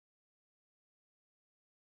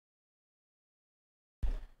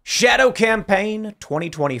Shadow Campaign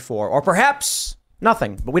 2024, or perhaps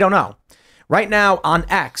nothing, but we don't know. Right now on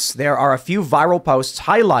X, there are a few viral posts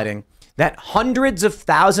highlighting that hundreds of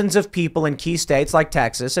thousands of people in key states like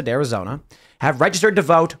Texas and Arizona have registered to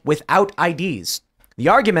vote without IDs. The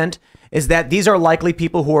argument is that these are likely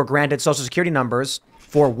people who were granted Social Security numbers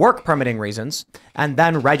for work permitting reasons and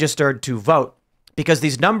then registered to vote because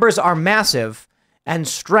these numbers are massive and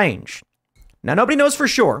strange. Now, nobody knows for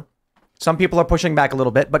sure. Some people are pushing back a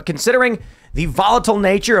little bit, but considering the volatile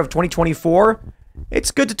nature of 2024,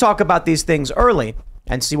 it's good to talk about these things early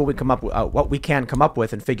and see what we can come up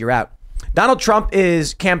with and figure out. Donald Trump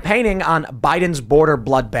is campaigning on Biden's border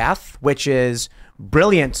bloodbath, which is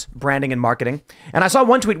brilliant branding and marketing. And I saw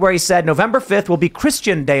one tweet where he said November 5th will be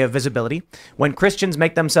Christian Day of Visibility, when Christians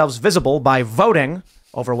make themselves visible by voting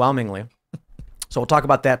overwhelmingly. So we'll talk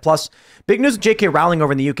about that. Plus, big news with J.K. Rowling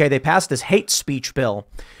over in the UK. They passed this hate speech bill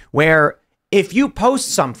where if you post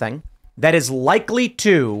something that is likely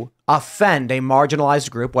to offend a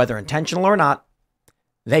marginalized group, whether intentional or not,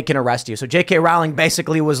 they can arrest you. So J.K. Rowling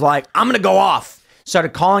basically was like, I'm going to go off.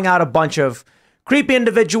 Started calling out a bunch of creepy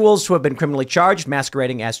individuals who have been criminally charged,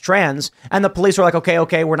 masquerading as trans. And the police were like,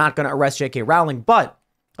 okay, we're not going to arrest J.K. Rowling. But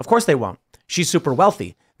of course they won't. She's super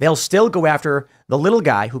wealthy. They'll still go after the little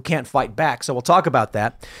guy who can't fight back. So we'll talk about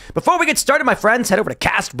that. Before we get started, my friends, head over to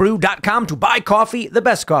castbrew.com to buy coffee, the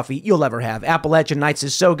best coffee you'll ever have. Appalachian Nights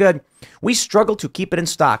is so good. We struggle to keep it in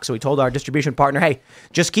stock. So we told our distribution partner, hey,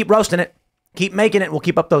 just keep roasting it. Keep making it. We'll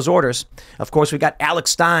keep up those orders. Of course, we got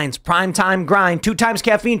Alex Stein's Primetime Grind, 2 times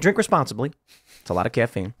caffeine. Drink responsibly. It's a lot of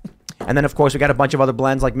caffeine. And then, of course, we got a bunch of other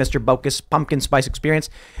blends like Mr. Bocus Pumpkin Spice Experience.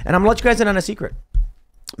 And I'm going to let you guys in on a secret.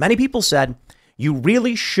 Many people said you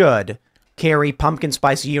really should carry pumpkin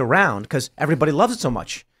spice year round because everybody loves it so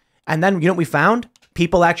much. And then, you know what we found?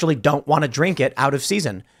 People actually don't want to drink it out of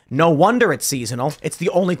season. No wonder it's seasonal. It's the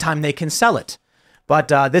only time they can sell it.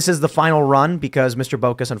 But this is the final run because Mr.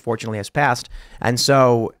 Bocus unfortunately has passed. And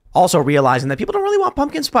so also realizing that people don't really want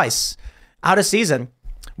pumpkin spice out of season.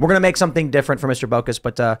 We're going to make something different for Mr. Bocus,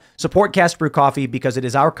 but support Cast Brew Coffee because it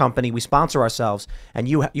is our company. We sponsor ourselves, and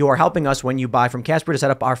you are helping us when you buy from Cast Brew to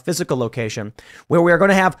set up our physical location where we are going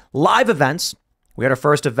to have live events. We had our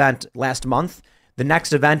first event last month. The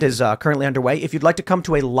next event is currently underway. If you'd like to come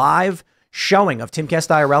to a live showing of Timcast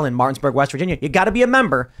IRL in Martinsburg, West Virginia, you got to be a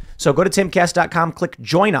member. So go to timcast.com, click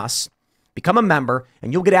join us, become a member,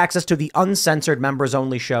 and you'll get access to the uncensored members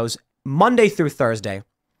only shows Monday through Thursday.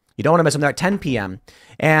 You don't want to miss them. They're at 10 p.m.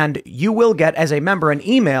 And you will get, as a member, an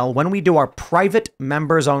email when we do our private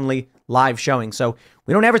members-only live showing. So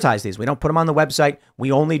we don't advertise these. We don't put them on the website.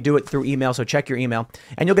 We only do it through email. So check your email.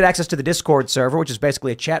 And you'll get access to the Discord server, which is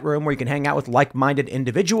basically a chat room where you can hang out with like-minded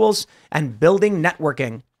individuals and building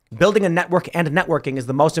networking. Building a network and networking is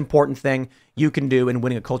the most important thing you can do in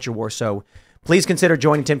winning a culture war. So please consider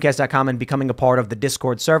joining timcast.com and becoming a part of the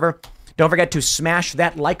Discord server. Don't forget to smash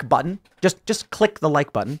that like button. Just click the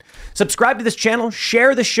like button. Subscribe to this channel.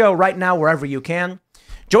 Share the show right now wherever you can.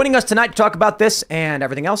 Joining us tonight to talk about this and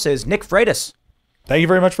everything else is Nick Freitas. Thank you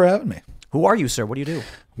very much for having me. Who are you, sir? What do you do?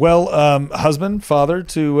 Well, husband, father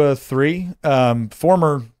to 3,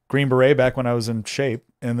 former Green Beret back when I was in shape.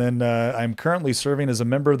 And then I'm currently serving as a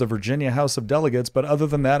member of the Virginia House of Delegates. But other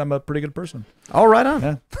than that, I'm a pretty good person. All right on.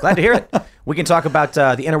 Yeah. Glad to hear it. We can talk about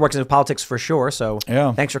the inner workings of politics for sure. So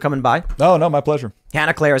yeah. Thanks for coming by. Oh, no, my pleasure.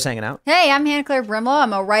 Hannah Claire is hanging out. Hey, I'm Hannah Claire Brimlow.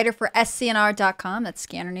 I'm a writer for scnr.com. That's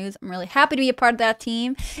Scanner News. I'm really happy to be a part of that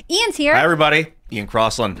team. Ian's here. Hi, everybody. Ian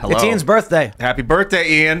Crossland. Hello. It's Ian's birthday. Happy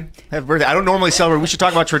birthday, Ian. Happy birthday. I don't normally celebrate. We should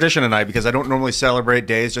talk about tradition tonight because I don't normally celebrate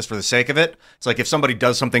days just for the sake of it. It's like if somebody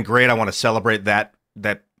does something great, I want to celebrate that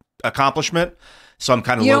accomplishment. So I'm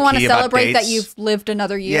kind of low-key about dates. You don't want to celebrate that you've lived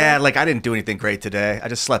another year? Yeah, like I didn't do anything great today. I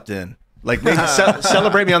just slept in. Like maybe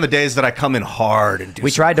celebrate me on the days that I come in hard and do.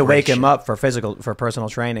 We tried to wake him up for personal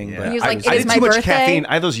training. Yeah. But he was like, I "It is my too birthday." much caffeine.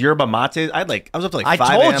 I had those yerba mates. I was up to like 5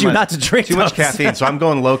 I told you not to drink too much caffeine, so I'm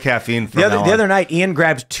going low caffeine. From the other night, Ian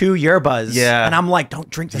grabbed 2 yerbas. Yeah, and I'm like, "Don't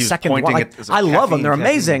drink the second one." Like, like, I love them; they're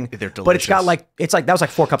amazing. They're delicious. But it's got that was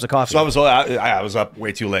like 4 cups of coffee. So I was up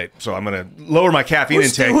way too late. So I'm gonna lower my caffeine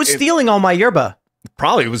intake. Who's stealing all my yerba?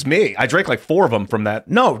 Probably it was me. I drank like 4 of them from that.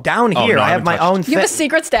 No, down here. No, I have my own thing. You have a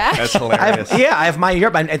secret stash? That's hilarious. I have my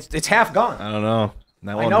yerba, and it's half gone. I don't know.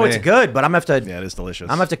 I know it's good, but I'm going to have to... Yeah, it is delicious.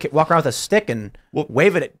 I'm going to have to walk around with a stick and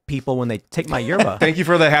wave it at people when they take my yerba. Thank you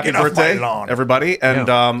for the happy birthday, everybody.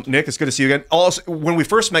 And Nick, it's good to see you again. Also, when we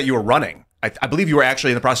first met, you were running. I believe you were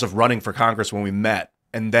actually in the process of running for Congress when we met.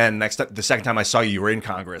 And then the second time I saw you, you were in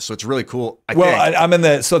Congress. So it's really cool. I'm in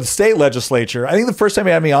the state legislature. I think the first time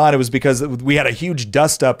he had me on, it was because we had a huge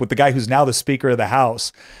dust up with the guy who's now the Speaker of the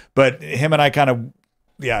House. But him and I kind of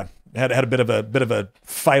yeah, had a bit of a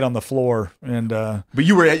fight on the floor, and but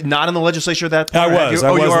you were not in the legislature that I was.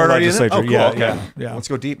 I was you in were the already legislature. in it? Oh, cool. Yeah, Okay. yeah. Let's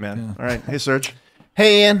go deep, man. All right. Hey, Serge.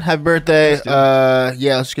 Hey, Ian. Happy birthday.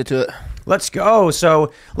 Yeah, let's get to it. Let's go.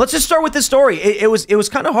 So let's just start with this story. It was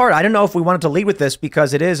kind of hard. I don't know if we wanted to lead with this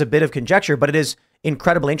because it is a bit of conjecture, but it is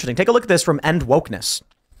incredibly interesting. Take a look at this from End Wokeness.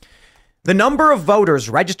 The number of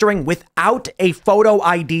voters registering without a photo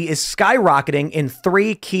ID is skyrocketing in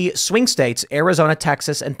 3 key swing states, Arizona,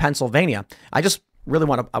 Texas, and Pennsylvania. I just really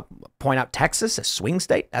want to point out Texas, a swing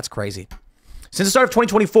state? That's crazy. Since the start of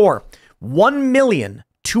 2024,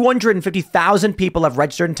 1,250,000 people have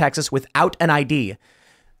registered in Texas without an ID.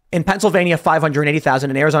 In Pennsylvania,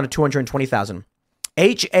 580,000. In Arizona, 220,000.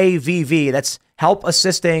 HAVV, that's Help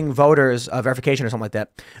Assisting Voters Verification or something like that,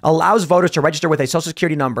 allows voters to register with a social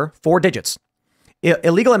security number, 4 digits.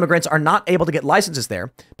 Illegal immigrants are not able to get licenses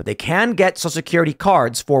there, but they can get social security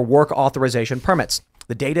cards for work authorization permits.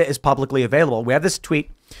 The data is publicly available. We have this tweet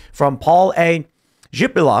from Paul A.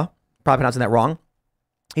 Gipila, probably pronouncing that wrong.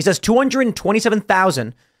 He says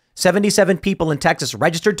 227,077 people in Texas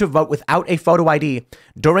registered to vote without a photo ID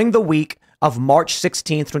during the week of March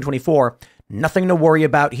 16th, 2024. Nothing to worry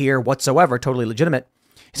about here whatsoever. Totally legitimate.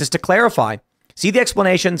 He says, to clarify, see the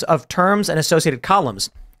explanations of terms and associated columns.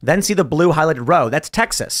 Then see the blue highlighted row. That's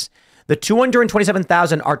Texas. The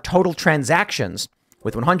 227,000 are total transactions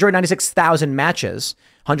with 196,000 matches,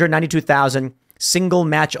 192,000 single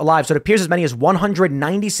match alive. So it appears as many as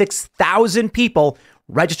 196,000 people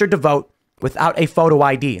registered to vote without a photo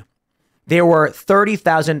ID. There were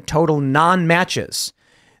 30,000 total non-matches.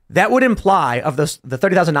 That would imply of the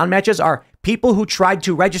 30,000 non-matches are people who tried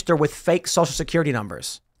to register with fake social security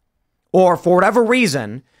numbers or for whatever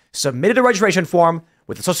reason submitted a registration form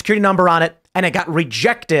with a social security number on it and it got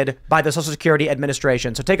rejected by the Social Security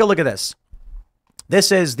Administration. So take a look at this.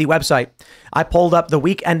 This is the website. I pulled up the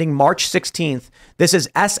week ending March 16th. This is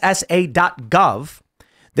ssa.gov.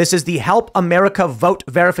 This is the Help America Vote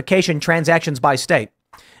Verification Transactions by State.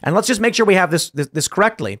 And let's just make sure we have this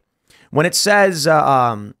correctly. When it says,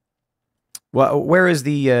 where is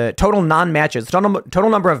the total non-matches, total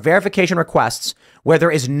number of verification requests where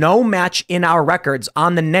there is no match in our records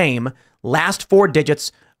on the name, last 4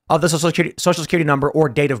 digits of the social security number or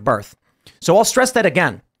date of birth. So I'll stress that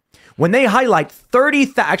again. When they highlight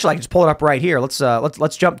 30,000, actually I can just pull it up right here. Let's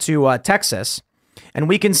jump to Texas, and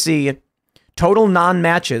we can see total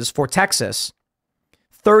non-matches for Texas,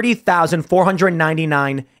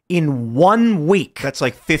 30,499 in 1 week. That's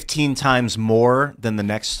like 15 times more than the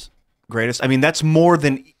next greatest. I mean, that's more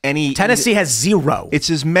than any. Tennessee has 0. It's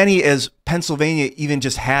as many as Pennsylvania even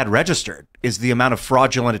just had registered. Is the amount of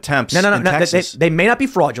fraudulent attempts? No. Texas. They may not be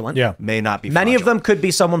fraudulent. Yeah, may not be. Many of them could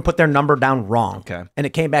be someone put their number down wrong. Okay, and it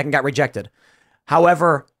came back and got rejected.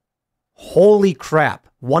 However, holy crap,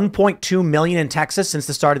 1.2 million in Texas since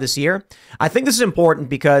the start of this year. I think this is important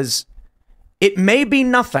because it may be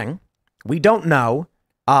nothing. We don't know.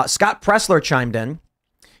 Scott Pressler chimed in.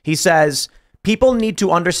 He says, people need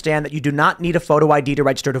to understand that you do not need a photo ID to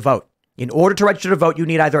register to vote. In order to register to vote, you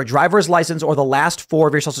need either a driver's license or the last 4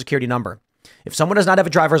 of your social security number. If someone does not have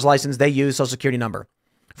a driver's license, they use social security number.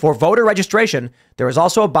 For voter registration, there is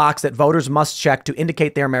also a box that voters must check to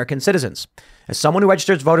indicate they're American citizens. As someone who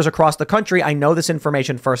registers voters across the country, I know this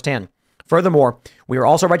information firsthand. Furthermore, we are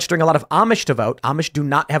also registering a lot of Amish to vote. Amish do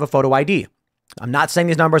not have a photo ID. I'm not saying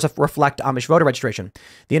these numbers reflect Amish voter registration.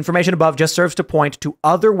 The information above just serves to point to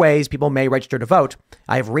other ways people may register to vote.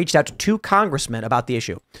 I have reached out to 2 congressmen about the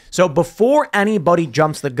issue. So before anybody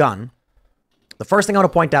jumps the gun, the first thing I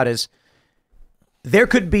want to point out is there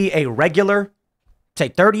could be a regular, say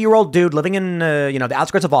 30-year-old dude living in the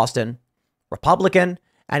outskirts of Austin, Republican,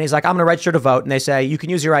 and he's like, I'm going to register to vote. And they say, you can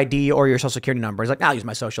use your ID or your social security number. He's like, I'll use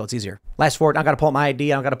my social. It's easier. Last 4, I got to pull up my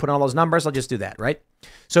ID. I don't got to put in all those numbers. I'll just do that, right?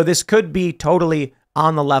 So this could be totally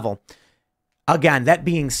on the level. Again, that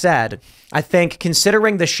being said, I think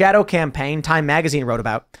considering the shadow campaign Time Magazine wrote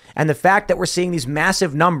about and the fact that we're seeing these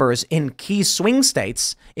massive numbers in key swing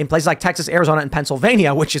states in places like Texas, Arizona, and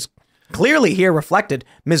Pennsylvania, which is clearly here reflected.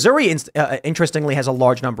 Missouri, interestingly, has a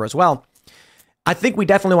large number as well. I think we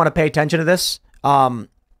definitely want to pay attention to this.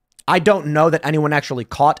 I don't know that anyone actually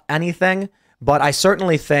caught anything, but I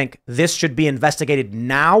certainly think this should be investigated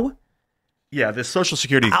now. Yeah, the Social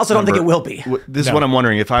Security I also don't think it will be. This is what I'm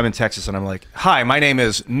wondering. If I'm in Texas and I'm like, hi, my name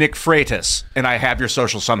is Nick Freitas, and I have your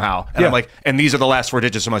social somehow. And I'm like, and these are the last 4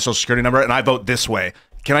 digits of my Social Security number, and I vote this way.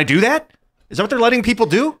 Can I do that? Is that what they're letting people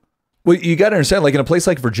do? Well, you got to understand, like in a place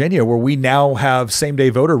like Virginia, where we now have same-day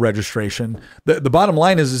voter registration, the bottom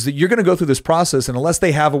line is that you're going to go through this process, and unless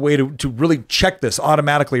they have a way to really check this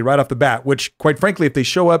automatically right off the bat, which, quite frankly, if they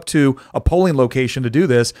show up to a polling location to do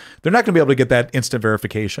this, they're not going to be able to get that instant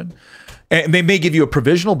verification. And they may give you a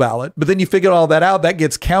provisional ballot, but then you figure all that out, that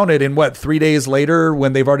gets counted in 3 days later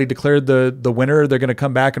when they've already declared the winner, they're going to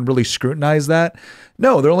come back and really scrutinize that?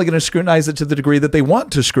 No, they're only going to scrutinize it to the degree that they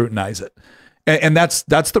want to scrutinize it. And that's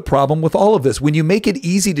the problem with all of this. When you make it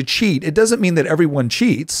easy to cheat, it doesn't mean that everyone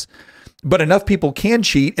cheats, but enough people can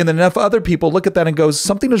cheat, and then enough other people look at that and go,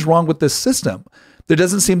 something is wrong with this system. There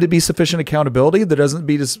doesn't seem to be sufficient accountability. There doesn't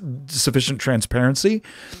be sufficient transparency.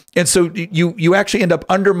 And so you actually end up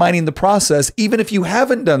undermining the process, even if you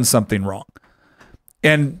haven't done something wrong.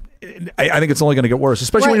 And I think it's only going to get worse,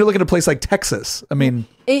 especially when you're looking at a place like Texas. I mean,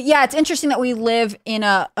 it's interesting that we live in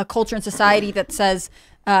a culture and society that says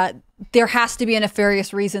there has to be a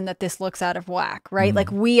nefarious reason that this looks out of whack, right?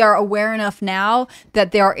 Like, we are aware enough now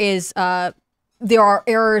that there are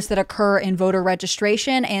errors that occur in voter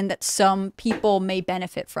registration, and that some people may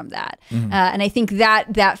benefit from that. And I think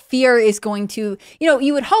that fear is going to,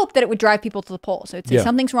 you would hope that it would drive people to the polls. So it's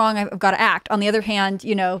something's wrong, I've got to act. On the other hand,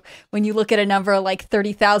 when you look at a number like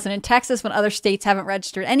 30,000 in Texas, when other states haven't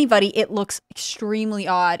registered anybody, it looks extremely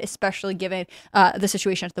odd, especially given the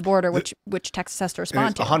situation at the border, which Texas has to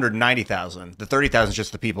respond to. 190,000. The 30,000 is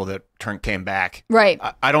just the people that came back. Right.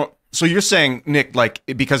 I don't. So you're saying, Nick, like,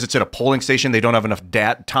 because it's at a polling station, they don't have enough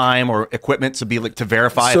time or equipment to to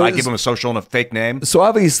verify if I give them a social and a fake name? So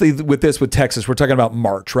obviously with Texas, we're talking about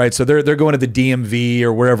March, right? So they're going to the DMV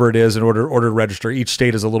or wherever it is in order to register. Each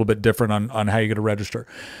state is a little bit different on how you're going to register.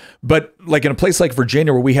 But like in a place like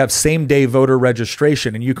Virginia, where we have same-day voter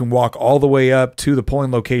registration, and you can walk all the way up to the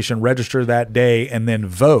polling location, register that day, and then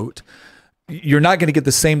vote, you're not going to get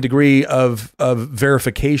the same degree of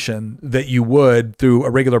verification that you would through a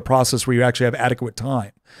regular process where you actually have adequate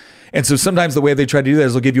time. And so sometimes the way they try to do that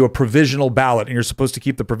is they'll give you a provisional ballot, and you're supposed to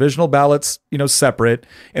keep the provisional ballots, separate.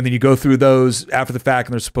 And then you go through those after the fact,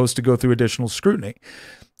 and they're supposed to go through additional scrutiny.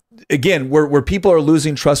 Again, where people are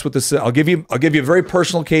losing trust with this, I'll give you a very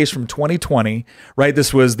personal case from 2020, right?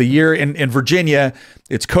 This was the year in Virginia.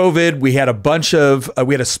 It's COVID. We had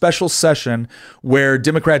we had a special session where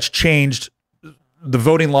Democrats changed the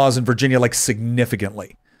voting laws in Virginia, like,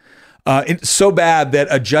 significantly. It's so bad that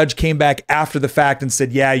a judge came back after the fact and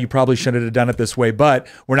said, yeah, you probably shouldn't have done it this way, but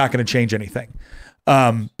we're not going to change anything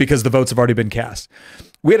because the votes have already been cast.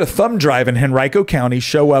 We had a thumb drive in Henrico County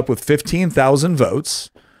show up with 15,000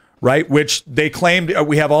 votes, right? Which they claimed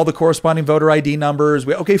we have all the corresponding voter ID numbers.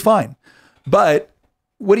 Okay, fine. But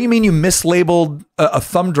what do you mean you mislabeled a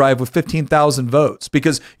thumb drive with 15,000 votes?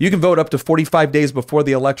 Because you can vote up to 45 days before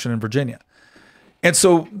the election in Virginia. And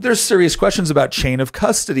so there's serious questions about chain of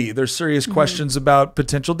custody. There's serious questions about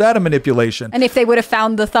potential data manipulation. And if they would have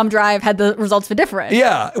found the thumb drive, had the results been different.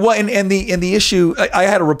 Yeah. Well, and the issue, I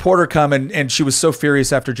had a reporter come and she was so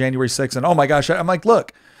furious after January 6th. And oh my gosh, I'm like,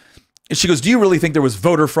 look. And she goes, do you really think there was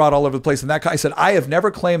voter fraud all over the place? And that guy said, I have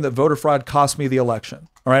never claimed that voter fraud cost me the election.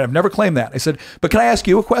 All right. I've never claimed that. I said, but can I ask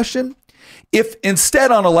you a question? If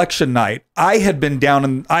instead on election night, I had been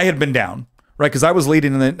down, right? Because I was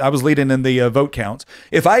leading in the vote counts.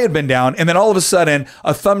 If I had been down, and then all of a sudden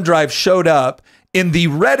a thumb drive showed up in the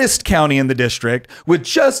reddest county in the district with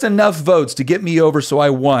just enough votes to get me over, so I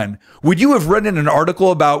won, would you have written an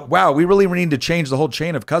article about, wow, we really need to change the whole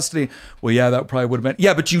chain of custody? Well, yeah, that probably would have been.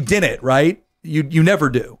 Yeah, but you didn't, right? You never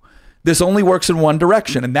do. This only works in one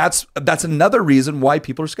direction, and that's another reason why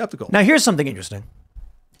people are skeptical. Now, here's something interesting.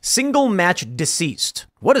 Single match deceased.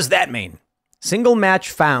 What does that mean? Single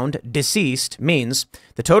match found deceased means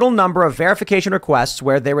the total number of verification requests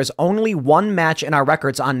where there is only one match in our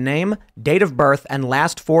records on name, date of birth, and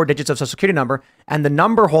last 4 digits of social security number, and the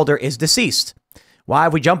number holder is deceased. Why,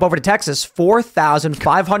 if we jump over to Texas,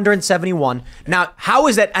 4,571. Now, how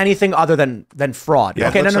is that anything other than fraud? Yeah,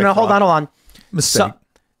 okay, no, hold on. Mistake.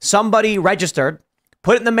 Somebody registered,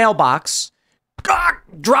 put it in the mailbox,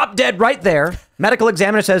 drop dead right there. Medical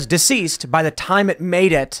examiner says deceased. By the time it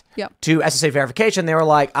made it to SSA verification, they were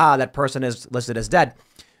like, that person is listed as dead.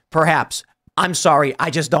 Perhaps. I'm sorry, I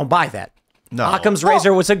just don't buy that. No. Occam's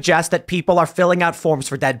razor would suggest that people are filling out forms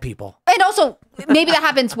for dead people. And also, maybe that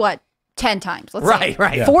happens, 10 times? Let's say.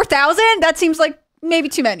 Right. Yeah. 4,000? That seems like maybe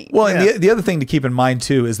too many. Well, and the other thing to keep in mind,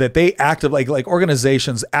 too, is that they actively, like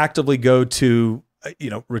organizations actively go to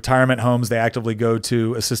retirement homes, they actively go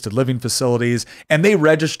to assisted living facilities, and they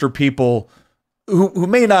register people who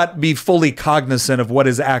may not be fully cognizant of what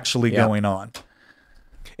is actually going on.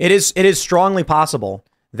 It is strongly possible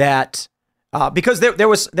that because there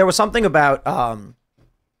was something about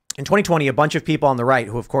In 2020, a bunch of people on the right,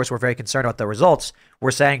 who of course were very concerned about the results,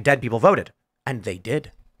 were saying dead people voted. And they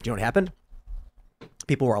did. Do you know what happened?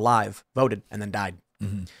 People were alive, voted, and then died.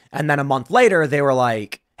 And then a month later, they were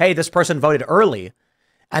like, hey, this person voted early.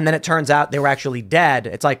 And then it turns out they were actually dead.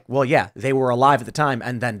 It's like, well, yeah, they were alive at the time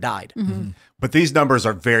and then died. But these numbers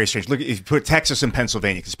are very strange. Look, if you put Texas and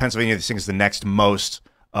Pennsylvania, because Pennsylvania, this thing is the next most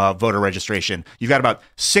voter registration. You've got about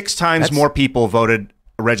 6 times more people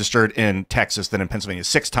registered in Texas than in Pennsylvania,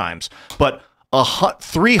 6 times. But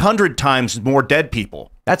 300 times more dead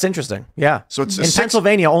people. That's interesting. Yeah. So it's in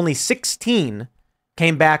Pennsylvania, only 16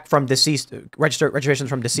 came back from deceased registrations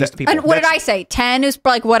from deceased people. And what did I say? 10 is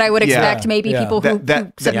like what I would expect. Maybe people who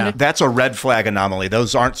that's a red flag anomaly.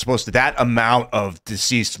 Those aren't supposed to. That amount of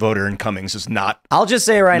deceased voter incomings is not. I'll just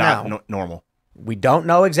say right now, normal. We don't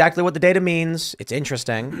know exactly what the data means. It's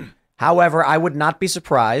interesting. However, I would not be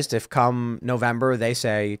surprised if come November they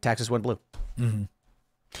say Texas went blue.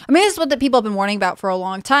 I mean, this is what the people have been warning about for a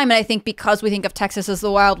long time. And I think because we think of Texas as the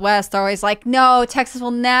Wild West, they're always like, no, Texas will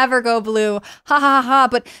never go blue. Ha ha ha ha.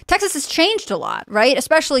 But Texas has changed a lot, right?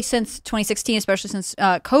 Especially since 2016, especially since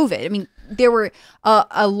COVID. I mean, there were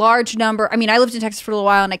a large number. I mean, I lived in Texas for a little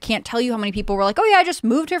while, and I can't tell you how many people were like, oh yeah, I just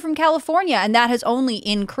moved here from California. And that has only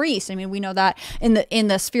increased. I mean, we know that in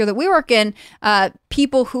the sphere that we work in,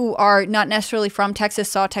 people who are not necessarily from Texas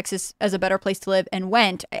saw Texas as a better place to live and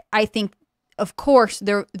went. I think, of course,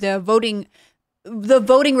 the voting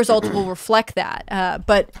results will reflect that.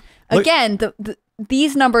 But again,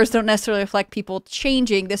 these numbers don't necessarily reflect people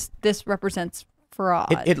changing. This represents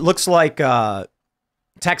fraud. It looks like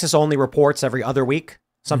Texas only reports every other week.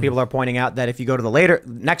 Some people are pointing out that if you go to the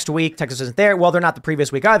next week, Texas isn't there. Well, they're not the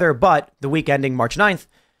previous week either, but the week ending March 9th,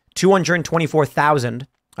 224,000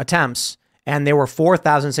 attempts, and there were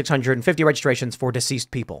 4,650 registrations for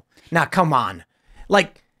deceased people. Now, come on.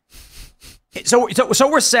 Like, so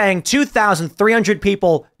we're saying 2,300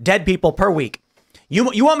 people, dead people per week.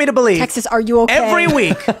 You want me to believe Texas, are you okay? Every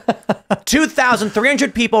week,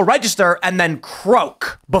 2,300 people register and then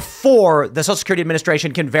croak before the Social Security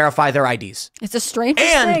Administration can verify their IDs. It's a strange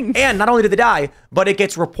thing. And not only do they die, but it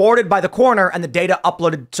gets reported by the coroner and the data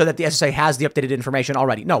uploaded so that the SSA has the updated information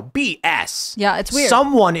already. No, BS. Yeah, it's weird.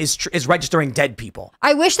 Someone is registering dead people.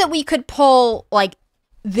 I wish that we could pull like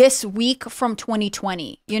this week from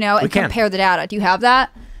 2020, and compare the data. Do you have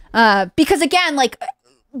that? Because again, like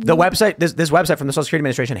the website, this website from the Social Security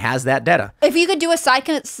Administration has that data. If you could do a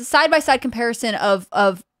side-by-side comparison of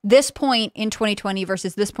this point in 2020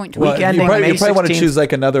 versus this point in 2020. You probably want to choose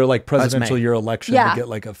like another like presidential year election to get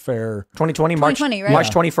like a fair 2020, March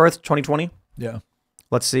 21st, 2020. Yeah.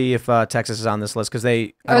 Let's see if Texas is on this list because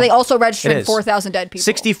they also registering 4,000 dead people.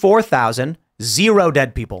 64,000. 0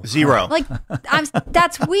 dead people. 0. Like,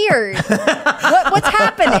 that's weird. What's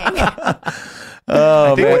happening?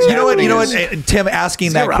 You know what? Tim,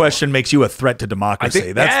 asking that question makes you a threat to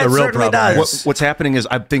democracy. That's the real problem. What's happening is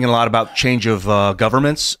I'm thinking a lot about change of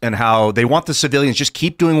governments and how they want the civilians just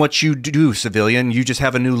keep doing what you do, civilian. You just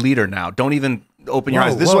have a new leader now. Don't even open your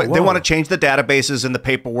eyes. This is what they want to change the databases and the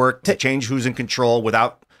paperwork to change who's in control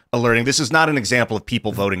without alerting. This is not an example of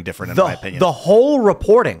people voting different, in my opinion. The whole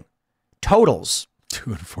reporting totals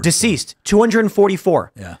deceased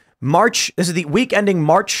 244. Yeah. This is the week ending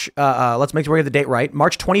March. Let's make sure we have the date right.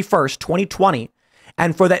 March 21st, 2020.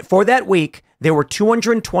 And for that week, there were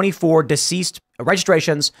 224 deceased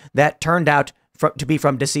registrations that turned out to be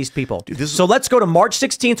from deceased people. So let's go to March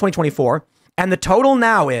 16th, 2024. And the total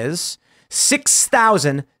now is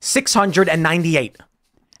 6,698.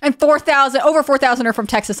 And over 4,000 are from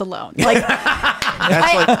Texas alone. Like,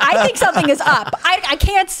 I think something is up. I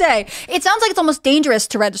can't say. It sounds like it's almost dangerous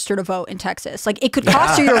to register to vote in Texas. Like, it could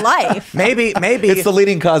cost you your life. Maybe it's the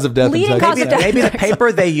leading cause of death in Texas. Maybe the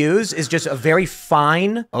paper they use is just a very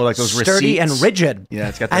fine, like those sturdy receipts. and rigid. Yeah,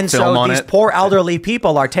 it's got the film on it. And so these poor elderly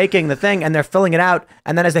people are taking the thing and they're filling it out,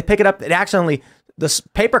 and then as they pick it up, it accidentally the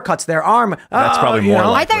paper cuts their arm. That's probably more.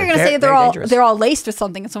 I thought you were going to say they're all laced with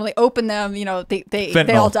something, and so when they open them, they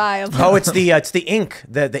all die. It's the ink.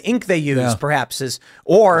 The ink they use perhaps is,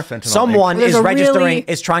 or someone is registering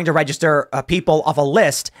is trying to register people off a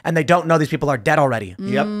list, and they don't know these people are dead already.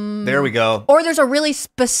 Yep, there we go. Or there's a really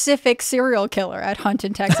specific serial killer at Hunt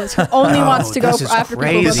in Texas who only wants to go after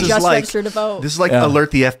people who just registered to vote. This is like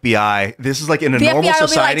alert the FBI. This is like in a normal FBI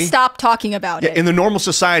society. Will be like, stop talking about it. In the normal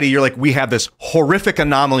society, you're like, we have this horrific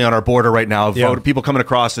anomaly on our border right now of people coming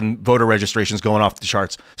across and voter registrations going off the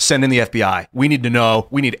charts. Send in the FBI. We need to know.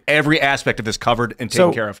 We need every aspect of this covered and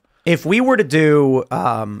taken care of. If we were to do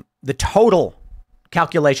the total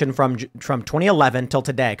calculation from 2011 till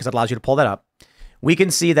today, because it allows you to pull that up, we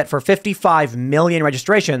can see that for 55 million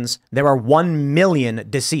registrations, there are 1 million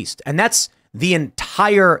deceased. And that's the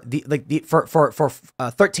entire, for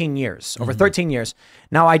 13 years, over 13 years.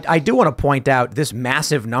 Now, I do want to point out this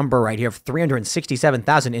massive number right here of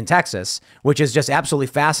 367,000 in Texas, which is just absolutely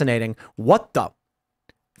fascinating. What the?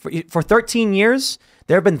 For 13 years,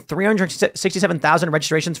 there have been 367,000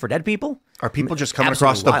 registrations for dead people? Are people just coming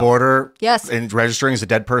across the border and registering as a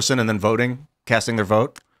dead person and then voting, casting their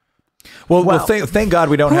vote? Well, thank God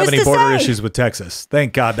we don't have any border issues with Texas.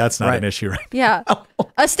 Thank God that's not an issue right Yeah.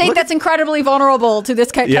 A state that's incredibly vulnerable to this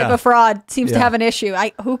type of fraud seems to have an issue.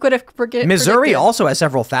 Who could have predicted? Missouri also has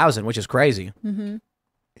several thousand, which is crazy.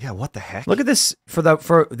 Yeah, what the heck? Look at this.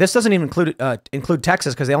 For this doesn't even include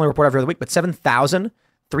Texas because they only report every other week, but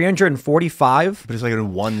 7,345. But it's like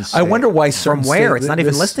in one state. I wonder why from where it's not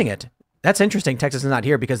even listing it. That's interesting. Texas is not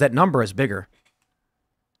here because that number is bigger.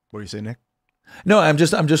 What do you say, Nick? No, I'm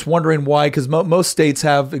just wondering why, because most states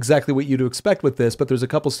have exactly what you'd expect with this, but there's a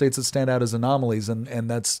couple states that stand out as anomalies, and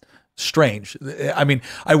that's strange. I mean,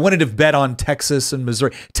 I wouldn't have bet on Texas and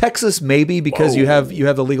Missouri. Texas maybe because you have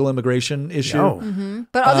the legal immigration issue. No.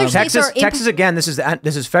 But other states are Texas again. This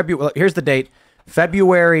is February. Here's the date,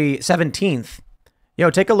 February 17th.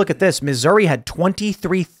 Take a look at this. Missouri had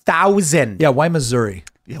 23,000. Yeah, why Missouri?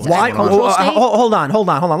 Yeah, why? Hold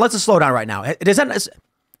on. Let's just slow down right now. It isn't.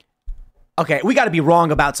 Okay, we got to be wrong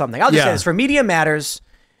about something. I'll just say this. For Media Matters,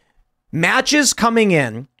 matches coming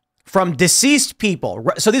in from deceased people.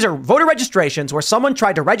 So these are voter registrations where someone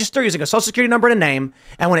tried to register using a social security number and a name.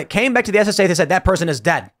 And when it came back to the SSA, they said that person is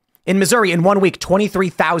dead. In Missouri, in 1 week,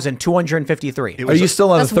 23,253. Are you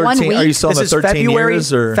still on the 13? Are you still on the 13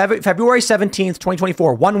 years? Or? February 17th,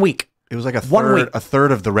 2024. 1 week. It was like a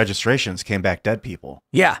third of the registrations came back dead people.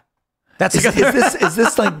 Yeah. That's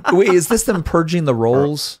is this them purging the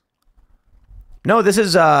rolls? No, this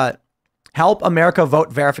is Help America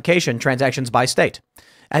Vote verification transactions by state.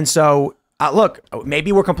 And so, look,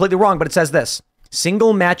 maybe we're completely wrong, but it says this.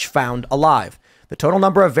 Single match found alive. The total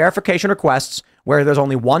number of verification requests where there's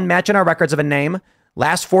only one match in our records of a name,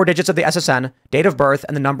 last 4 digits of the SSN, date of birth,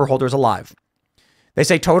 and the number holder is alive. They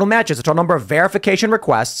say total matches, the total number of verification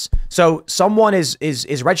requests. So someone is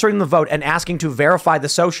registering the vote and asking to verify the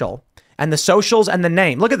social and the socials and the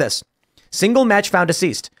name. Look at this. Single match found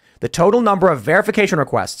deceased. The total number of verification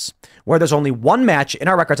requests where there's only one match in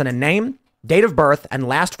our records and a name, date of birth, and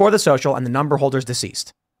last 4 of the social, and the number holder's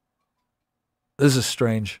deceased. This is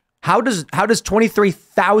strange. How does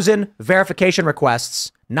 23,000 verification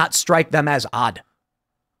requests not strike them as odd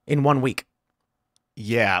in 1 week?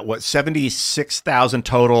 Yeah, 76,000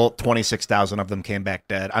 total, 26,000 of them came back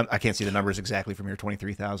dead. I can't see the numbers exactly from here.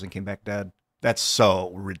 23,000 came back dead. That's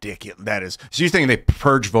so ridiculous. That is. So you're thinking they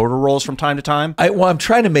purge voter rolls from time to time? I'm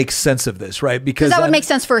trying to make sense of this, right? Because that would make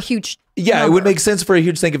sense for a huge number. It would make sense for a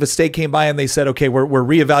huge thing if a state came by and they said, okay, we're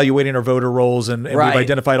reevaluating our voter rolls and we've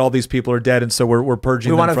identified all these people are dead, and so we're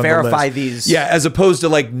purging them from the list. We want to verify these. Yeah, as opposed to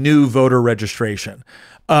like new voter registration.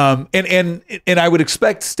 And I would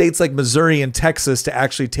expect states like Missouri and Texas to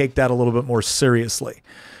actually take that a little bit more seriously.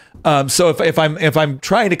 So if I'm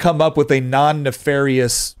trying to come up with a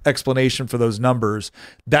non-nefarious explanation for those numbers,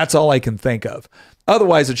 that's all I can think of.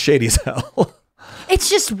 Otherwise, it's shady as hell. It's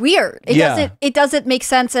just weird. It doesn't make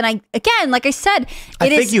sense. And like I said, I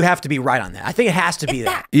think you have to be right on that. I think it has to be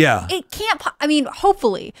that. Yeah. It can't,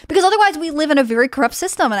 hopefully, because otherwise we live in a very corrupt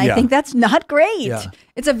system. And I think that's not great. Yeah.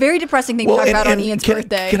 It's a very depressing thing to talk about on Ian's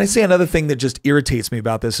birthday. Can I say another thing that just irritates me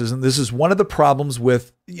about this? This is one of the problems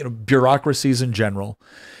with bureaucracies in general,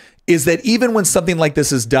 is that even when something like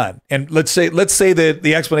this is done, and let's say that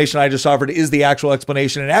the explanation I just offered is the actual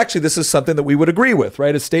explanation, and actually this is something that we would agree with,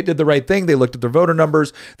 right? A state did the right thing. They looked at their voter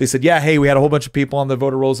numbers. They said, yeah, hey, we had a whole bunch of people on the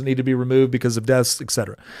voter rolls that need to be removed because of deaths,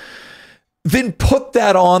 etc. Then put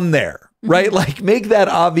that on there, right? Like make that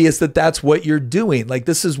obvious that that's what you're doing. Like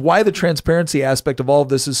this is why the transparency aspect of all of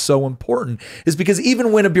this is so important, is because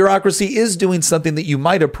even when a bureaucracy is doing something that you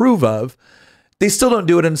might approve of, they still don't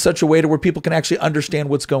do it in such a way to where people can actually understand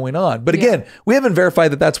what's going on. But again, we haven't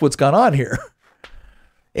verified that that's what's gone on here.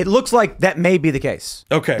 It looks like that may be the case.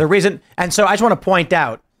 Okay. The reason, and so I just want to point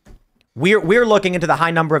out, we're looking into the high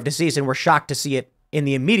number of deceased and we're shocked to see it in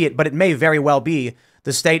the immediate, but it may very well be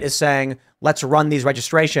the state is saying, let's run these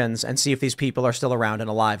registrations and see if these people are still around and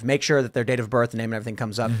alive. Make sure that their date of birth, name, and everything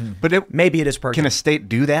comes up. But maybe it is Persian. Can a state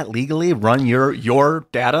do that legally? Run your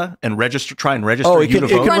data and try and register you to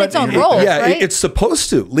vote? It run its own rolls, right? It's supposed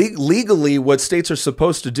to. Legally, what states are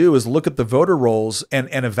supposed to do is look at the voter rolls and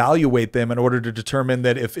evaluate them in order to determine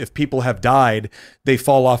that if people have died, they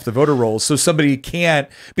fall off the voter rolls. So somebody can't,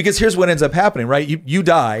 because here's what ends up happening, right? You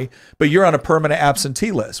die, but you're on a permanent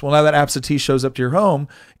absentee list. Well, now that absentee shows up to your home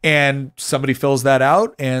and somebody fills that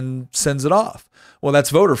out and sends it off. Well, that's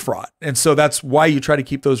voter fraud. And so that's why you try to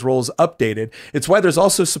keep those rolls updated. It's why there's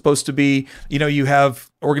also supposed to be, you have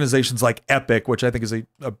organizations like Epic, which I think is a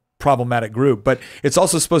problematic group, but it's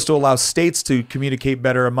also supposed to allow states to communicate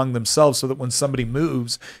better among themselves so that when somebody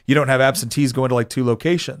moves, you don't have absentees going to like 2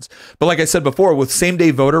 locations. But like I said before, with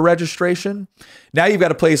same-day voter registration, now you've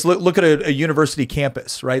got a place, look at a university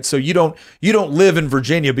campus, right? So you don't live in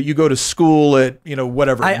Virginia, but you go to school at,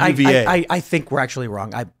 whatever, UVA. I think we're actually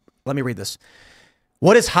wrong. Let me read this.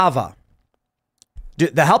 What is HAVA?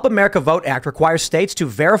 The Help America Vote Act requires states to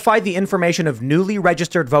verify the information of newly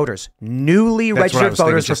registered voters. Newly registered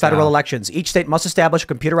voters for federal elections. Each state must establish a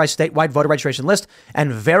computerized statewide voter registration list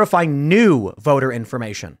and verify new voter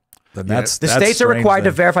information. The states are required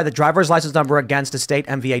to verify the driver's license number against a state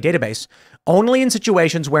MVA database. Only in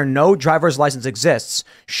situations where no driver's license exists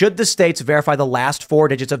should the states verify the last 4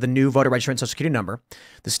 digits of the new voter registration social security number.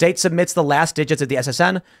 The state submits the last digits of the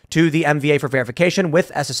SSN to the MVA for verification with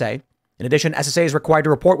SSA. In addition, SSA is required to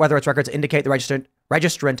report whether its records indicate the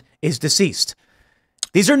registrant is deceased.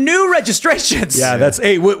 These are new registrations. Yeah,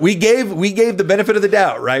 we gave the benefit of the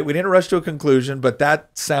doubt, right? We didn't rush to a conclusion, but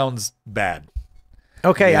that sounds bad.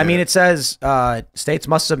 Okay, I mean, it says states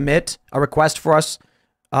must submit a request for us.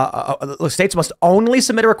 States must only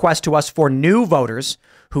submit a request to us for new voters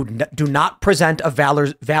who do not present a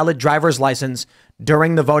valid driver's license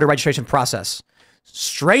during the voter registration process.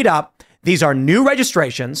 Straight up, these are new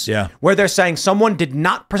registrations where they're saying someone did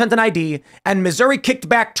not present an ID and Missouri kicked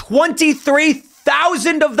back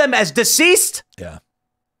 23,000 of them as deceased. Yeah.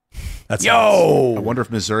 That's I wonder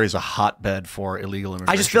if Missouri is a hotbed for illegal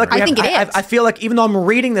immigration. I just feel like I think it is. I feel like even though I'm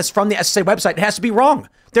reading this from the SSA website, it has to be wrong.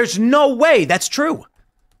 There's no way that's true.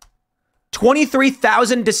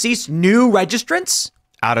 23,000 deceased new registrants?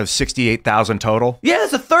 Out of 68,000 total? Yeah,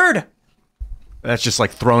 that's a third. That's just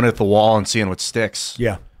like throwing it at the wall and seeing what sticks.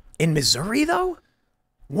 Yeah. In Missouri, though?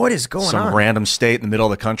 What is going on? Some random state in the middle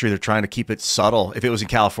of the country. They're trying to keep it subtle. If it was in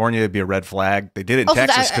California, it'd be a red flag. They did it in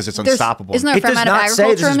Texas because it's unstoppable. Isn't there a fair It does amount of not say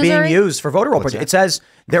agriculture this is in Missouri? being used for voter roll purchase. It says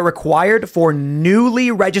they're required for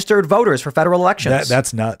newly registered voters for federal elections.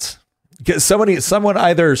 That's nuts. Someone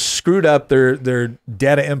either screwed up their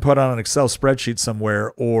data input on an Excel spreadsheet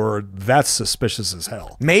somewhere, or that's suspicious as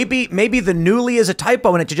hell. Maybe the newly is a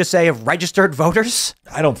typo and it should just say of registered voters.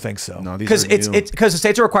 I don't think so. No, because because the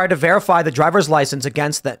states are required to verify the driver's license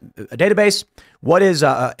against a database. What is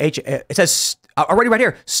it says already right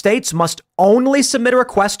here. States must only submit a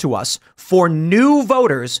request to us for new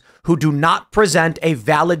voters who do not present a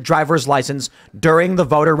valid driver's license during the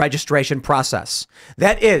voter registration process.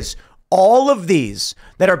 That is, all of these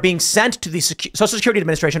that are being sent to the Social Security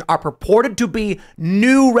Administration are purported to be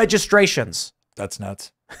new registrations. That's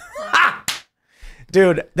nuts.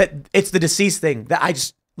 Dude, it's the deceased thing. That I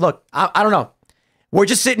just look. I don't know. We're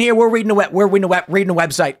just sitting here. We're reading a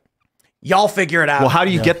website. Y'all figure it out. Well, how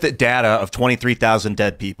do you get the data of 23,000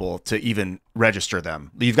 dead people to even register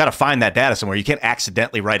them? You've got to find that data somewhere. You can't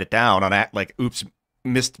accidentally write it down on oops.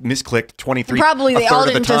 Misclicked 23. Probably they all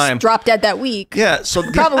didn't just drop dead that week. Yeah, so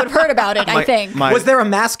probably would have heard about it. I think. Was there a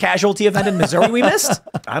mass casualty event in Missouri we missed?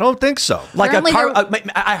 I don't think so. Like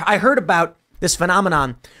I heard about this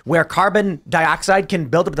phenomenon where carbon dioxide can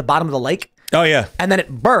build up at the bottom of the lake. Oh yeah, and then it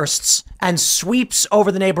bursts and sweeps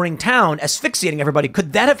over the neighboring town, asphyxiating everybody.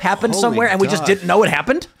 Could that have happened somewhere and we just didn't know it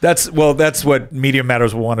happened? That's what Media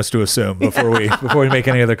Matters will want us to assume before we make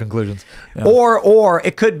any other conclusions. Yeah. Or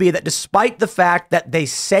it could be that despite the fact that they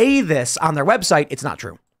say this on their website, it's not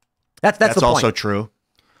true. That's the point. Also true.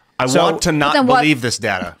 I want to not believe this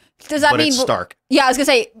data. Does that mean it's stark? Yeah, I was gonna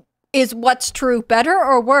say, is what's true better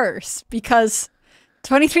or worse? Because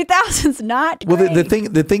 23,000 is not great. Well, the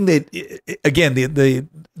thing that, again,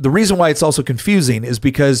 the reason why it's also confusing is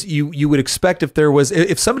because you would expect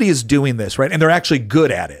if somebody is doing this, right, and they're actually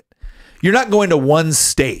good at it, you're not going to one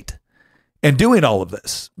state and doing all of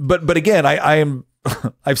this. But again,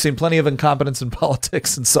 I've seen plenty of incompetence in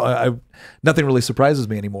politics, and so nothing really surprises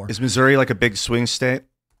me anymore. Is Missouri like a big swing state?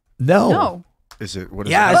 No. Is it? What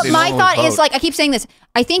is yeah, it? But my thought is, like, I keep saying this.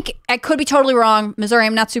 I think I could be totally wrong. Missouri,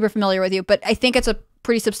 I'm not super familiar with you, but I think it's a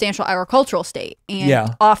pretty substantial agricultural state, and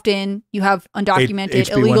Yeah. often you have undocumented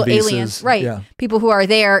HB1 illegal visas, aliens, right? yeah. People who are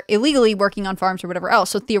there illegally working on farms or whatever else.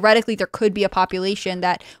 So theoretically, there could be a population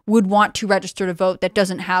that would want to register to vote that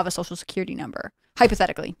doesn't have a social security number.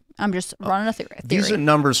 Hypothetically, I'm just running a theory. These are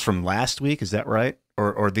numbers from last week, is that right?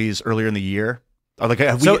 Or these earlier in the year? Or like,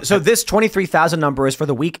 So this 23,000 number is for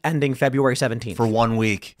the week ending February 17th. for 1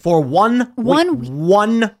 week. For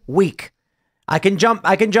one week. I can jump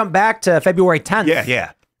back to February 10th.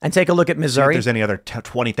 Yeah. And take a look at See if Missouri. there's any other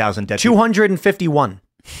 20,000 dead people. 251.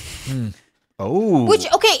 Oh. Which,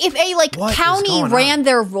 okay, if a What is county going on? ran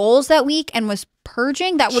their rolls that week and was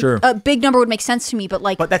purging, that would Sure. a big number would make sense to me. But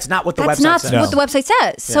But that's not what the that's website not says. what the website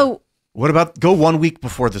says. So What about go 1 week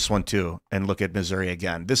before this one too and look at Missouri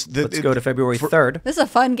again? Let's go to February 3rd. this is a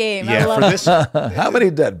fun game. I Yeah, love for it. this. How many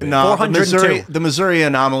dead people? No, 402. the Missouri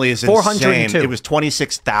anomaly is insane. 402. It was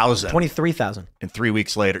 26,000. 23,000. And 3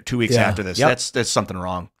 weeks later, 2 weeks Yeah. after this, Yep. that's something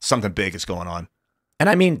wrong. Something big is going on. And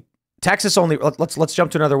I mean, Texas only. Let's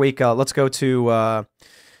jump to another week. Let's go to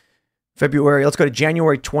February. Let's go to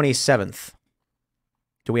January 27th.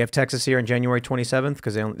 Do we have Texas here on January 27th?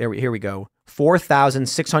 Because here we go.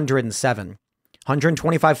 4,607.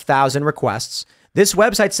 125,000 requests. This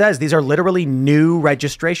website says these are literally new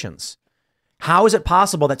registrations. How is it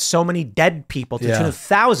possible that so many dead people, to the tune of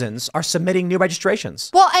thousands, are submitting new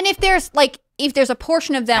registrations? Well, and if there's a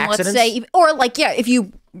portion of them, Accidents? let's say, or if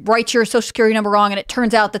you write your social security number wrong and it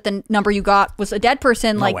turns out that the number you got was a dead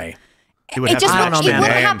person, No way. It would it have just to I don't match know, it their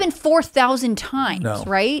wouldn't name. happen 4,000 times, No.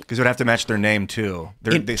 right? Because it would have to match their name too.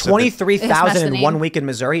 They said that- 23,000 in name. 1 week in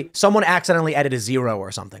Missouri. Someone accidentally added a zero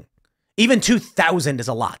or something. Even 2,000 is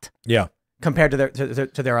a lot Yeah. compared to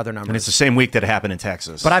their other numbers. and it's the same week that it happened in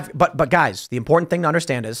Texas. But guys, the important thing to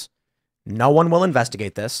understand is no one will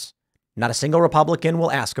investigate this. Not a single Republican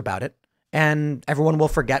will ask about it, and everyone will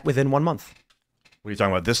forget within 1 month. What are you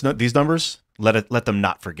talking about? These numbers? Let them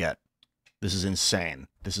not forget. This is insane.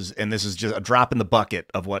 This is just a drop in the bucket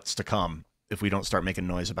of what's to come if we don't start making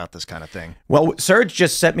noise about this kind of thing. Well, Serge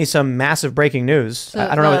just sent me some massive breaking news.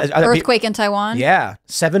 I don't know. The earthquake in Taiwan. Yeah,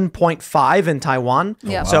 7.5 in Taiwan.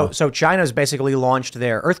 Yeah. So China's basically launched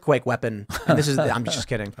their earthquake weapon. And this is I'm just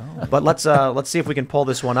kidding. But let's see if we can pull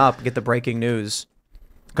this one up, get the breaking news.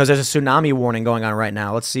 Because there's a tsunami warning going on right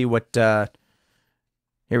now. Let's see what here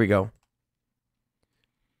we go.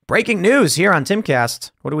 Breaking news here on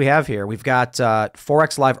Timcast. What do we have here? We've got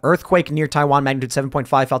 4X Live earthquake near Taiwan, magnitude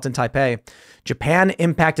 7.5 felt in Taipei. Japan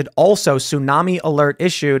impacted also, tsunami alert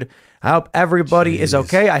issued. I hope everybody is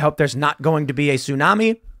okay. I hope there's not going to be a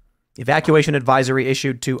tsunami. Evacuation advisory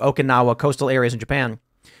issued to Okinawa coastal areas in Japan.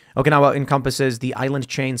 Okinawa encompasses the island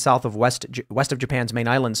chain south of west of Japan's main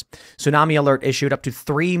islands. Tsunami alert issued up to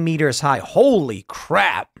 3 meters high. Holy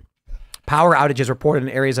crap. Power outages reported in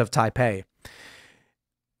areas of Taipei.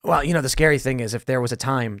 Well, the scary thing is if there was a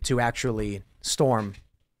time to actually storm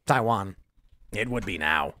Taiwan, it would be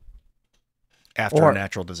now. After Or- a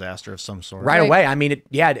natural disaster of some sort. Right Right. away. I mean,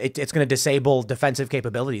 it's going to disable defensive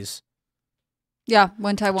capabilities. Yeah,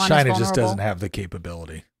 when Taiwan is China vulnerable. just doesn't have the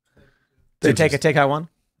capability. To They take just- Taiwan?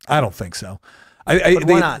 I don't think so. But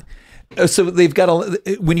why not? So they've got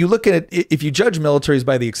when you look at it, if you judge militaries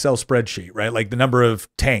by the Excel spreadsheet, right? Like the number of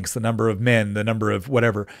tanks, the number of men, the number of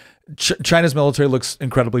whatever, China's military looks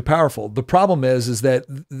incredibly powerful. The problem is that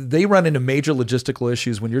they run into major logistical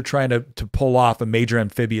issues when you're trying to pull off a major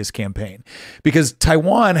amphibious campaign, because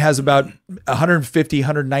Taiwan has about 150,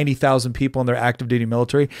 190,000 people in their active duty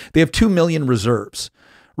military. They have 2 million reserves.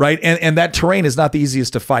 Right. And that terrain is not the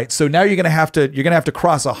easiest to fight. So now you're going to have to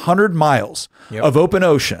cross 100 miles of open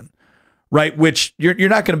ocean. Right, which you're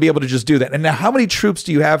not going to be able to just do that. And now, how many troops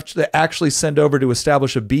do you have to actually send over to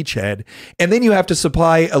establish a beachhead? And then you have to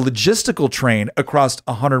supply a logistical train across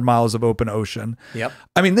 100 miles of open ocean. Yep.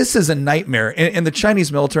 I mean, this is a nightmare. And the Chinese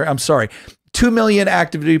military, I'm sorry, 2 million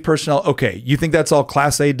active duty personnel. Okay, you think that's all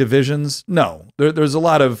Class A divisions? No, there's a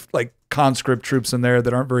lot of conscript troops in there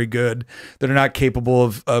that aren't very good, that are not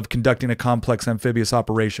capable of conducting a complex amphibious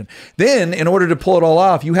operation. Then, in order to pull it all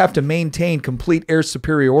off, you have to maintain complete air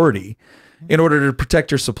superiority in order to protect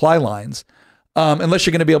your supply lines, unless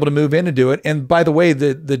you're going to be able to move in and do it. And by the way,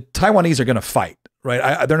 the Taiwanese are going to fight,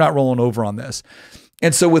 right? They're not rolling over on this.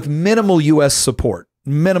 And so with minimal U.S. support,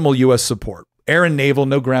 air and naval,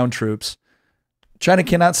 no ground troops, China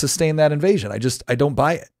cannot sustain that invasion. I don't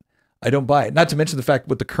buy it. I don't buy it. Not to mention the fact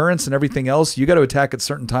with the currents and everything else, you got to attack at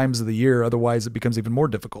certain times of the year. Otherwise, it becomes even more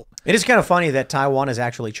difficult. It is kind of funny that Taiwan is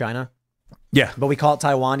actually China, Yeah. but we call it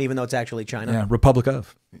Taiwan even though it's actually China. Yeah. Republic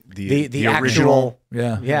of. The original,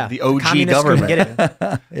 actual, Yeah. the OG communists couldn't government. get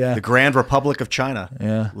it. Yeah. the Grand Republic of China.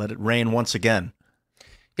 Yeah. Let it reign once again.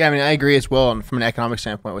 Yeah, I mean, I agree as well. And from an economic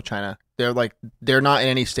standpoint with China, they're not in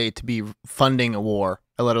any state to be funding a war,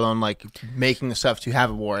 let alone like making the stuff to have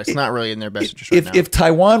a war. It's not really in their best interest right now. If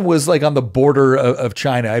Taiwan was like on the border of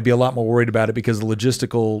China, I'd be a lot more worried about it because the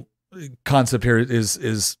logistical concept here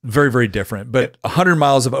is very, very different. But 100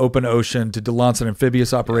 miles of open ocean to launch an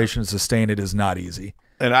amphibious operation and sustain it is not easy.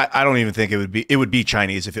 And I don't even think it would be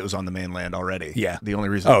Chinese if it was on the mainland already. Yeah. The only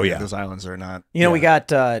reason those islands are not. You know, we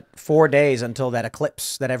got 4 days until that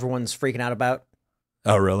eclipse that everyone's freaking out about.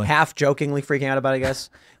 Oh, really? Half jokingly freaking out about, I guess.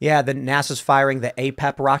 Yeah, the NASA's firing the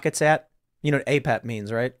APEP rockets at. You know what APEP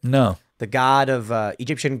means, right? No. The god of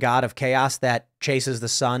Egyptian god of chaos that chases the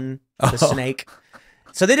sun, the snake.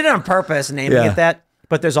 So they did it on purpose, naming it that.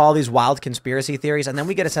 But there's all these wild conspiracy theories, and then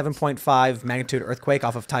we get a 7.5 magnitude earthquake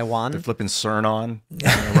off of Taiwan. They're flipping CERN on.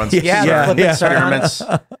 Flipping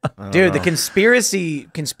CERN on. Dude, the conspiracy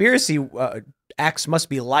X must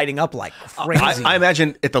be lighting up like crazy. I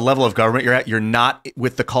imagine at the level of government you're at, you're not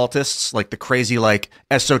with the cultists, like the crazy, like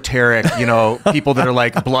esoteric, people that are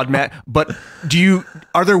like blood mad. But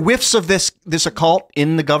are there whiffs of this occult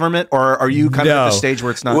in the government, or are you kind of at the stage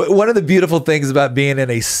where it's not? One of the beautiful things about being in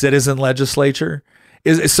a citizen legislature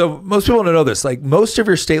is, so most people don't know this, like most of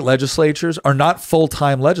your state legislatures are not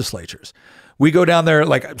full-time legislatures. We go down there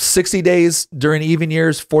like 60 days during even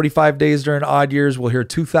years, 45 days during odd years. We'll hear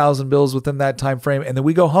 2,000 bills within that time frame, and then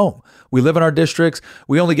we go home. We live in our districts.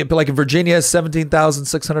 We only get, like in Virginia,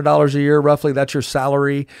 $17,600 a year, roughly. That's your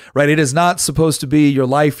salary, right? It is not supposed to be your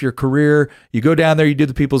life, your career. You go down there, you do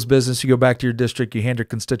the people's business, you go back to your district, you hand your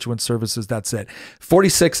constituent services, that's it.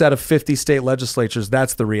 46 out of 50 state legislatures,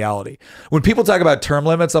 that's the reality. When people talk about term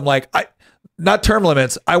limits, I'm like, not term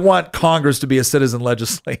limits. I want Congress to be a citizen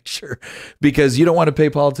legislature because you don't want to pay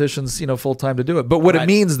politicians, full time to do it. But what it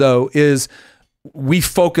means though is we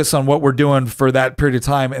focus on what we're doing for that period of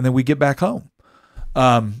time, and then we get back home.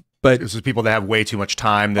 But this is people that have way too much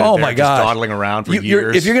time. That my just God, dawdling around for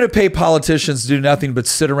years. If you're going to pay politicians to do nothing but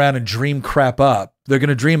sit around and dream crap up, they're going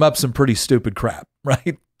to dream up some pretty stupid crap,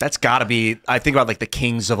 right? That's got to be. I think about like the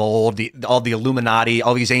kings of old, all the Illuminati,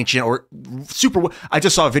 all these ancient or super. I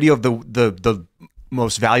just saw a video of the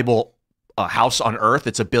most valuable house on Earth.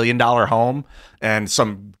 It's $1 billion home, and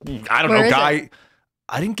some guy.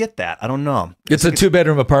 I didn't get that. I don't know. It's a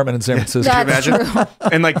 2-bedroom apartment in San Francisco. Can you imagine?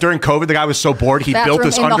 And like during COVID, the guy was so bored he built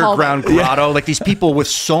this underground grotto. Like these people with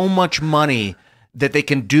so much money that they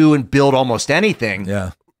can do and build almost anything.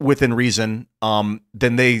 Yeah. Within reason,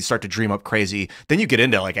 then they start to dream up crazy. Then you get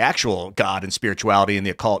into like actual God and spirituality and the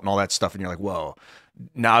occult and all that stuff, and you're like, whoa,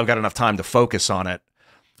 now I've got enough time to focus on it.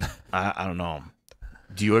 I don't know.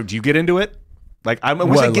 Do you get into it? Like I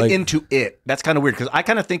wasn't get into it. That's kind of weird because I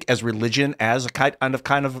kind of think as religion as a kind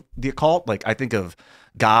of the occult. Like I think of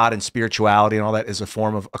God and spirituality and all that as a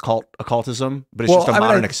form of occultism, but it's just a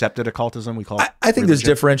modern accepted occultism. We call it. I think there's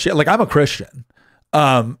differentiation. Like I'm a Christian.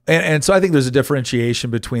 And so I think there's a differentiation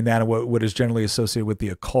between that and what is generally associated with the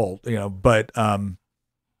occult, but,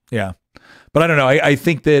 yeah, but I don't know. I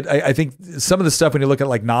think some of the stuff when you look at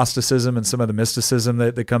like Gnosticism and some of the mysticism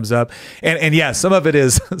that comes up and yeah, some of it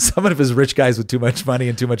is rich guys with too much money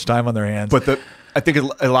and too much time on their hands. But I think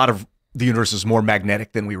a lot of the universe is more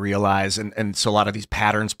magnetic than we realize. And so a lot of these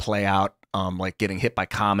patterns play out. Like getting hit by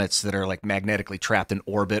comets that are like magnetically trapped in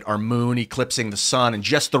orbit, our moon eclipsing the sun in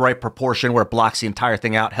just the right proportion where it blocks the entire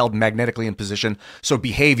thing out, held magnetically in position. So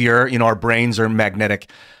behavior, our brains are magnetic.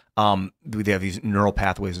 They have these neural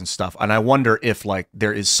pathways and stuff. And I wonder if like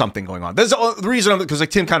there is something going on. There's the reason, because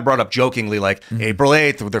like Tim kind of brought up jokingly, like April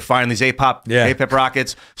 8th, they're firing these APEP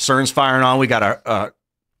rockets, CERN's firing on. We got a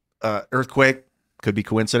earthquake. Could be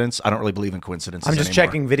coincidence. I don't really believe in coincidences. I'm just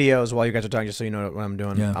checking videos while you guys are talking, just so you know what I'm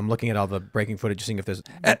doing. Yeah. I'm looking at all the breaking footage, just seeing if there's.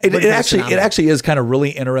 It actually is kind of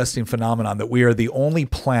really interesting phenomenon that we are the only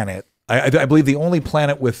planet. I believe the only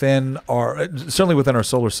planet within certainly within our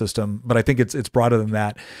solar system, but I think it's broader than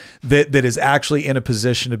that is actually in a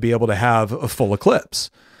position to be able to have a full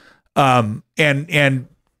eclipse. And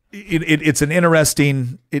it's an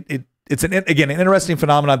interesting an interesting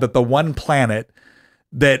phenomenon that the one planet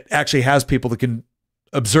that actually has people that can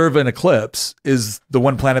observe an eclipse is the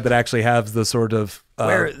one planet that actually has the sort of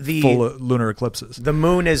full lunar eclipses. The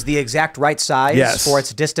moon is the exact right size for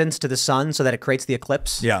its distance to the sun so that it creates the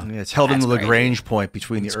eclipse. Yeah. It's held in the Lagrange point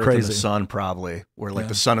between the Earth and the sun, probably, where like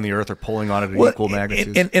the sun and the Earth are pulling on it at equal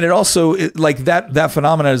magnitudes. And it also, like that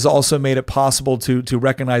phenomenon has also made it possible to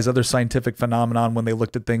recognize other scientific phenomenon when they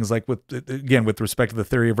looked at things like with respect to the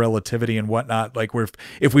theory of relativity and whatnot, like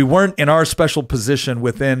if we weren't in our special position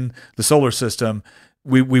within the solar system,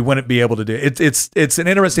 we wouldn't be able to do it. It's an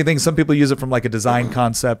interesting thing. Some people use it from like a design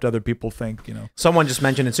concept. Other people think, Someone just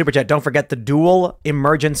mentioned in Super Chat, don't forget the dual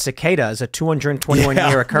emergent cicada is a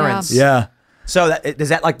 221-year occurrence. Yeah. So is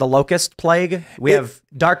that like the locust plague? We have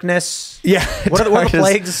darkness. Yeah. What are the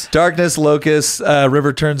plagues? Darkness, locust,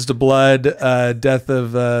 river turns to blood, death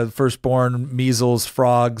of firstborn, measles,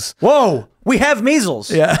 frogs. Whoa. We have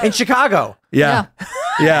measles in Chicago. Yeah.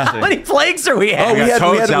 Yeah. How many plagues are we having?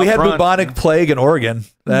 We had bubonic plague in Oregon.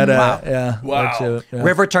 That Wow.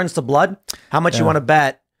 River turns to blood. How much you want to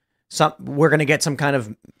bet we're going to get some kind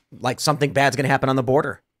of like something bad's going to happen on the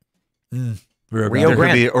border? Rio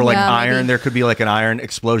Grande. Iron. Maybe. There could be like an iron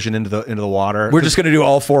explosion into the water. We're just going to do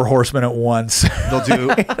all 4 horsemen at once. They'll do.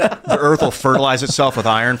 The earth will fertilize itself with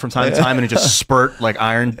iron from time to time, and it just spurt like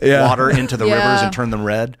iron water into the rivers and turn them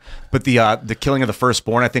red. But the killing of the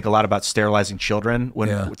firstborn, I think a lot about sterilizing children when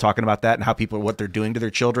we're talking about that and how what they're doing to their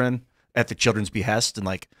children at the children's behest, and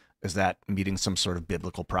like, is that meeting some sort of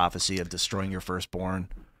biblical prophecy of destroying your firstborn?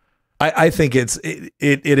 I think it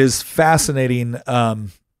is fascinating.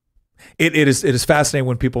 It is fascinating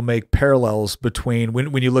when people make parallels between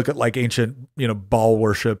when you look at like ancient, Baal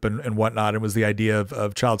worship and whatnot. It was the idea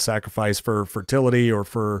of child sacrifice for fertility or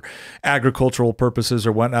for agricultural purposes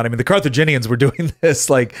or whatnot. I mean, the Carthaginians were doing this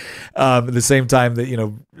like at the same time that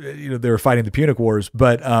they were fighting the Punic Wars.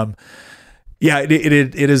 But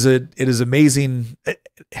it is amazing.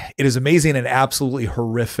 It is amazing and absolutely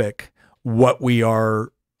horrific what we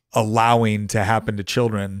are allowing to happen to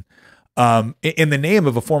children. In the name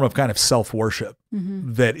of a form of kind of self-worship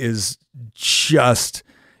that is just,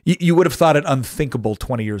 you would have thought it unthinkable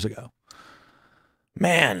 20 years ago.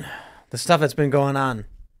 Man, the stuff that's been going on.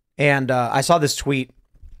 And I saw this tweet.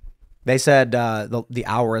 They said the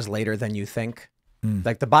hour is later than you think.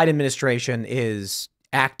 Like the Biden administration is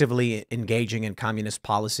actively engaging in communist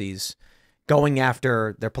policies, going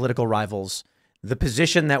after their political rivals. The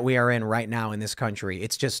position that we are in right now in this country,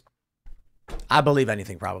 it's just, I believe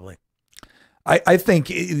anything probably. I think,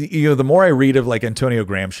 the more I read of like Antonio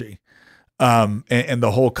Gramsci and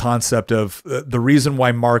the whole concept of the reason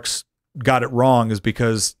why Marx got it wrong is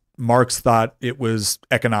because Marx thought it was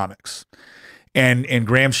economics. And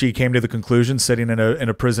Gramsci came to the conclusion, sitting in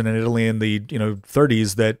a prison in Italy in the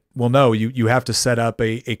 30s, that, well, no, you have to set up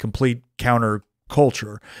a complete counter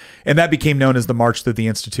culture. And that became known as the March Through the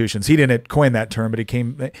Institutions. He didn't coin that term, but it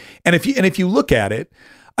came. And if you look at it,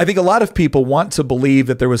 I think a lot of people want to believe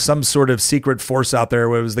that there was some sort of secret force out there,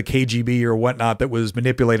 where it was the KGB or whatnot that was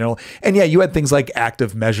manipulating. And yeah, you had things like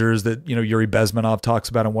active measures that, Yuri Bezmenov talks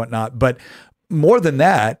about and whatnot. But more than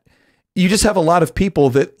that, you just have a lot of people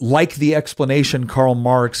that like the explanation Karl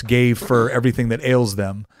Marx gave for everything that ails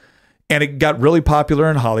them. And it got really popular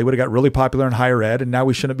in Hollywood. It got really popular in higher ed. And now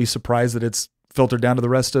we shouldn't be surprised that it's filtered down to the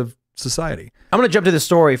rest of society. I'm going to jump to this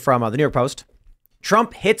story from the New York Post.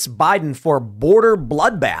 Trump hits Biden for border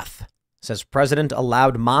bloodbath, says president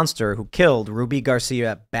allowed monster who killed Ruby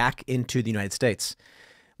Garcia back into the United States.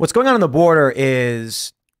 What's going on the border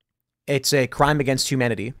is it's a crime against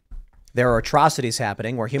humanity. There are atrocities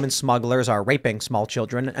happening where human smugglers are raping small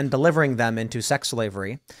children and delivering them into sex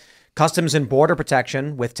slavery. Customs and Border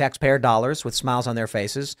Protection, with taxpayer dollars, with smiles on their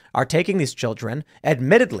faces, are taking these children,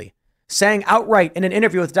 admittedly, saying outright in an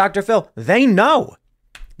interview with Dr. Phil, they know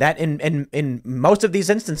that in most of these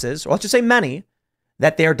instances, or let's just say many,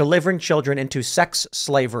 that they are delivering children into sex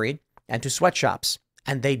slavery and to sweatshops,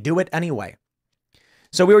 and they do it anyway.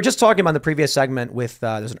 So we were just talking about the previous segment with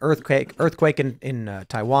there's an earthquake in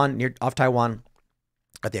Taiwan, off Taiwan,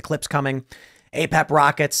 got the eclipse coming, APEP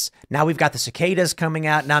rockets. Now we've got the cicadas coming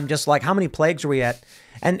out, and I'm just like, how many plagues are we at?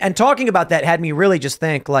 And talking about that had me really just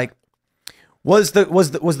think, like, was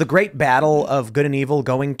the great battle of good and evil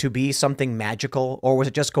going to be something magical, or was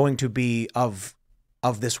it just going to be of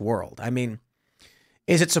this world? I mean,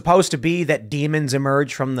 is it supposed to be that demons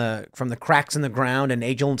emerge from the cracks in the ground and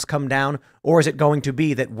angels come down, or is it going to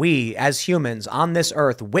be that we as humans on this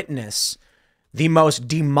earth witness the most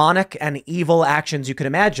demonic and evil actions you could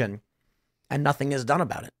imagine, and nothing is done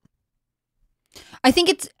about it? I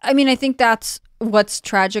think that's what's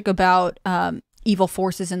tragic about evil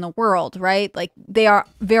forces in the world, right? Like, they are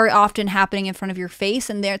very often happening in front of your face,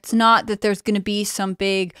 and it's not that there's going to be some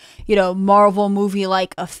big, Marvel movie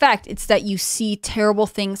like effect. It's that you see terrible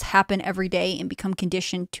things happen every day and become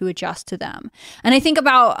conditioned to adjust to them. And I think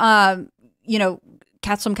about,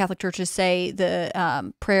 some Catholic churches say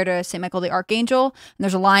the prayer to St. Michael the Archangel, and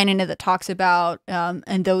there's a line in it that talks about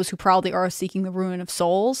and those who proudly are seeking the ruin of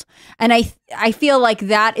souls. And I feel like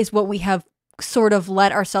that is what we have sort of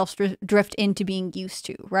let ourselves drift into being used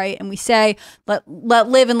to, right? And we say, let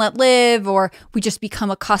live and let live, or we just become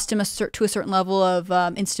accustomed to a certain level of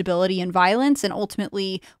instability and violence. And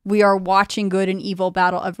ultimately, we are watching good and evil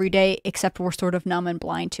battle every day, except we're sort of numb and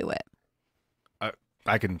blind to it.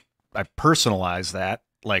 I personalize that,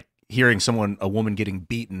 like hearing a woman getting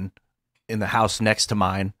beaten in the house next to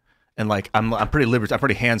mine. And like I'm pretty liberal. I'm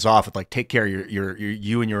pretty hands off with like take care of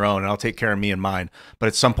you and your own, and I'll take care of me and mine. But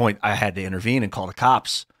at some point, I had to intervene and call the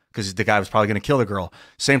cops because the guy was probably going to kill the girl.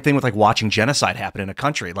 Same thing with like watching genocide happen in a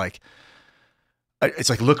country. Like it's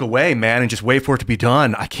like look away, man, and just wait for it to be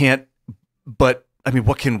done. I can't. But I mean,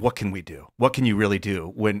 what can we do? What can you really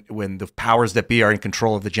do when the powers that be are in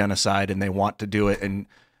control of the genocide and they want to do it? And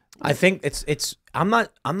I think it's. I'm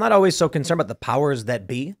not always so concerned about the powers that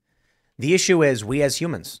be. The issue is we as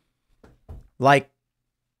humans. Like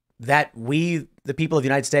that we, the people of the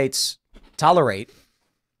United States, tolerate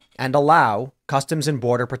and allow Customs and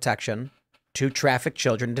Border Protection to traffic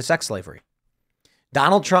children into sex slavery.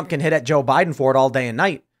 Donald Trump can hit at Joe Biden for it all day and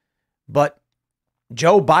night, but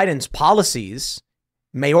Joe Biden's policies,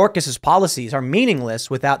 Mayorkas's policies, are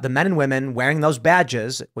meaningless without the men and women wearing those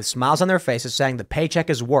badges with smiles on their faces saying the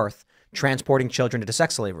paycheck is worth transporting children into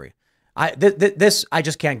sex slavery. This I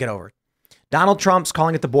just can't get over. Donald Trump's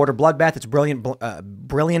calling it the border bloodbath. It's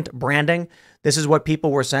brilliant branding. This is what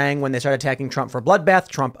people were saying when they started attacking Trump for bloodbath.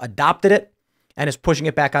 Trump adopted it and is pushing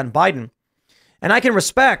it back on Biden. And I can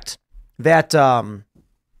respect that,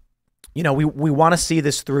 we want to see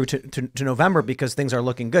this through to November because things are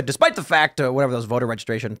looking good, despite the fact whatever those voter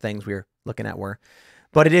registration things we were looking at were.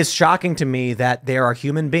 But it is shocking to me that there are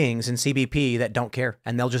human beings in CBP that don't care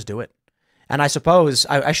and they'll just do it. And I suppose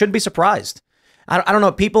I shouldn't be surprised. I don't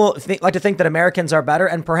know. People like to think that Americans are better,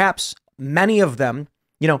 and perhaps many of them,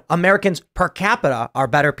 Americans per capita are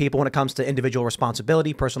better people when it comes to individual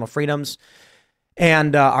responsibility, personal freedoms,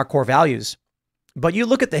 and our core values. But you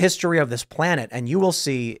look at the history of this planet and you will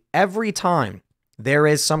see every time there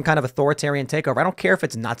is some kind of authoritarian takeover. I don't care if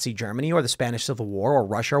it's Nazi Germany or the Spanish Civil War or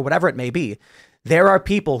Russia or whatever it may be. There are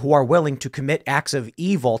people who are willing to commit acts of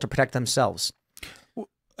evil to protect themselves.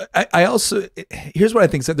 I also, here's what I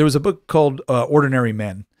think. There was a book called Ordinary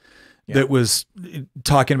Men that was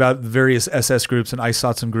talking about various SS groups and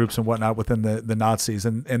Einsatzen groups and whatnot within the Nazis.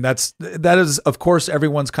 And that is, of course,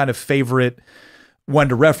 everyone's kind of favorite one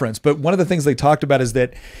to reference. But one of the things they talked about is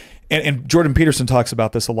that, and Jordan Peterson talks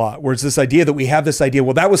about this a lot, where it's this idea that we have this idea,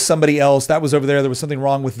 well, that was somebody else. That was over there. There was something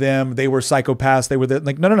wrong with them. They were psychopaths. They were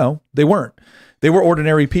like, no, they weren't. They were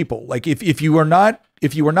ordinary people. Like if you were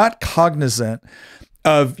not cognizant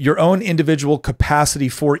of your own individual capacity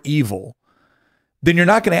for evil, then you're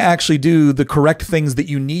not going to actually do the correct things that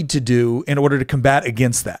you need to do in order to combat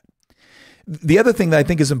against that. The other thing that I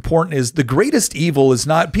think is important is the greatest evil is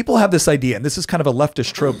not, people have this idea, and this is kind of a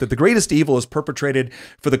leftist trope, that the greatest evil is perpetrated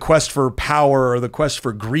for the quest for power or the quest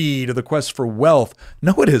for greed or the quest for wealth.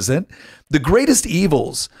 No, it isn't. The greatest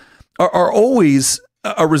evils are always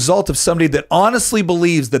a result of somebody that honestly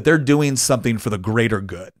believes that they're doing something for the greater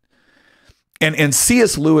good. And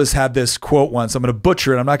C.S. Lewis had this quote once. I'm going to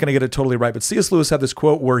butcher it. I'm not going to get it totally right. But C.S. Lewis had this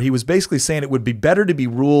quote where he was basically saying it would be better to be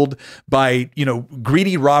ruled by,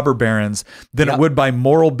 greedy robber barons than it would by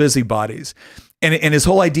moral busybodies. And his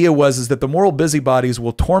whole idea is that the moral busybodies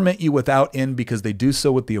will torment you without end because they do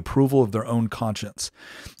so with the approval of their own conscience.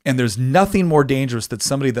 And there's nothing more dangerous than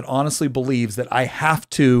somebody that honestly believes that I have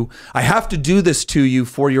to do this to you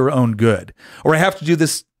for your own good, or I have to do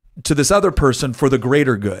this to this other person for the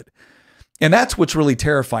greater good. And that's what's really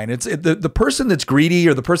terrifying. It's the person that's greedy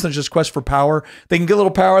or the person that's just quest for power. They can get a little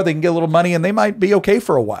power, they can get a little money, and they might be okay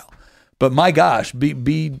for a while. But my gosh,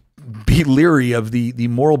 be leery of the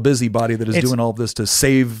moral busybody that is doing all of this to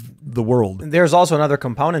save the world. There's also another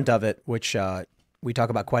component of it, which we talk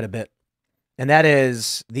about quite a bit. And that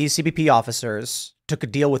is these CBP officers took a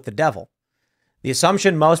deal with the devil. The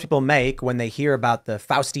assumption most people make when they hear about the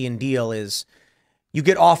Faustian deal is you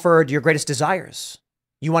get offered your greatest desires.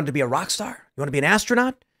 You want to be a rock star? You want to be an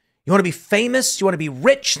astronaut? You want to be famous? You want to be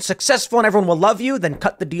rich and successful and everyone will love you? Then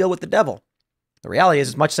cut the deal with the devil. The reality is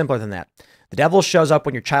it's much simpler than that. The devil shows up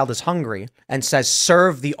when your child is hungry and says,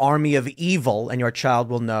 serve the army of evil, and your child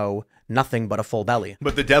will know nothing but a full belly.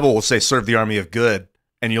 But the devil will say, serve the army of good,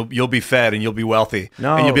 and you'll be fed and you'll be wealthy.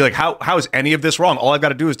 No. And you'll be like, how is any of this wrong? All I've got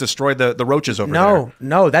to do is destroy the roaches over there.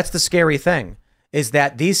 No, that's the scary thing, is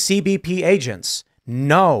that these CBP agents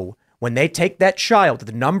know when they take that child with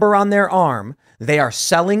the number on their arm, they are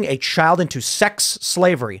selling a child into sex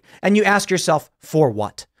slavery. And you ask yourself, for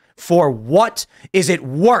what? For what is it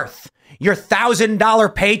worth? Your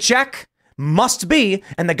 $1,000 paycheck? must be,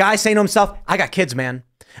 and the guy saying to himself, I got kids, man.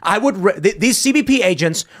 These CBP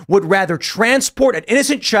agents would rather transport an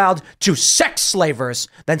innocent child to sex slavers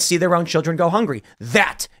than see their own children go hungry.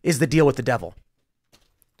 That is the deal with the devil.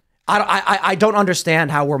 I don't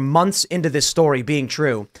understand how we're months into this story being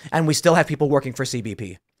true and we still have people working for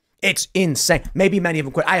CBP. It's insane. Maybe many of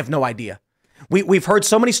them quit. I have no idea. We've heard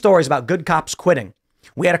so many stories about good cops quitting.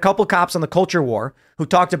 We had a couple cops on the culture war who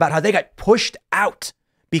talked about how they got pushed out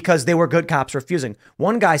because they were good cops refusing.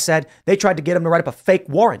 One guy said they tried to get him to write up a fake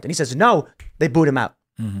warrant. And he says, no, they boot him out.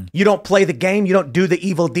 Mm-hmm. You don't play the game. You don't do the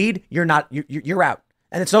evil deed. You're out.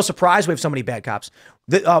 And it's no surprise we have so many bad cops.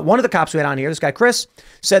 One of the cops we had on here, this guy, Chris,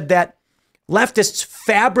 said that leftists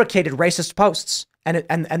fabricated racist posts. And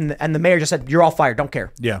the mayor just said, you're all fired. Don't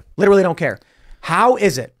care. Yeah. Literally don't care. How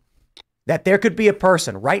is it that there could be a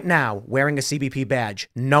person right now wearing a CBP badge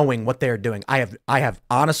knowing what they're doing? I have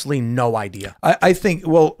honestly no idea. I think,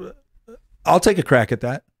 well, I'll take a crack at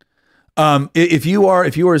that. If you are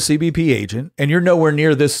a CBP agent and you're nowhere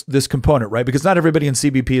near this component, right? Because not everybody in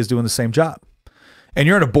CBP is doing the same job. And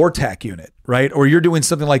you're in a BORTAC unit, right? Or you're doing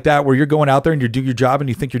something like that where you're going out there and you do your job and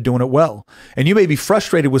you think you're doing it well. And you may be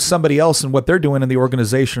frustrated with somebody else and what they're doing in the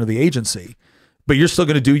organization or the agency, but you're still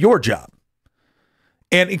going to do your job.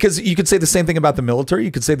 And because you could say the same thing about the military,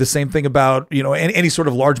 you could say the same thing about, any sort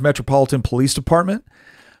of large metropolitan police department.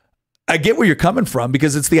 I get where you're coming from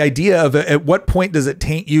because it's the idea of at what point does it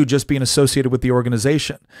taint you just being associated with the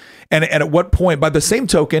organization? And at what point, by the same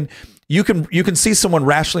token, you can see someone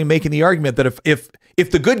rationally making the argument that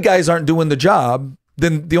if the good guys aren't doing the job,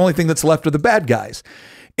 then the only thing that's left are the bad guys.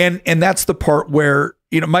 And that's the part where,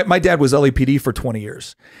 my dad was LAPD for 20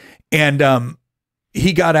 years. And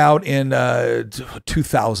he got out in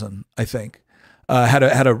 2000, I think, had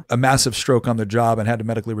a massive stroke on the job and had to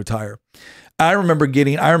medically retire. I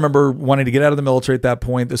remember wanting to get out of the military at that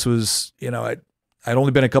point. This was, I'd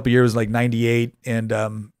only been a couple years, like 98 and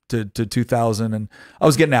to 2000. And I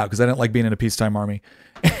was getting out because I didn't like being in a peacetime army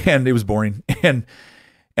and it was boring. And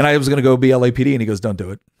I was going to go be LAPD and he goes, don't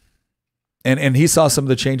do it. And he saw some of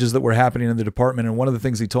the changes that were happening in the department. And one of the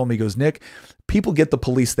things he told me, he goes, Nick, people get the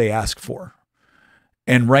police they ask for.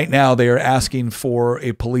 And right now they are asking for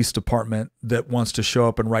a police department that wants to show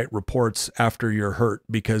up and write reports after you're hurt.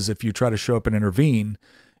 Because if you try to show up and intervene,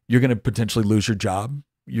 you're going to potentially lose your job.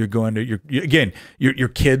 You're going to, your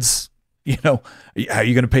kids, how are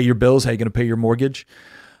you going to pay your bills? How are you going to pay your mortgage?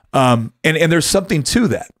 And there's something to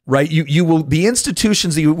that, right? You will, the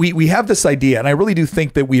institutions, we have this idea, and I really do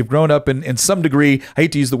think that we've grown up in some degree. I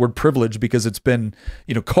hate to use the word privilege because it's been,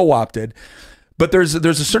 co-opted. But there's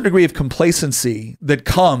a certain degree of complacency that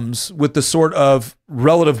comes with the sort of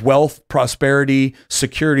relative wealth, prosperity,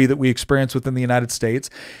 security that we experience within the United States.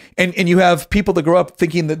 And you have people that grow up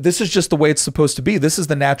thinking that this is just the way it's supposed to be. This is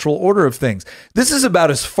the natural order of things. This is about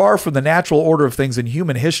as far from the natural order of things in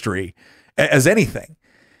human history as anything.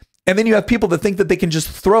 And then you have people that think that they can just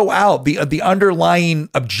throw out the underlying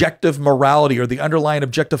objective morality or the underlying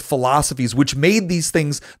objective philosophies, which made these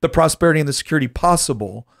things, the prosperity and the security,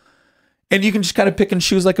 possible. And you can just kind of pick and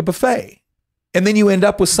choose like a buffet. And then you end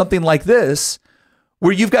up with something like this,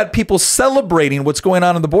 where you've got people celebrating what's going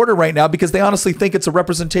on the border right now because they honestly think it's a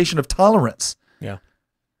representation of tolerance. Yeah.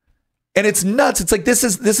 And it's nuts. It's like, this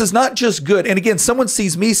is not just good. And again, someone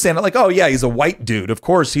sees me saying like, oh yeah, he's a white dude. Of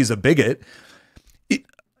course he's a bigot.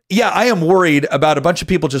 Yeah, I am worried about a bunch of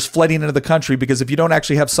people just flooding into the country because if you don't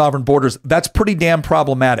actually have sovereign borders, that's pretty damn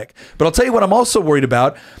problematic. But I'll tell you what I'm also worried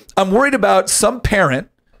about. I'm worried about some parent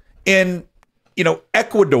in,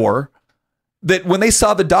 Ecuador, that when they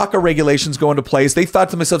saw the DACA regulations go into place, they thought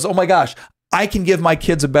to themselves, oh my gosh, I can give my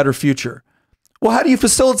kids a better future. Well, how do you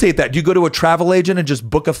facilitate that? Do you go to a travel agent and just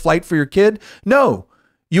book a flight for your kid? No.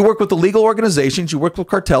 You work with the legal organizations, you work with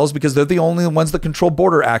cartels because they're the only ones that control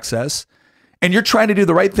border access. And you're trying to do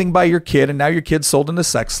the right thing by your kid, and now your kid's sold into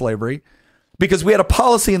sex slavery. Because we had a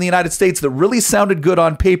policy in the United States that really sounded good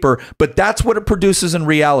on paper, but that's what it produces in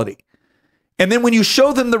reality. And then when you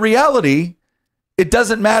show them the reality, it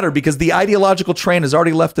doesn't matter because the ideological train has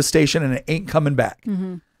already left the station and it ain't coming back.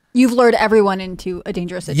 Mm-hmm. You've lured everyone into a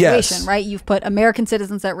dangerous situation, Yes. right? You've put American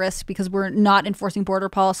citizens at risk because we're not enforcing border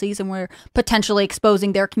policies and we're potentially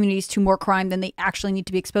exposing their communities to more crime than they actually need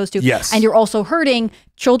to be exposed to. Yes. And you're also hurting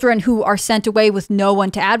children who are sent away with no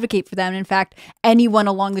one to advocate for them. In fact, anyone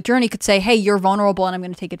along the journey could say, hey, you're vulnerable and I'm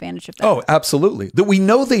going to take advantage of that. Oh, absolutely. That we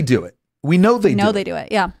know they do it. We know they do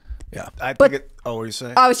it. Yeah. Yeah. I But- think what are you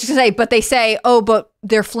saying? I was just gonna say, but they say, oh, but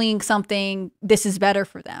they're fleeing something. This is better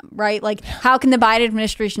for them, right? Like, how can the Biden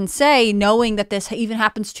administration say, knowing that this even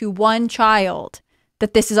happens to one child,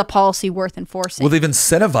 that this is a policy worth enforcing? Well, they've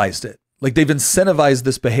incentivized it. Like they've incentivized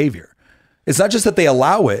this behavior. It's not just that they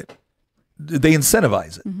allow it; they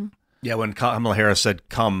incentivize it. Yeah, when Kamala Harris said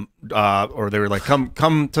 "come," or they were like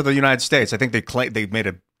 "come to the United States," I think they made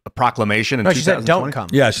a proclamation. In No, she said "don't 2020. come."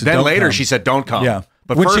 Yeah. She said, Then "Don't later come." she said "don't come." Yeah.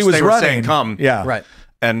 But When first she was they were running, saying "come." yeah. Right.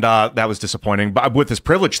 And that was disappointing. But with this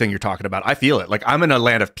privilege thing you're talking about, I feel it. Like I'm in a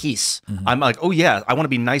land of peace. I'm like, oh yeah, I want to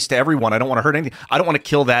be nice to everyone. I don't want to hurt anything. I don't want to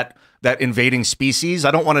kill that invading species.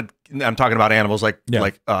 I don't want to. I'm talking about animals,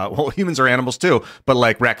 well, humans are animals too, but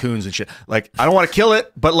like raccoons and shit. Like I don't want to kill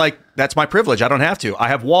it, but like that's my privilege. I don't have to. I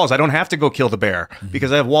have walls. I don't have to go kill the bear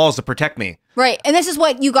because I have walls to protect me. Right. And this is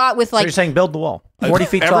what you got with So like you're saying build the wall, 40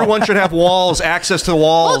 feet tall. Everyone should have walls, access to the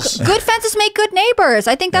walls. Look, good fences make good neighbors.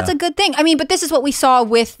 I think that's a good thing. I mean, but this is what we saw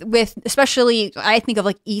with especially I think of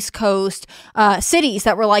like East Coast cities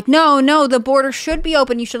that were like, no, the border should be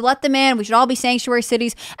open. You should let them in. We should all be sanctuary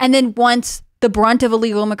cities. And then once the brunt of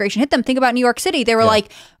illegal immigration hit them, think about New York City. They were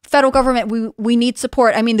like, federal government, we need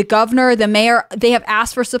support. I mean, the governor, the mayor, they have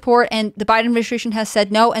asked for support, and the Biden administration has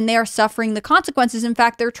said no, and they are suffering the consequences. In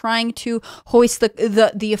fact, they're trying to hoist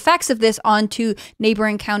the effects of this onto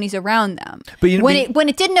neighboring counties around them. But when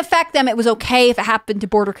it didn't affect them, it was okay if it happened to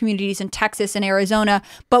border communities in Texas and Arizona.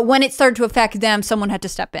 But when it started to affect them, someone had to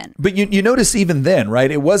step in. But you notice even then,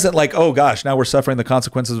 right? It wasn't like, oh gosh, now we're suffering the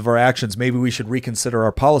consequences of our actions. Maybe we should reconsider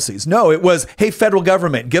our policies. No, it was, hey, federal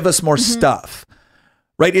government, give us more stuff.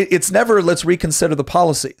 Right? It's never let's reconsider the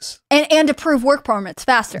policies. And approve work permits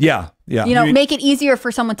faster. Yeah. You know, make it easier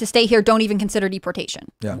for someone to stay here. Don't even consider deportation.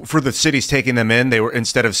 Yeah. For the cities taking them in, they were,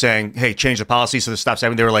 instead of saying, hey, change the policy so this stops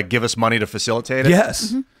happening, they were like, give us money to facilitate it.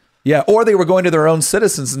 Yes. Yeah. Or they were going to their own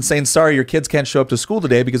citizens and saying, sorry, your kids can't show up to school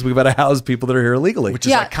today because we've got to house people that are here illegally. Which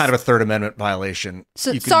is like kind of a Third Amendment violation.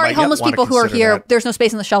 So, You can- sorry, might homeless wanna people who are consider here, that. there's no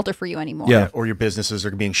space in the shelter for you anymore. Yeah. Or your businesses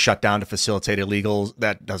are being shut down to facilitate illegals.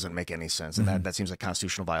 That doesn't make any sense. And that seems like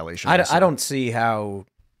constitutional violation. I don't see how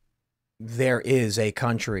there is a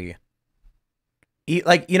country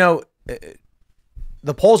like, you know,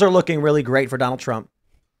 the polls are looking really great for Donald Trump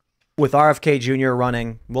with RFK Jr.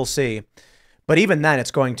 running. We'll see. But even then,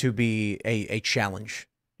 it's going to be a challenge.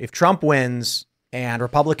 If Trump wins and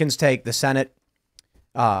Republicans take the Senate,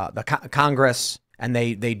 the Congress, and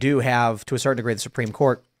they do have, to a certain degree, the Supreme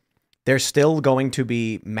Court, there's still going to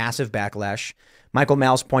be massive backlash. Michael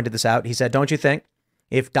Malice pointed this out. He said, don't you think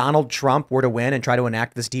if Donald Trump were to win and try to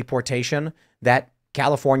enact this deportation, that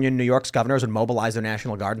California and New York's governors would mobilize their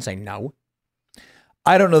National Guard and say no?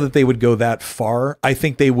 I don't know that they would go that far. I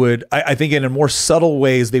think they would. I think in a more subtle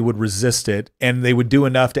ways they would resist it, and they would do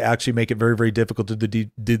enough to actually make it very, very difficult to do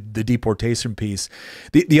the deportation piece.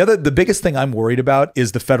 The biggest thing I'm worried about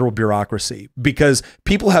is the federal bureaucracy, because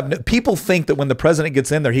people think that when the president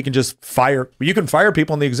gets in there, he can just fire. You can fire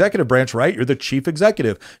people in the executive branch, right? You're the chief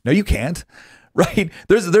executive. No, you can't. Right.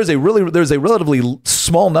 There's a relatively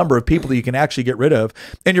small number of people that you can actually get rid of.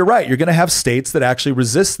 And you're right. You're going to have states that actually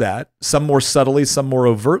resist that, some more subtly, some more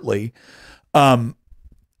overtly.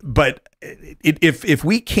 But if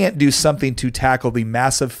we can't do something to tackle the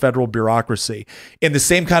massive federal bureaucracy in the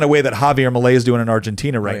same kind of way that Javier Milei is doing in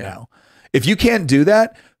Argentina right now, if you can't do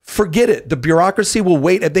that, forget it. The bureaucracy will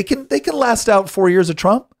wait. They can last out 4 years of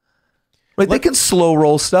Trump. Right, they can slow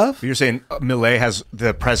roll stuff. You're saying Milei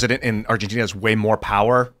the president in Argentina has way more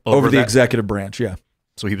power over the that? executive branch, yeah.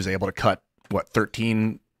 So he was able to cut,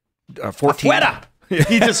 14?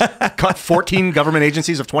 He just cut 14 government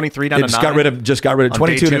agencies of 23 down to 9. Just got rid of On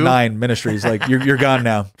 22 day to two? 9 ministries. Like you're gone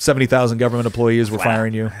now. 70,000 government employees. We're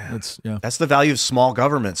firing you. That's the value of small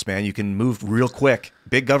governments, man. You can move real quick.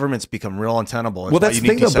 Big governments become real untenable. That's you the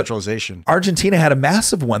need thing, though, decentralization. Argentina had a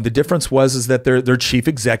massive one. The difference was that their chief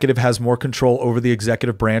executive has more control over the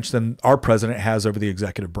executive branch than our president has over the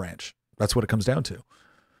executive branch. That's what it comes down to.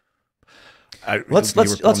 Let's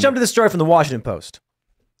jump to this story from the Washington Post.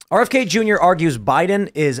 RFK Jr. argues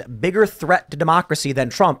Biden is bigger threat to democracy than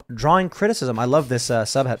Trump, drawing criticism. I love this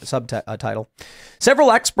subtitle.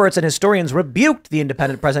 Several experts and historians rebuked the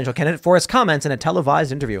independent presidential candidate for his comments in a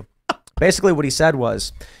televised interview. Basically, what he said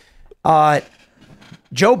was,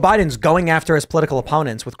 Joe Biden's going after his political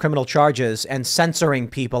opponents with criminal charges and censoring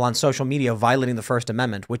people on social media, violating the First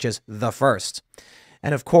Amendment, which is the first.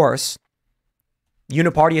 And of course,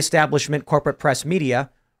 uniparty establishment, corporate press media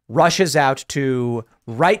rushes out to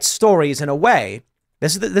write stories in a way.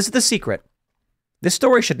 This is the secret. This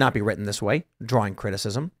story should not be written this way, drawing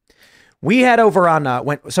criticism. We had over on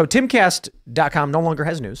so Timcast.com no longer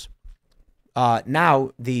has news.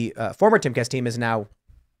 Now the former Timcast team is now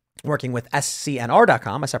working with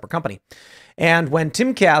SCNR.com, a separate company. And when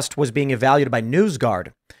Timcast was being evaluated by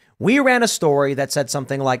NewsGuard, we ran a story that said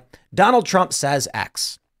something like Donald Trump says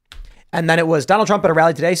X. And then it was Donald Trump at a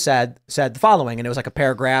rally today said the following, and it was like a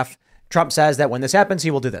paragraph Trump says that when this happens,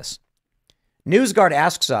 he will do this. NewsGuard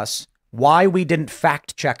asks us why we didn't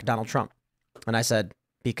fact check Donald Trump. And I said,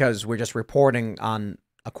 because we're just reporting on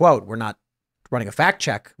a quote. We're not running a fact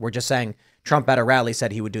check. We're just saying Trump at a rally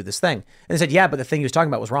said he would do this thing. And they said, yeah, but the thing he was talking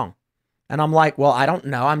about was wrong. And I'm like, well, I don't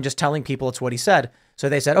know. I'm just telling people it's what he said. So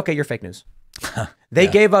they said, okay, you're fake news. They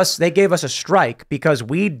gave us a strike because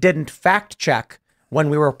we didn't fact check when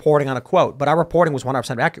we were reporting on a quote, but our reporting was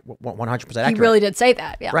 100% accurate. 100% accurate. He really did say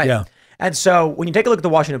that. Yeah. Right. Yeah. And so when you take a look at the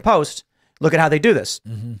Washington Post, look at how they do this.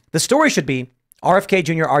 Mm-hmm. The story should be RFK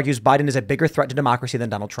Jr. argues Biden is a bigger threat to democracy than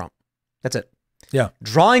Donald Trump. That's it. Yeah.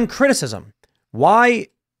 Drawing criticism. Why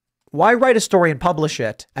write a story and publish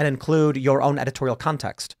it and include your own editorial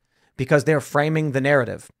context? Because they're framing the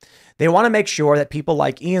narrative. They want to make sure that people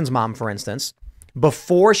like Ian's mom, for instance,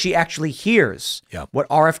 before she actually hears what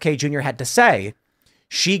RFK Jr. had to say,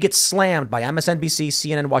 she gets slammed by MSNBC,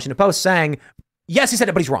 CNN, Washington Post saying, yes, he said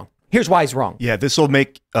it, but he's wrong. Here's why he's wrong. Yeah, this will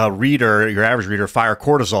make a reader, your average reader, fire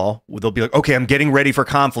cortisol. They'll be like, okay, I'm getting ready for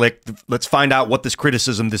conflict. Let's find out what this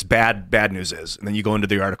criticism, this bad news is. And then you go into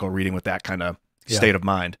the article reading with that kind of state of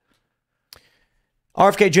mind.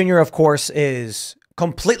 RFK Jr., of course, is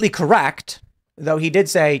completely correct, though he did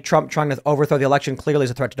say Trump trying to overthrow the election clearly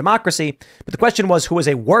is a threat to democracy. But the question was, who is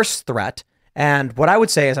a worse threat? And what I would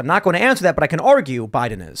say is, I'm not going to answer that, but I can argue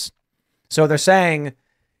Biden is. So they're saying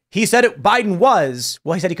he said it, Biden was.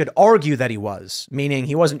 Well, he said he could argue that he was, meaning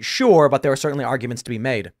he wasn't sure, but there were certainly arguments to be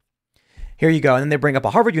made. Here you go. And then they bring up a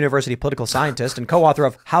Harvard University political scientist and co-author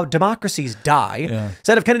of How Democracies Die.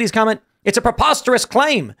 Said of Kennedy's comment, it's a preposterous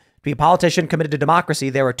claim. To be a politician committed to democracy,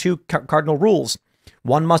 there are two cardinal rules.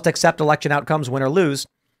 One must accept election outcomes, win or lose.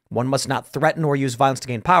 One must not threaten or use violence to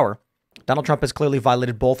gain power. Donald Trump has clearly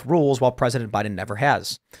violated both rules, while President Biden never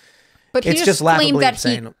has. But he just claimed that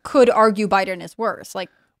he could argue Biden is worse. Like,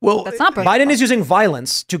 well, that's not Biden is using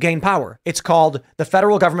violence to gain power. It's called the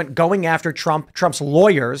federal government going after Trump's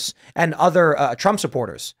lawyers and other Trump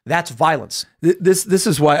supporters. That's violence. This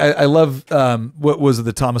is why I love what was it,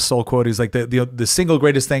 the Thomas Sowell quote. He's like the single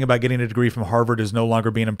greatest thing about getting a degree from Harvard is no longer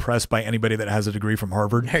being impressed by anybody that has a degree from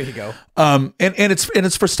Harvard. There you go. And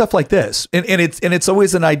it's for stuff like this, and it's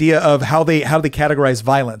always an idea of how they categorize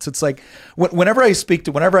violence. It's like whenever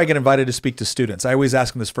I get invited to speak to students, I always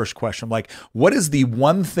ask them this first question. I'm like, what is the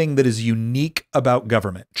one thing that is unique about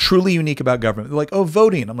government, truly unique about government? They're like, oh,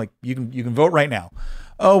 voting. I'm like, you can vote right now.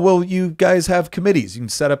 Oh, well, you guys have committees. You can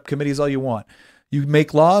set up committees all you want. You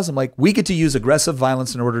make laws. I'm like, we get to use aggressive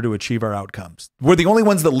violence in order to achieve our outcomes. We're the only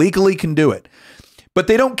ones that legally can do it. But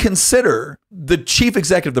they don't consider the chief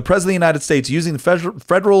executive, the president of the United States, using the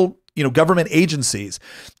federal government agencies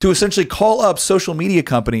to essentially call up social media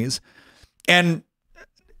companies and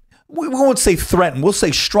we won't say threaten, we'll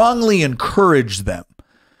say strongly encourage them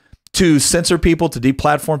to censor people, to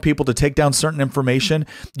deplatform people, to take down certain information.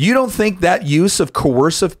 You don't think that use of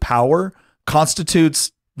coercive power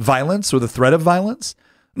constitutes violence or the threat of violence?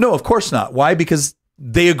 No, of course not. Why? Because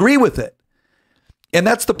they agree with it. And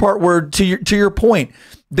that's the part where, to your point,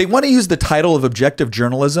 they want to use the title of objective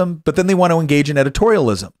journalism, but then they want to engage in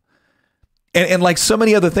editorialism. And like so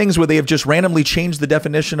many other things where they have just randomly changed the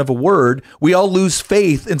definition of a word, we all lose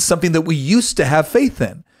faith in something that we used to have faith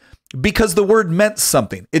in. Because the word meant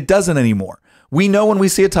something. It doesn't anymore. We know when we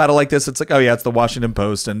see a title like this, it's like, oh yeah, it's the Washington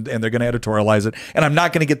Post and they're going to editorialize it. And I'm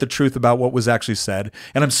not going to get the truth about what was actually said.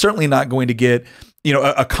 And I'm certainly not going to get,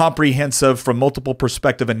 a comprehensive from multiple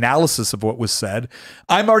perspective analysis of what was said.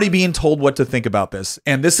 I'm already being told what to think about this.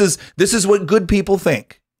 And this is what good people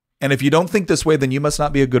think. And if you don't think this way, then you must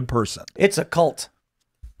not be a good person. It's a cult.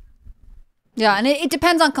 Yeah. And it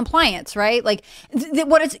depends on compliance, right? Like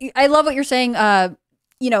I love what you're saying.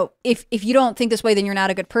 If you don't think this way, then you're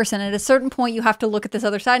not a good person. At a certain point, you have to look at this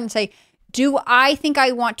other side and say, do I think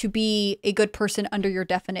I want to be a good person under your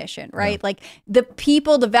definition, right? Yeah. Like the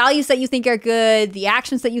people, the values that you think are good, the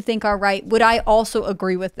actions that you think are right, would I also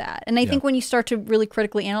agree with that? And I think when you start to really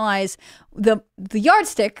critically analyze the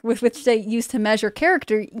yardstick with which they use to measure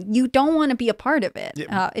character, you don't want to be a part of it,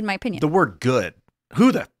 in my opinion. The word good,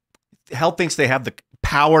 who the hell thinks they have the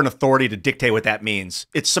power and authority to dictate what that means?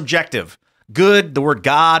 It's subjective. Good, the word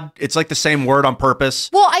God, it's like the same word on purpose.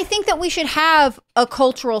 Well, I think that we should have a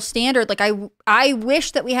cultural standard. Like I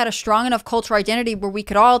wish that we had a strong enough cultural identity where we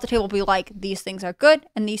could all at the table be like, these things are good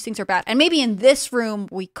and these things are bad. And maybe in this room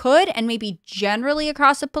we could, and maybe generally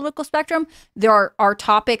across the political spectrum, there are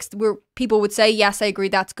topics where people would say, yes, I agree,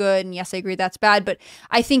 that's good, and yes, I agree, that's bad. But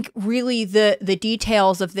I think really the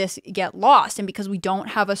details of this get lost. And because we don't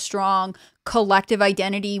have a strong collective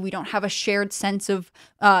identity, we don't have a shared sense of,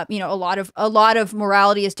 a lot of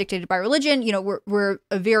morality is dictated by religion. We're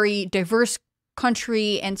a very diverse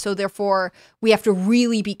country, and so therefore we have to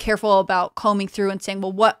really be careful about combing through and saying,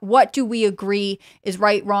 well, what do we agree is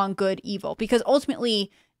right, wrong, good, evil? Because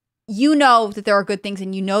ultimately, you know that there are good things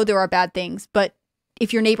and you know there are bad things, but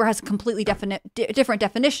if your neighbor has a completely different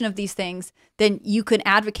definition of these things, then you can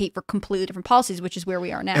advocate for completely different policies, which is where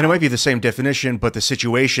we are now. And it might be the same definition, but the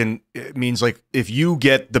situation means like if you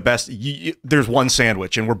get the best, there's one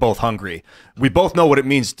sandwich and we're both hungry. We both know what it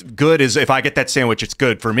means. Good is if I get that sandwich, it's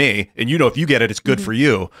good for me. And you know if you get it, it's good for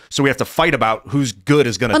you. So we have to fight about whose good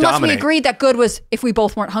is going to dominate. Unless we agreed that good was if we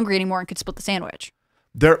both weren't hungry anymore and could split the sandwich.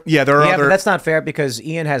 There are other. But that's not fair because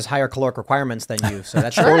Ian has higher caloric requirements than you. So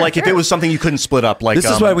that's or like if it was something you couldn't split up, like This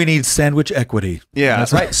is why we need sandwich equity. Yeah,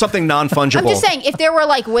 that's right. Something non-fungible. I'm just saying, if there were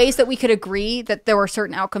like ways that we could agree that there were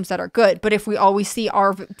certain outcomes that are good, but if we always see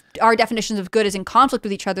our definitions of good as in conflict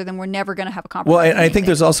with each other, then we're never going to have a compromise. Well, and I think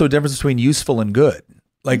there's also a difference between useful and good.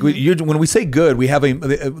 Like when we say good, we have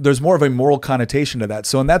there's more of a moral connotation to that.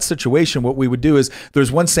 So in that situation, what we would do is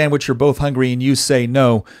there's one sandwich, you're both hungry, and you say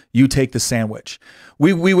no, you take the sandwich.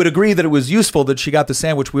 We would agree that it was useful that she got the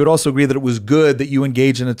sandwich. We would also agree that it was good that you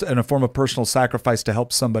engage in a form of personal sacrifice to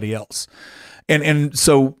help somebody else. And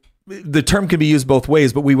so the term can be used both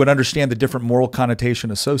ways, but we would understand the different moral connotation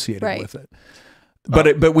associated with it.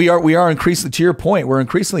 But we are increasingly, to your point, we're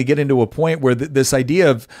increasingly getting to a point where this idea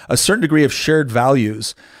of a certain degree of shared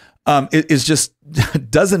values is just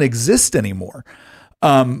doesn't exist anymore.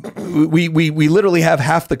 We literally have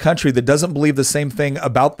half the country that doesn't believe the same thing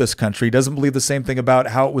about this country, doesn't believe the same thing about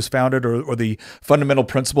how it was founded or the fundamental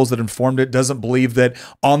principles that informed it, doesn't believe that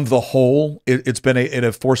on the whole it's been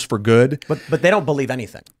a force for good. But they don't believe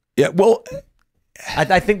anything. Yeah, well,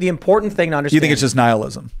 I think the important thing to understand. You think it's just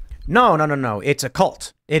nihilism? No. It's a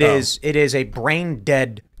cult. It is a brain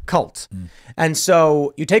dead cult. And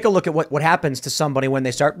so you take a look at what happens to somebody when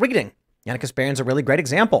they start reading. Yana Kasparian's a really great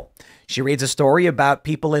example. She reads a story about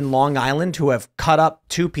people in Long Island who have cut up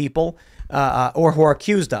two people or who are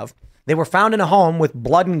accused of. They were found in a home with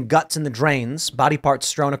blood and guts in the drains, body parts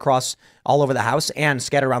strewn across all over the house and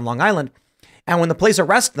scattered around Long Island. And when the police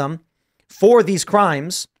arrest them for these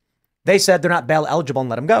crimes, they said they're not bail eligible and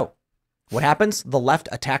let them go. What happens? The left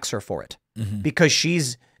attacks her for it because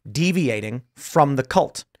she's deviating from the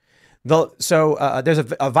cult. So there's a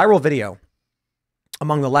viral video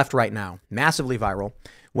among the left right now, massively viral,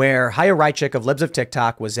 where Haya Reichik of Libs of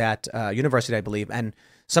TikTok was at university, I believe, and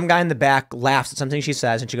some guy in the back laughs at something she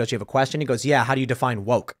says, and she goes, "You have a question?" He goes, "Yeah, how do you define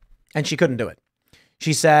woke?" And she couldn't do it.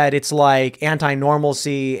 She said it's like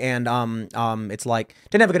anti-normalcy, and it's like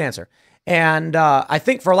didn't have a good answer. And I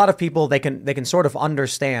think for a lot of people, they can sort of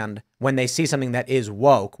understand when they see something that is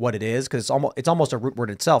woke what it is, because it's almost a root word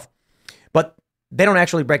itself, but they don't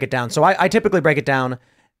actually break it down. So I typically break it down.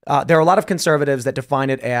 There are a lot of conservatives that define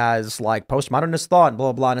it as like postmodernist thought, blah,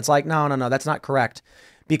 blah, blah. And it's like, no, that's not correct.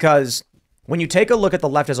 Because when you take a look at the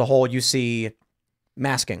left as a whole, you see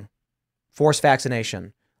masking, forced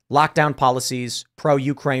vaccination, lockdown policies,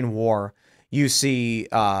 pro-Ukraine war. You see,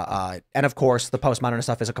 and of course, the postmodernist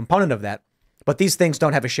stuff is a component of that. But these things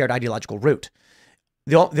don't have a shared ideological root.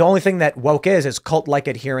 The only thing that woke is cult-like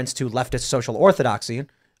adherence to leftist social orthodoxy,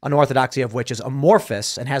 an orthodoxy of which is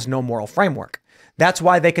amorphous and has no moral framework. That's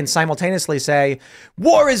why they can simultaneously say,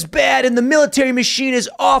 war is bad and the military machine is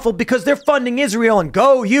awful because they're funding Israel and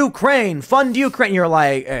go Ukraine, fund Ukraine. You're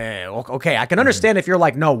like, okay, I can understand if you're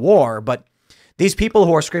like, no war, but these people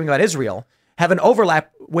who are screaming about Israel have an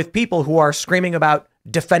overlap with people who are screaming about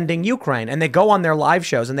defending Ukraine. And they go on their live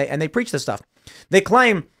shows and they preach this stuff. They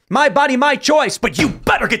claim, my body, my choice, but you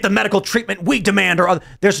better get the medical treatment we demand or other.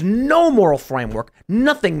 There's no moral framework.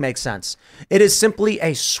 Nothing makes sense. It is simply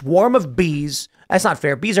a swarm of bees. That's not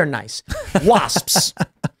fair. Bees are nice. Wasps.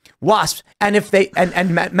 And if they,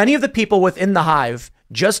 and many of the people within the hive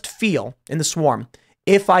just feel in the swarm,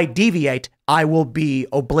 if I deviate, I will be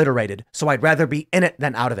obliterated. So I'd rather be in it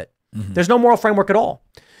than out of it. There's no moral framework at all.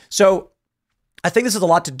 So I think this has a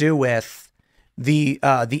lot to do with the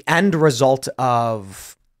end result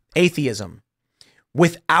of atheism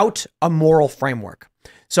without a moral framework.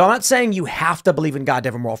 So I'm not saying you have to believe in God to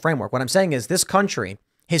have a moral framework. What I'm saying is this country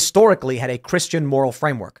historically had a Christian moral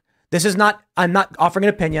framework. This is not, I'm not offering an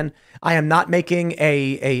opinion. I am not making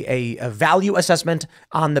a value assessment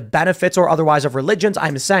on the benefits or otherwise of religions.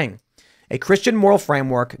 I'm saying a Christian moral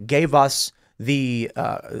framework gave us the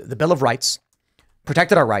Bill of Rights,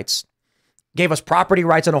 protected our rights, gave us property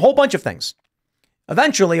rights and a whole bunch of things.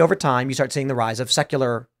 Eventually, over time, you start seeing the rise of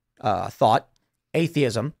secular thought,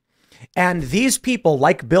 atheism. And these people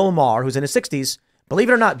like Bill Maher, who's in his 60s, believe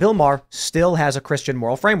it or not, Bill Maher still has a Christian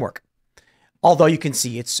moral framework. Although you can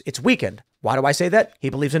see it's weakened. Why do I say that?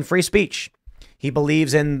 He believes in free speech. He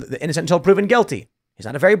believes in the innocent until proven guilty. He's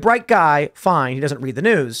not a very bright guy. Fine. He doesn't read the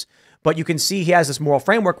news. But you can see he has this moral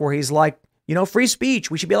framework where he's like, free speech.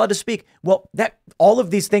 We should be allowed to speak. Well, all of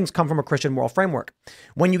these things come from a Christian moral framework.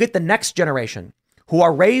 When you get the next generation who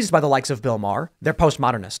are raised by the likes of Bill Maher, they're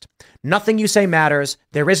postmodernist. Nothing you say matters.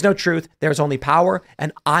 There is no truth. There's only power,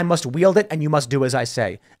 and I must wield it, and you must do as I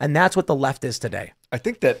say. And that's what the left is today. I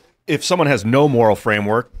think that if someone has no moral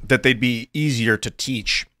framework, that they'd be easier to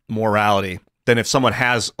teach morality than if someone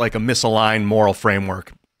has like a misaligned moral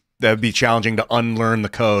framework. That would be challenging to unlearn the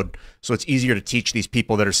code. So it's easier to teach these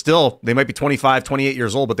people that are still, they might be 25, 28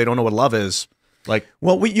 years old, but they don't know what love is. Like,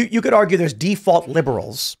 well, you could argue there's default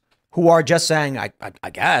liberals who are just saying, I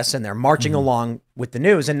guess, and they're marching along with the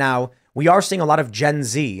news. And now we are seeing a lot of Gen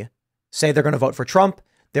Z say they're going to vote for Trump.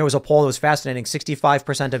 There was a poll that was fascinating.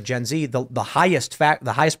 65% of Gen Z, the highest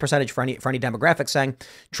percentage for any demographic, saying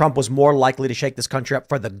Trump was more likely to shake this country up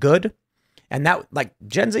for the good. And that, like,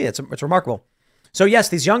 Gen Z, it's remarkable. So yes,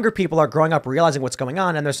 these younger people are growing up realizing what's going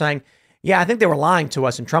on, and they're saying, yeah, I think they were lying to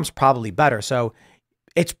us, and Trump's probably better. So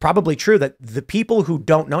it's probably true that the people who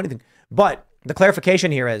don't know anything, but the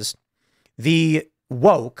clarification here is the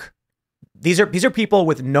woke, these are people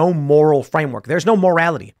with no moral framework. There's no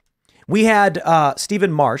morality. We had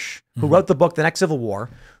Stephen Marsh, who wrote the book The Next Civil War,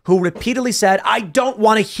 who repeatedly said, I don't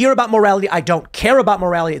want to hear about morality. I don't care about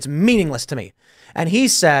morality. It's meaningless to me. And he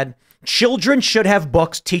said, children should have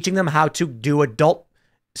books teaching them how to do adult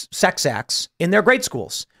sex acts in their grade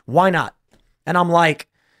schools. Why not? And I'm like,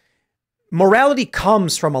 morality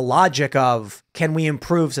comes from a logic of, can we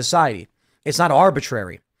improve society? It's not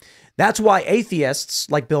arbitrary. That's why atheists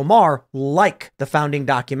like Bill Maher like the founding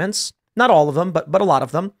documents, not all of them, but a lot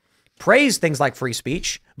of them, praise things like free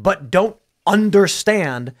speech, but don't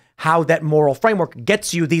understand how that moral framework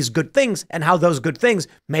gets you these good things and how those good things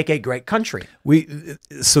make a great country.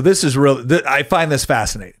 So this is real. I find this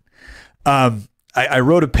fascinating. I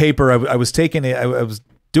wrote a paper. I was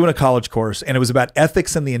doing a college course, and it was about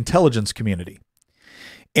ethics in the intelligence community.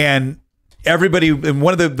 And and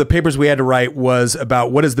one of the papers we had to write was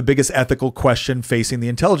about what is the biggest ethical question facing the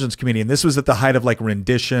intelligence community. And this was at the height of like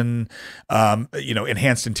rendition,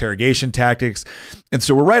 enhanced interrogation tactics. And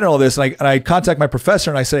so we're writing all this, and I contact my professor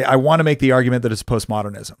and I say, I want to make the argument that it's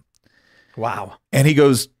postmodernism. Wow. And he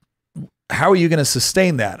goes, how are you going to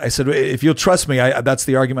sustain that? I said, if you'll trust me, that's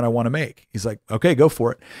the argument I want to make. He's like, okay, go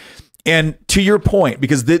for it. And to your point,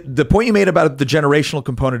 because the point you made about the generational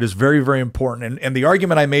component is very, very important. And the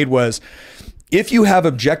argument I made was, if you have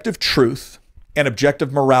objective truth and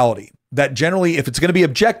objective morality, that generally, if it's going to be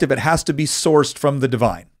objective, it has to be sourced from the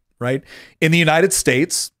divine, right? In the United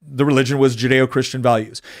States, the religion was Judeo-Christian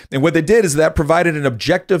values. And what they did is that provided an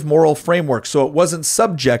objective moral framework. So it wasn't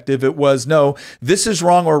subjective. It was, no, this is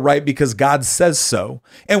wrong or right because God says so.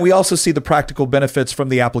 And we also see the practical benefits from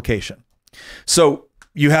the application. So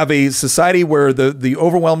you have a society where the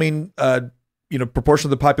overwhelming proportion of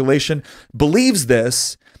the population believes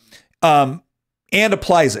this and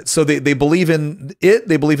applies it. So they believe in it,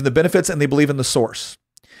 they believe in the benefits, and they believe in the source.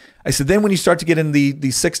 I said, then when you start to get in the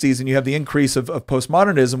 60s and you have the increase of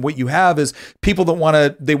postmodernism, what you have is people that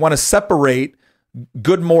want to separate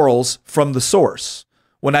good morals from the source.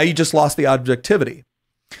 Well, now you just lost the objectivity.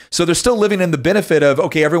 So they're still living in the benefit of,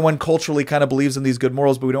 okay, everyone culturally kind of believes in these good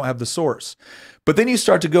morals, but we don't have the source. But then you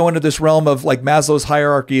start to go into this realm of like Maslow's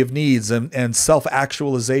hierarchy of needs and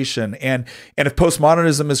self-actualization. And if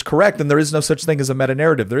postmodernism is correct, then there is no such thing as a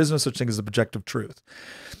meta-narrative. There is no such thing as objective truth.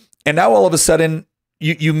 And now all of a sudden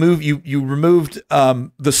you removed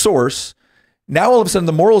the source. Now all of a sudden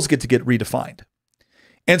the morals get redefined.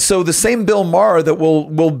 And so the same Bill Maher that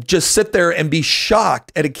will just sit there and be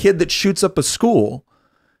shocked at a kid that shoots up a school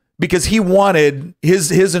because he wanted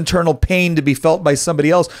his internal pain to be felt by somebody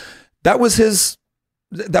else. That was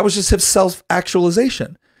just his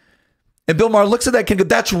self-actualization. And Bill Maher looks at that kid and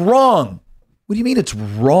goes, that's wrong. What do you mean it's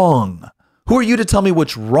wrong? Who are you to tell me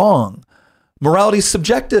what's wrong? Morality is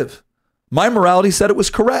subjective. My morality said it was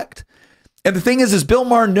correct. And the thing is Bill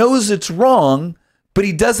Maher knows it's wrong, but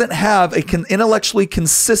he doesn't have an intellectually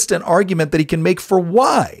consistent argument that he can make for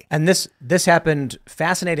why. And this happened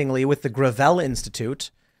fascinatingly with the Gravel Institute,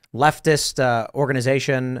 leftist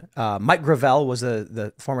organization. Mike Gravel was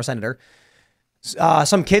the former senator.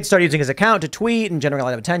 Some kids started using his account to tweet and generate a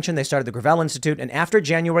lot of attention. They started the Gravel Institute. And after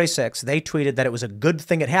January 6th, they tweeted that it was a good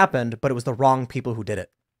thing it happened, but it was the wrong people who did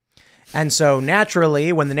it. And so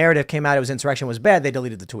naturally, when the narrative came out, it was insurrection was bad, they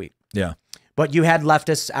deleted the tweet. Yeah. But you had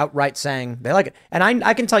leftists outright saying they like it. And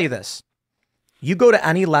I can tell you this. You go to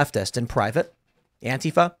any leftist in private,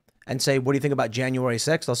 Antifa, and say, what do you think about January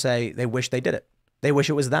 6th? They'll say they wish they did it. They wish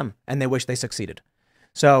it was them, and they wish they succeeded.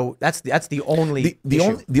 So that's the only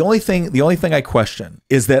issue. The only thing I question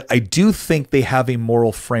is that I do think they have a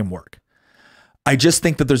moral framework. I just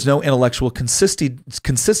think that there's no intellectual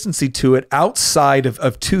consistency to it outside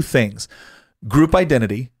of two things: group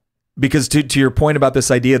identity. Because to your point about this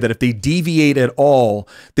idea that if they deviate at all,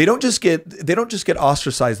 they don't just get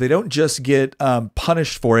ostracized. They don't just get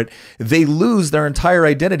punished for it. They lose their entire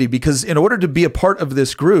identity, because in order to be a part of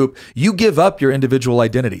this group, you give up your individual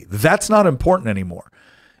identity. That's not important anymore.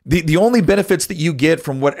 The only benefits that you get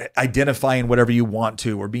from identifying whatever you want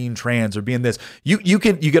to, or being trans, or being this, you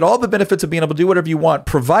get all the benefits of being able to do whatever you want,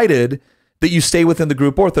 provided that you stay within the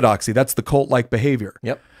group orthodoxy. That's the cult-like behavior.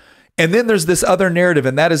 Yep. And then there's this other narrative,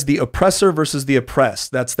 and that is the oppressor versus the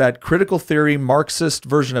oppressed. That's that critical theory, Marxist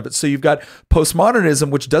version of it. So you've got postmodernism,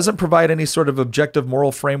 which doesn't provide any sort of objective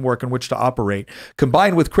moral framework in which to operate,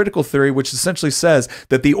 combined with critical theory, which essentially says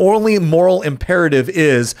that the only moral imperative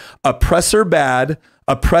is oppressor bad,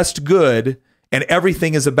 oppressed good, and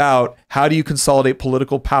everything is about how do you consolidate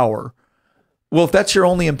political power. Well, if that's your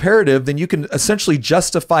only imperative, then you can essentially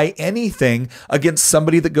justify anything against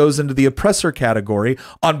somebody that goes into the oppressor category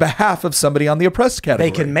on behalf of somebody on the oppressed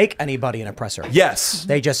category. They can make anybody an oppressor. Yes.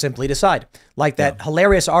 They just simply decide. Like that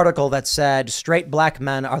hilarious article that said straight black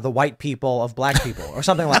men are the white people of black people, or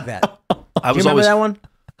something like that. Do you remember that one?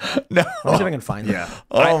 No. Let me see if I can find it. Yeah.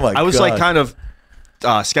 Oh my God. I was like kind of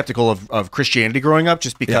skeptical of Christianity growing up,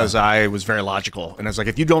 just because I was very logical, and I was like,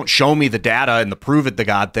 if you don't show me the data and the prove it the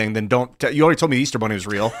God thing, then don't. You already told me the Easter Bunny was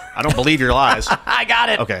real. I don't believe your lies. I got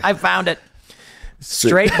it. Okay. I found it.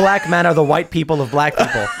 Straight black men are the white people of black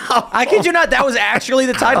people. I kid you not. That was actually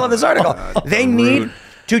the title of this article. They need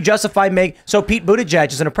to justify So Pete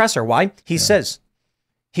Buttigieg is an oppressor. Why? He says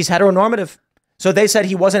he's heteronormative. So they said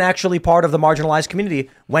he wasn't actually part of the marginalized community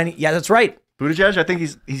when, that's right. Buttigieg, I think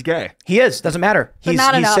he's gay. He is. Doesn't matter. But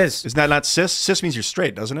not enough. Cis. Isn't that not cis? Cis means you're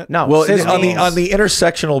straight, doesn't it? No. Well, cis on means- the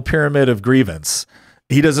intersectional pyramid of grievance,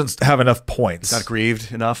 he doesn't have enough points. Not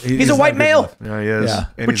grieved enough. He's a white male. Yeah, he is. Yeah.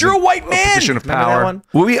 And But he's you're a in white man. Position of Remember that power. one?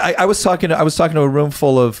 Well, I was talking to a room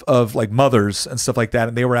full of like mothers and stuff like that,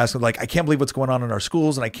 and they were asking like, I can't believe what's going on in our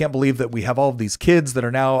schools, and I can't believe that we have all of these kids that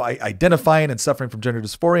are now identifying and suffering from gender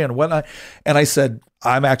dysphoria and whatnot. And I said,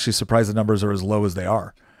 I'm actually surprised the numbers are as low as they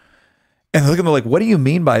are. And they look at me like, what do you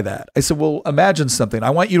mean by that? I said, well, imagine something. I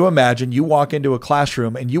want you to imagine you walk into a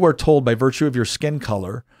classroom and you are told by virtue of your skin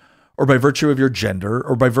color, or by virtue of your gender,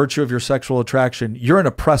 or by virtue of your sexual attraction, you're an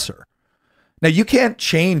oppressor. Now, you can't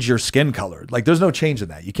change your skin color. Like, there's no change in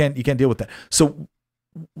that. You can't deal with that. So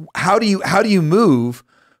how do you move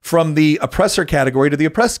from the oppressor category to the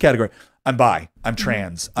oppressed category? I'm bi, I'm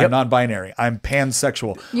trans, I'm non-binary, I'm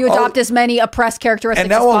pansexual. You adopt as many oppressed characteristics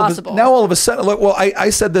as possible. Now all of a sudden, look, well,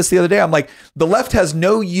 I said this the other day. I'm like, the left has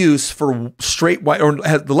no use for straight white, or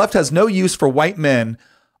the left has no use for white men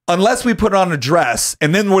unless we put on a dress,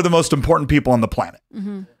 and then we're the most important people on the planet.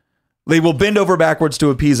 Mm-hmm. They will bend over backwards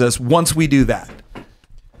to appease us once we do that.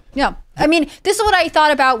 Yeah. I mean, this is what I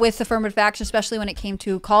thought about with affirmative action, especially when it came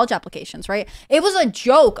to college applications, right? It was a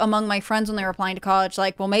joke among my friends when they were applying to college,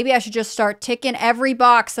 like, well, maybe I should just start ticking every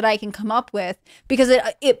box that I can come up with because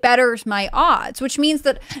it betters my odds, which means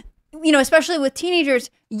that, you know, especially with teenagers,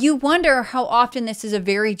 you wonder how often this is a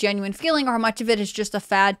very genuine feeling or how much of it is just a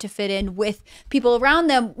fad to fit in with people around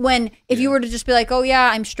them. When if you were to just be like, oh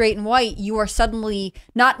yeah, I'm straight and white, you are suddenly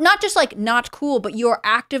not just like not cool, but you are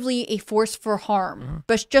actively a force for harm,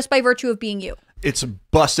 but just by virtue of being you. It's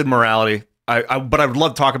busted morality. But I would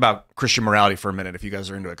love to talk about Christian morality for a minute if you guys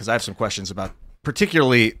are into it, because I have some questions about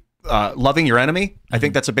particularly loving your enemy. I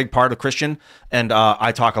think that's a big part of Christian. And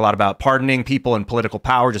I talk a lot about pardoning people in political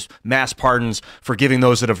power, just mass pardons, forgiving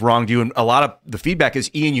those that have wronged you. And a lot of the feedback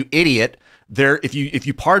is, Ian, you idiot. If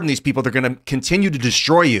you pardon these people, they're going to continue to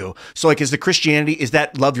destroy you. So like, is the Christianity, is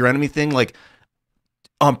that love your enemy thing like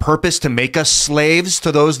on purpose to make us slaves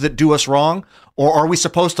to those that do us wrong? Or are we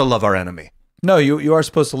supposed to love our enemy? No, you are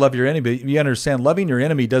supposed to love your enemy, but you understand loving your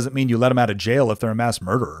enemy doesn't mean you let them out of jail if they're a mass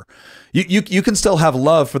murderer. You can still have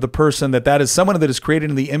love for the person that is someone that is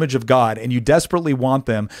created in the image of God, and you desperately want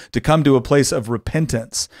them to come to a place of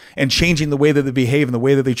repentance and changing the way that they behave and the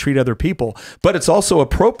way that they treat other people. But it's also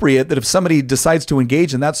appropriate that if somebody decides to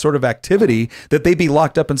engage in that sort of activity, that they be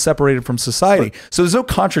locked up and separated from society. So there's no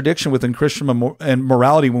contradiction within Christian and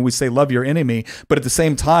morality when we say love your enemy, but at the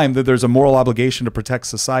same time that there's a moral obligation to protect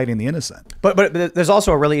society and the innocent. But there's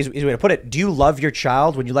also a really easy way to put it. Do you love your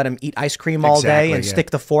child when you let him eat ice cream all day and stick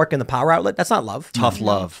the fork in the power outlet? That's not love. Tough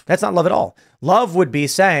love. That's not love at all. Love would be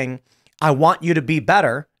saying, I want you to be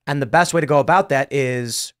better. And the best way to go about that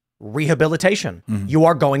is rehabilitation. You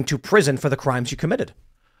are going to prison for the crimes you committed.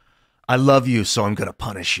 I love you, so I'm going to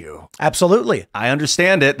punish you. Absolutely. I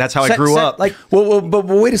understand it. That's how I grew up. Like, but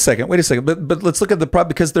wait a second. But let's look at the problem,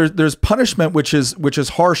 because there's punishment which is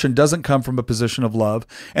harsh and doesn't come from a position of love,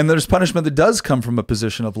 and there's punishment that does come from a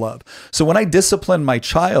position of love. So when I discipline my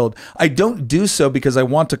child, I don't do so because I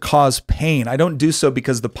want to cause pain. I don't do so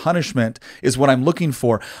because the punishment is what I'm looking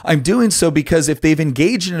for. I'm doing so because if they've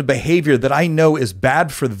engaged in a behavior that I know is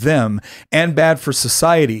bad for them and bad for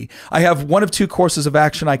society, I have one of two courses of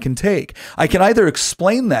action I can take. I can either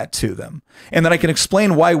explain that to them, and then I can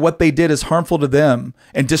explain why what they did is harmful to them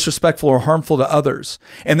and disrespectful or harmful to others.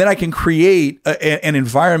 And then I can create an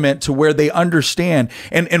environment to where they understand.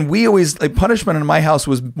 And we always, like, punishment in my house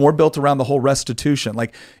was more built around the whole restitution.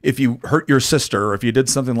 Like, if you hurt your sister or if you did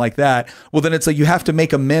something like that, well, then it's like you have to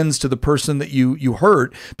make amends to the person that you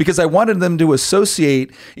hurt, because I wanted them to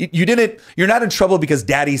associate. You're not in trouble because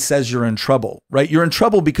daddy says you're in trouble, right? You're in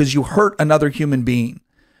trouble because you hurt another human being.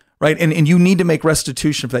 Right. And you need to make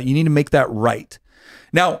restitution for that. You need to make that right.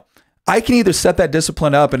 Now, I can either set that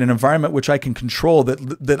discipline up in an environment which I can control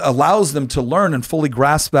that allows them to learn and fully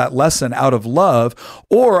grasp that lesson out of love,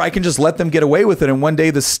 or I can just let them get away with it. And one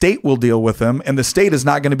day the state will deal with them, and the state is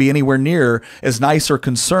not going to be anywhere near as nice or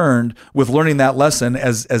concerned with learning that lesson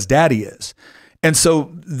as daddy is. And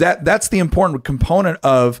so that's the important component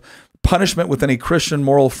of punishment within a Christian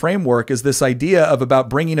moral framework, is this idea of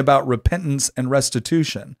about bringing about repentance and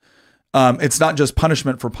restitution. It's not just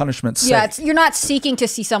punishment for punishment's sake. Yeah, you're not seeking to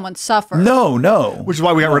see someone suffer. No. Which is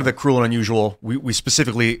why we got rid of the cruel and unusual. We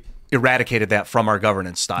specifically eradicated that from our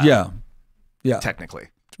governance style. Yeah. Technically.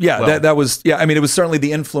 Yeah, well, that was, I mean, it was certainly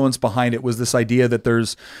the influence behind it was this idea that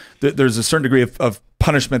there's a certain degree of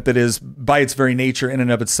punishment that is by its very nature in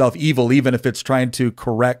and of itself evil, even if it's trying to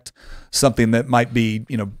correct something that might be,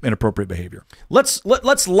 inappropriate behavior. Let's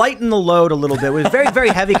lighten the load a little bit. It was a very, very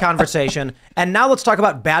heavy conversation. And now let's talk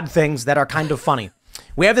about bad things that are kind of funny.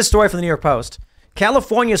 We have this story from the New York Post.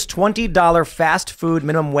 California's $20 fast food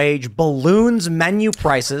minimum wage balloons menu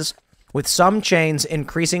prices, with some chains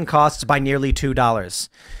increasing costs by nearly $2.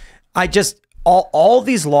 All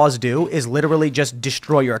these laws do is literally just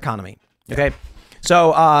destroy your economy. Okay. So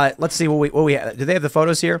let's see what we have. Do they have the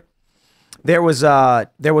photos here? There was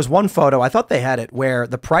one photo. I thought they had it where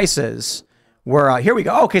the prices were, here we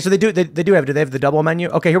go. Okay. So do they have the double menu?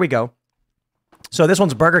 Okay, here we go. So this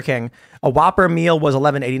one's Burger King. A Whopper meal was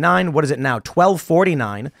 $11.89. What is it now?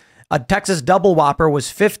 $12.49. A Texas double Whopper was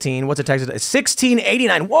 $15. What's a Texas?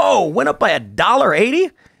 $16.89. Whoa, went up by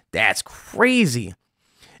 $1.80? That's crazy.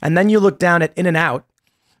 And then you look down at In-N-Out,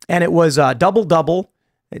 and it was a double.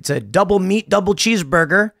 It's a double meat, double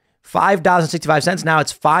cheeseburger, $5.65. Now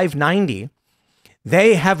it's $5.90.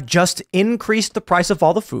 They have just increased the price of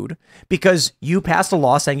all the food because you passed a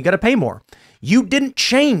law saying you got to pay more. You didn't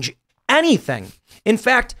change anything. In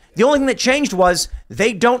fact, the only thing that changed was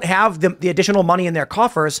they don't have the additional money in their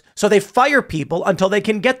coffers, so they fire people until they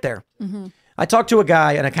can get there. Mm-hmm. I talked to a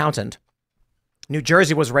guy, an accountant. New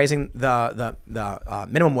Jersey was raising the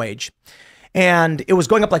minimum wage, and it was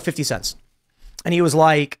going up like 50 cents. And he was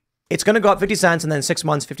like, it's going to go up 50 cents, and then 6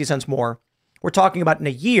 months, 50 cents more. We're talking about in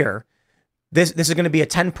a year, this is going to be a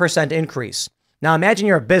 10% increase. Now imagine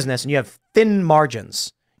you're a business and you have thin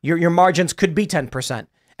margins. Your margins could be 10%.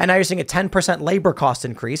 And now you're seeing a 10% labor cost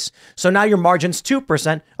increase. So now your margin's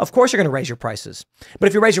 2%. Of course, you're going to raise your prices. But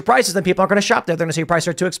if you raise your prices, then people aren't going to shop there. They're going to say your prices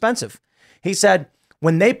are too expensive. He said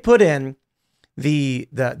when they put in the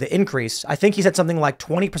increase, I think he said something like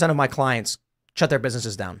 20% of my clients shut their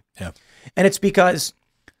businesses down. Yeah. And it's because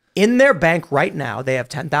in their bank right now, they have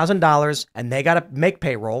 $10,000 and they got to make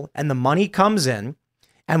payroll, and the money comes in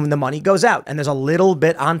and when the money goes out and there's a little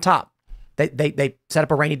bit on top. They set up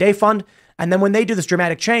a rainy day fund. And then when they do this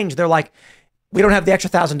dramatic change, they're like, we don't have the extra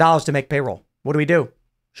 $1,000 to make payroll. What do?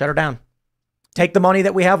 Shut her down. Take the money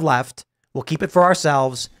that we have left. We'll keep it for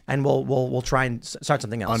ourselves, and we'll try and start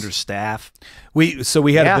something else. Understaff.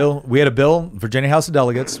 We had a bill. We had a bill, Virginia House of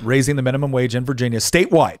Delegates, raising the minimum wage in Virginia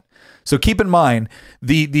statewide. So keep in mind,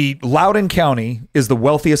 the Loudoun County is the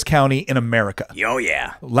wealthiest county in America. Oh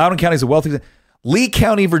yeah, Loudoun County is the wealthiest. Lee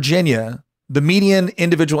County, Virginia, the median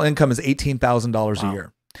individual income is $18,000 a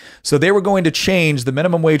year. So they were going to change the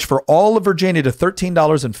minimum wage for all of Virginia to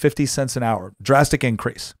 $13.50 an hour. Drastic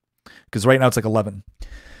increase, because right now it's like $11.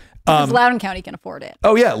 Because Loudoun County can afford it.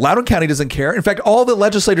 Oh yeah, Loudoun County doesn't care. In fact, all the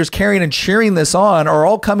legislators carrying and cheering this on are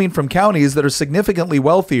all coming from counties that are significantly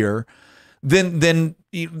wealthier than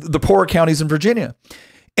the poorer counties in Virginia.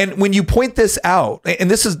 And when you point this out, and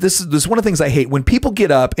this is one of the things I hate, when people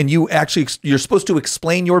get up and you're supposed to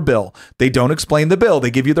explain your bill. They don't explain the bill.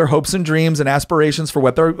 They give you their hopes and dreams and aspirations for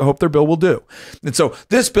what they hope their bill will do. And so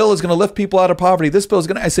this bill is going to lift people out of poverty. This bill is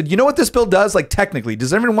going to, I said, you know what this bill does? Like technically,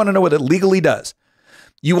 does everyone want to know what it legally does?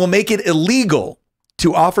 You will make it illegal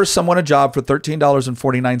to offer someone a job for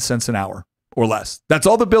 $13.49 an hour or less. That's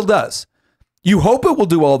all the bill does. You hope it will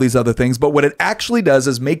do all these other things, but what it actually does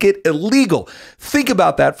is make it illegal. Think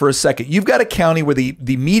about that for a second. You've got a county where the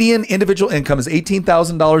median individual income is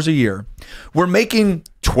 $18,000 a year. We're making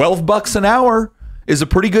 $12 an hour is a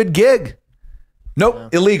pretty good gig.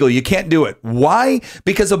 Nope, illegal. You can't do it. Why?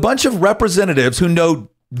 Because a bunch of representatives who know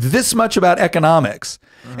this much about economics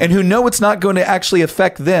and who know it's not going to actually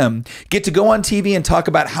affect them get to go on TV and talk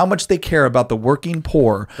about how much they care about the working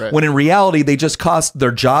poor, when in reality they just cost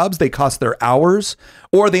their jobs, they cost their hours,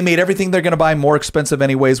 or they made everything they're going to buy more expensive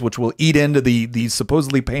anyways, which will eat into the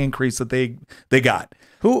supposedly pay increase that they got.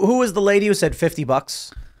 Who was the lady who said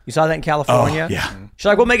 $50? You saw that in California? Oh, yeah. She's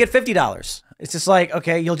like, we'll make it $50. It's just like,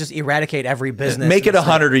 okay, you'll just eradicate every business. Make it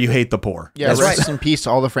 100 or you hate the poor. Yeah, rest in peace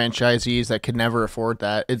to all the franchisees that could never afford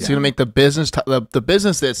that. It's going to make the business, the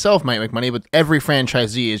business itself might make money, but every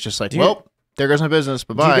franchisee is just like, well, there goes my business.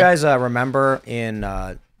 Bye-bye. Do you guys remember in,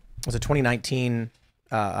 was it 2019,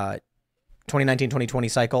 2020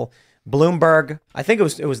 cycle, Bloomberg, I think it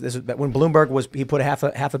was when Bloomberg he put half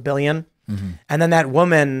a billion, and then that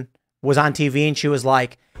woman was on TV and she was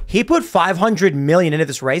like, he put $500 million into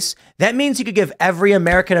this race. That means he could give every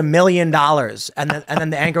American $1 million. And then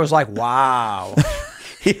the anchor was like, wow.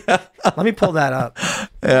 Let me pull that up.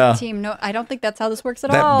 Yeah. Team, no, I don't think that's how this works at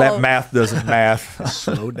all. That math doesn't math.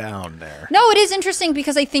 Slow down there. No, it is interesting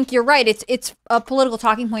because I think you're right. It's a political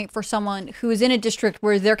talking point for someone who is in a district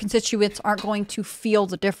where their constituents aren't going to feel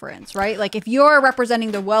the difference, right? Like if you're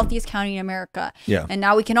representing the wealthiest county in America, and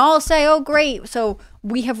now we can all say, oh, great, so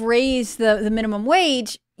we have raised the minimum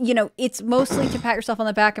wage. You know, it's mostly to pat yourself on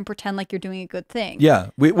the back and pretend like you're doing a good thing. Yeah.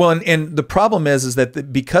 And the problem is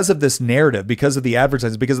that because of this narrative, because of the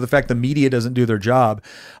advertising, because of the fact the media doesn't do their job,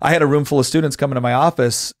 I had a room full of students come into my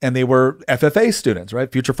office and they were FFA students,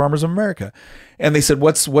 right? Future Farmers of America. And they said,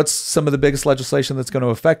 what's some of the biggest legislation that's going to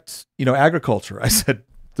affect, agriculture? I said,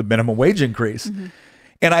 the minimum wage increase.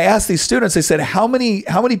 And I asked these students, I said, how many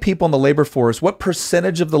people in the labor force, what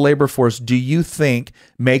percentage of the labor force do you think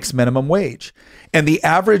makes minimum wage? And the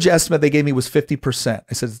average estimate they gave me was 50%.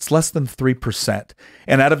 I said, it's less than 3%.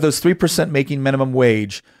 And out of those 3% making minimum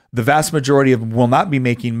wage, the vast majority of them will not be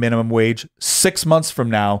making minimum wage 6 months from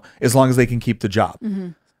now, as long as they can keep the job.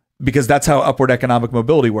 Because that's how upward economic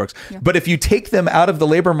mobility works. But if you take them out of the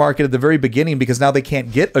labor market at the very beginning because now they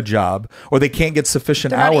can't get a job or they can't get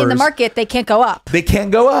sufficient hours. Not in the market, they can't go up. They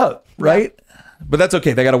can't go up, right? But that's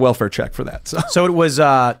okay. They got a welfare check for that. So it was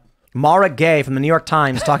Mara Gay from the New York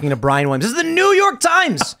Times talking to Brian Williams. This is the New York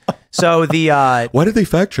Times. So why did they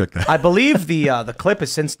fact check that? I believe the clip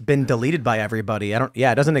has since been deleted by everybody. It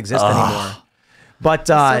doesn't exist anymore. But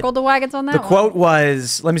circled the wagons on that. The quote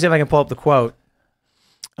was, let me see if I can pull up the quote.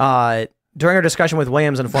 During our discussion with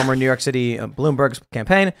Williams on former New York City Bloomberg's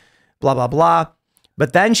campaign, blah, blah, blah.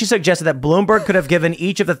 But then she suggested that Bloomberg could have given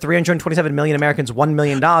each of the 327 million Americans $1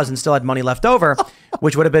 million and still had money left over,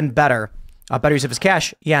 which would have been better. Better use of his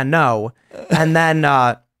cash. Yeah, no. And then,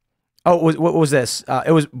 what was this?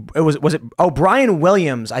 Brian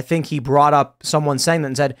Williams, I think he brought up someone saying that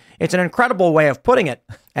and said, it's an incredible way of putting it.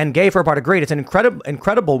 And Gay, for a part, agreed. It's an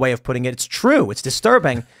incredible way of putting it. It's true. It's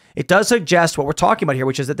disturbing. It does suggest what we're talking about here,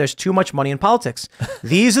 which is that there's too much money in politics.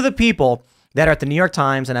 These are the people that are at the New York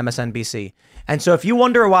Times and MSNBC. And so if you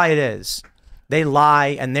wonder why it is, they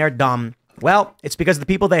lie and they're dumb. Well, it's because of the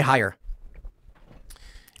people they hire.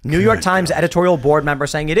 New York Times editorial board member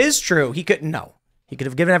saying it is true. He could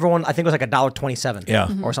have given everyone, I think it was like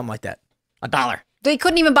 $1.27 or something like that. $1. They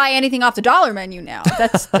couldn't even buy anything off the dollar menu now.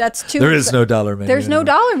 That's too. There is no dollar menu. There's no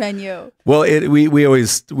dollar menu. Well, we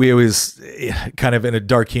always kind of in a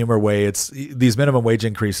dark humor way. It's these minimum wage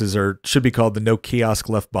increases should be called the no kiosk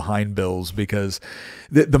left behind bills, because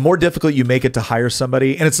the more difficult you make it to hire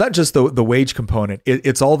somebody, and it's not just the wage component.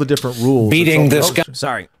 It's all the different rules. Beating this guy.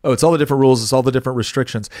 Sorry. Oh, it's all the different rules. It's all the different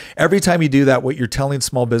restrictions. Every time you do that, what you're telling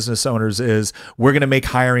small business owners is, we're going to make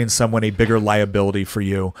hiring someone a bigger liability for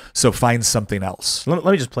you. So find something else. Let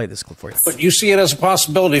me just play this clip for you. But you see it as a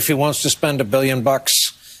possibility. If he wants to spend $1 billion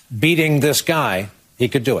beating this guy, he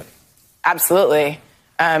could do it. Absolutely.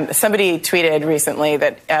 Somebody tweeted recently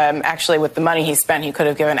that actually with the money he spent, he could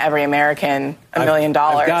have given every American $1 million.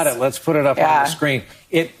 I've got it. Let's put it up on the screen.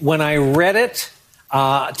 When I read it,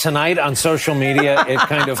 Tonight on social media, it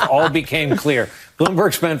kind of all became clear.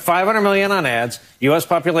 Bloomberg spent $500 million on ads. U.S.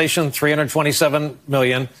 population 327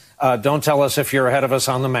 million. Don't tell us if you're ahead of us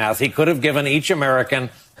on the math. He could have given each American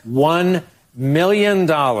 $1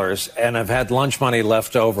 million and have had lunch money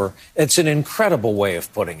left over. It's an incredible way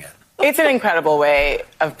of putting it. It's an incredible way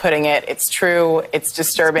of putting it. It's true. It's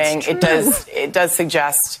disturbing. It does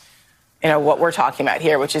suggest, what we're talking about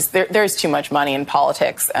here, which is there's too much money in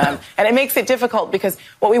politics, and it makes it difficult because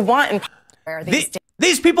what we want in are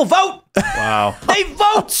these people vote. Wow. They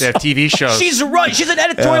vote. They have TV shows. She's right. She's an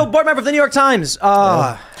editorial board member of the New York Times.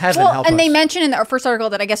 Heaven help and us. they mentioned in our first article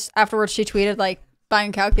that I guess afterwards she tweeted like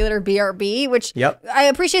buying calculator BRB, which I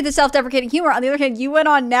appreciate the self-deprecating humor. On the other hand, you went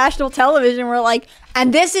on national television and were like,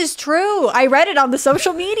 and this is true. I read it on the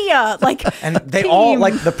social media. Like, and they all,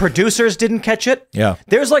 like, the producers didn't catch it. Yeah.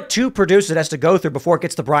 There's like 2 producers it has to go through before it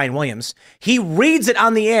gets to Brian Williams. He reads it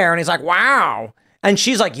on the air and he's like, wow. And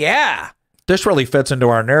she's like, yeah. This really fits into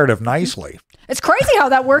our narrative nicely. It's crazy how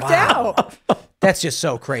that worked out. That's just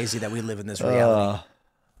so crazy that we live in this reality.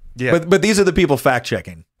 Yeah. But these are the people fact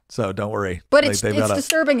checking. So don't worry. But it's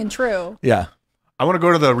disturbing and true. Yeah. I want to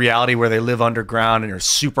go to the reality where they live underground and are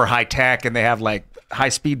super high tech and they have like high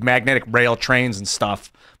speed magnetic rail trains and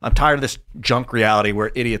stuff. I'm tired of this junk reality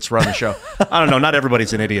where idiots run the show. I don't know. Not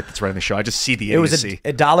everybody's an idiot that's running the show. I just see the idiocy.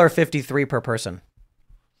 It was $1.53 per person.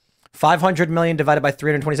 500 million divided by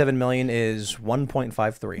 327 million is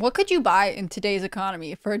 1.53. What could you buy in today's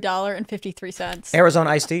economy for $1.53? Arizona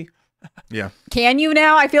iced tea. Yeah. Can you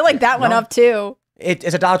now? I feel like that went up too. It's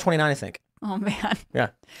 $1.29, I think. Oh man. Yeah.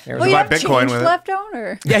 Well, you have Bitcoin with left on,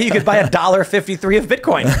 or? Yeah, you could buy $1.53 of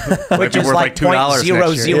Bitcoin, which is worth like $2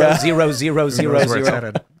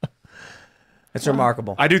 $0.0000000. It's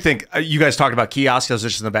remarkable. I do think you guys talked about kiosks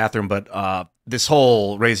just in the bathroom, but this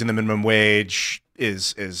whole raising the minimum wage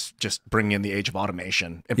is just bringing in the age of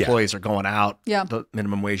automation. Employees are going out. Yeah. The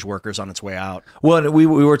minimum wage workers on its way out. Well, and we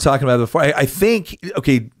were talking about it before. I think,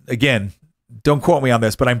 okay, again, don't quote me on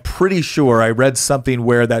this, but I'm pretty sure I read something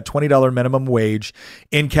where that $20 minimum wage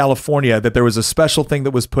in California, that there was a special thing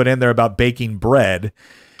that was put in there about baking bread.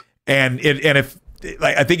 And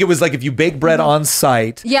I think it was like if you bake bread on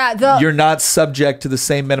site, you're not subject to the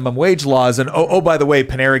same minimum wage laws. And by the way,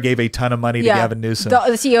 Panera gave a ton of money to Gavin Newsom. The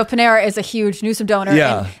CEO of Panera is a huge Newsom donor.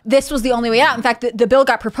 Yeah. And this was the only way out. In fact, the bill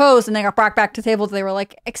got proposed and they got brought back to the table. They were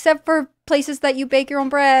like, except for places that you bake your own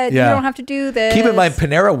bread, you don't have to do this. Keep in mind,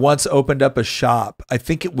 Panera once opened up a shop. I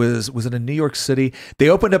think it was it in New York City? They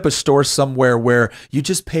opened up a store somewhere where you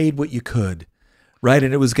just paid what you could. Right,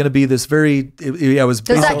 and it was going to be this very. It was. Is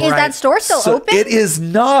that store still open? It is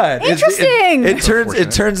not. Interesting.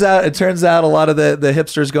 It turns out a lot of the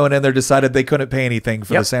hipsters going in there decided they couldn't pay anything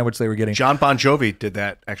for the sandwich they were getting. John Bon Jovi did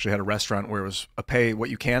that. Actually, had a restaurant where it was a pay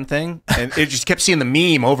what you can thing, and it just kept seeing the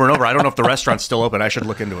meme over and over. I don't know if the restaurant's still open. I should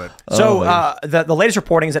look into it. So the latest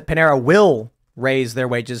reporting is that Panera will raise their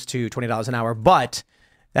wages to $20 an hour, but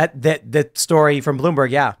that story from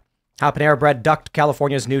Bloomberg, how Panera Bread ducked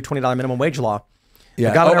California's new $20 minimum wage law.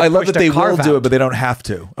 Yeah, I love that they will do it, but they don't have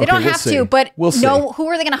to. They don't have to, but who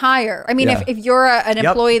are they going to hire? I mean, if you're an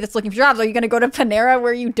employee that's looking for jobs, are you going to go to Panera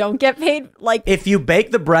where you don't get paid? Like, if you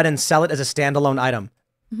bake the bread and sell it as a standalone item.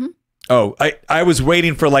 Mm-hmm. Oh, I was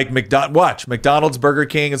waiting for like McDonald's, Burger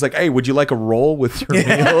King is like, hey, would you like a roll with your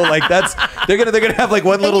meal? Like they're gonna have like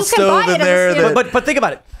one little stove in there. But think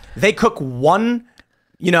about it. They cook one,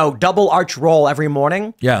 double arch roll every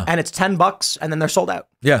morning. Yeah, and it's $10, and then they're sold out.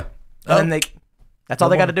 Yeah, and then that's all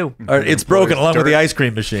they got to do. It's broken along with the ice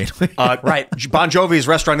cream machine. Right. Bon Jovi's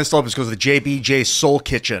restaurant is still open because the JBJ Soul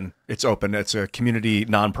Kitchen. It's open. It's a community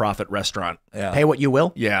nonprofit restaurant. Yeah. Pay what you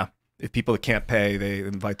will. Yeah. If people can't pay, they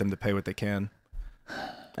invite them to pay what they can.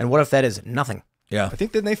 And what if that is nothing? Yeah. I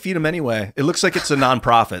think then they feed them anyway. It looks like it's a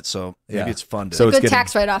nonprofit, so maybe it's funded. So it's a good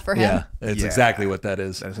tax write-off for him. Yeah, it's exactly what that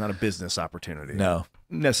is. That is not a business opportunity. No.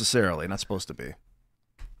 Necessarily. Not supposed to be.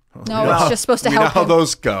 No, it's just supposed to help how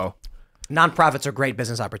those go. Nonprofits are great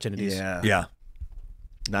business opportunities. Yeah.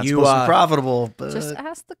 Not supposed to be profitable, but just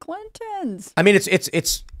ask the Clintons. I mean, it's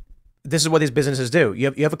this is what these businesses do.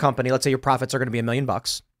 You have a company. Let's say your profits are going to be $1 million.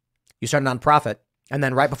 You start a nonprofit, and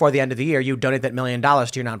then right before the end of the year, you donate that $1 million to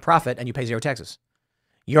your nonprofit, and you pay 0 taxes.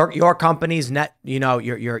 Your company's net,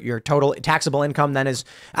 your total taxable income then is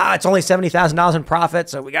it's only $70,000 in profit,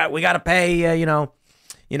 so we got to pay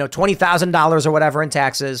 $20,000 or whatever in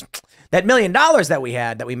taxes. That $1 million that we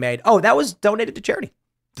made, that was donated to charity.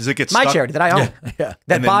 Does it get my stuck? charity that I own? Yeah.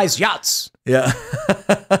 That buys yachts. Yeah.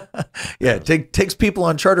 Yeah. Takes people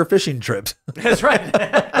on charter fishing trips. That's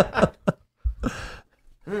right.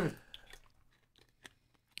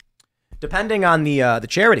 Depending on the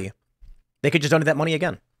charity, They could just donate that money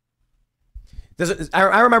again.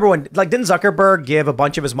 I remember when, like, didn't Zuckerberg give a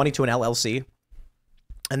bunch of his money to an LLC?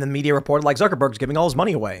 And the media reported, like, Zuckerberg's giving all his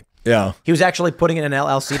money away. Yeah. He was actually putting it in an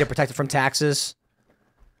LLC to protect it from taxes.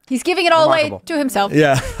 He's giving it all Remarkable. away to himself.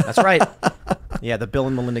 Yeah. That's right. Yeah, the Bill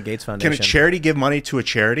and Melinda Gates Can Foundation. a charity give money to a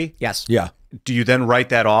charity? Yes. Yeah. Do you then write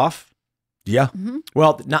that off? Yeah.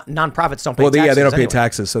 Well, nonprofits don't pay Well, taxes. yeah, they don't pay anyway.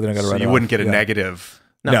 taxes, so they don't got to So write it you off. wouldn't get a Yeah. negative.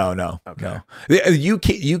 No.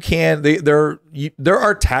 You can. There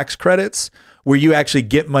are tax credits where you actually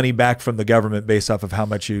get money back from the government based off of how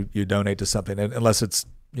much you donate to something, unless it's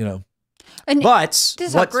And But this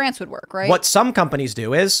is how grants would work, right? What some companies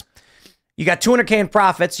do is you got $200K in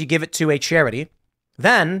profits, you give it to a charity.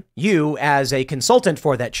 Then you, as a consultant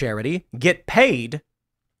for that charity, get paid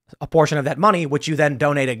a portion of that money, which you then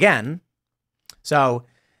donate again. So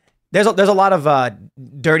there's a lot of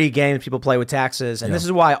dirty games people play with taxes. And this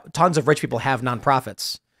is why tons of rich people have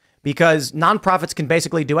nonprofits, because nonprofits can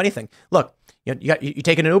basically do anything. Look, you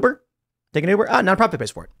take an Uber? Take an Uber? Nonprofit pays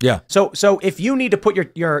for it. Yeah. So if you need to put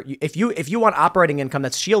if you want operating income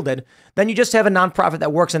that's shielded, then you just have a nonprofit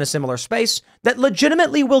that works in a similar space that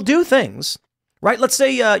legitimately will do things, right? Let's say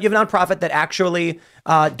you have a nonprofit that actually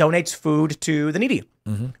donates food to the needy.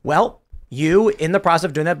 Mm-hmm. Well, you, in the process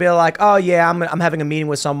of doing that, be like, oh yeah, I'm having a meeting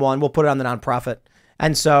with someone. We'll put it on the nonprofit,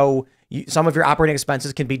 and so some of your operating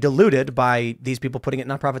expenses can be diluted by these people putting it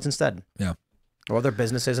in nonprofits instead. Yeah. Or other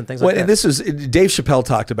businesses and things like that. And this was Dave Chappelle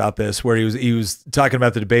talked about this, where he was talking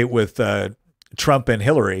about the debate with Trump and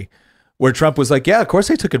Hillary, where Trump was like, "Yeah, of course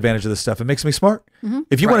I took advantage of this stuff. It makes me smart.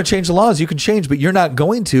 If you want to change the laws, you can change, but you're not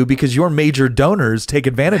going to because your major donors take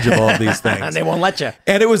advantage of all of these things, and they won't let you."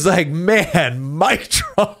 And it was like, man, Mike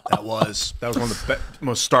Trump. That was one of the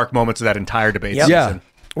most stark moments of that entire debate Yep. season. Yeah.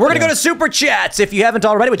 We're going to go to Super Chats. If you haven't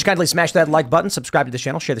already, would you kindly smash that like button, subscribe to the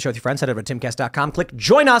channel, share the show with your friends, head over to timcast.com, click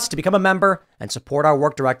join us to become a member and support our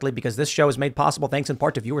work directly, because this show is made possible thanks in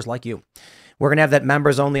part to viewers like you. We're going to have that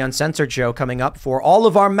members only uncensored show coming up for all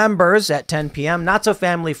of our members at 10 p.m. Not so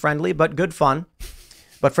family friendly, but good fun.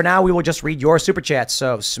 But for now, we will just read your Super Chats.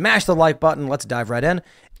 So smash the like button. Let's dive right in.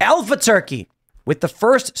 Alpha Turkey with the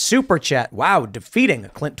first Super Chat. Wow, defeating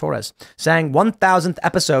Clint Torres, saying 1000th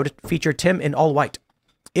episode featured Tim in all white.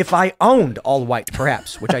 If I owned all white,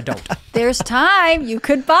 perhaps, which I don't. There's time. You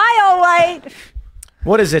could buy all white.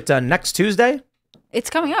 What is it, next Tuesday? It's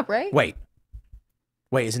coming up, right? Wait,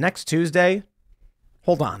 is it next Tuesday?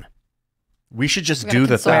 Hold on. We should just gotta do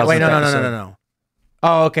the consult. 1000th Wait, no. episode.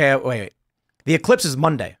 Oh, okay, wait. The eclipse is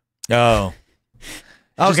Monday. Oh,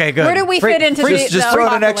 Okay, good. Where do we fit into just the throw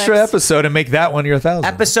in an extra apocalypse? episode and make that one your 1000.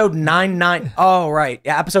 Episode 99. Oh, right.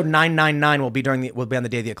 Yeah, episode 999 will be on the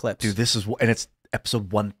day of the eclipse. Dude, and it's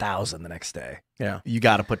episode 1000 the next day. Yeah. You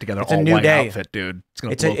got to put together It's a all new white day. outfit, dude. It's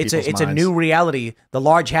going It's to blow people's a minds. new reality. The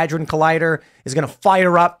Large Hadron Collider is going to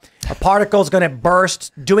fire up. A particle is going to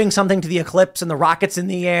burst, doing something to the eclipse, and the rocket's in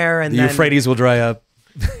the air. And The then, Euphrates will dry up.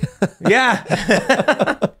 Yeah.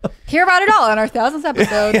 Hear about it all on our 1000th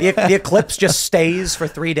episode. The eclipse just stays for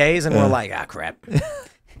 3 days, and we're like, crap.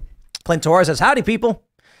 Clint Torres says, howdy, people.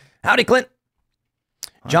 Howdy, Clint.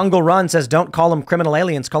 Jungle Run says, don't call them criminal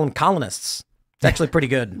aliens, call them colonists. It's actually pretty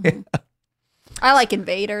good. I like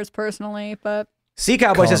invaders personally, but Sea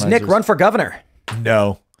Cowboy says, Nick, Colonizers. run for governor.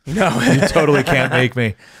 No, you totally can't make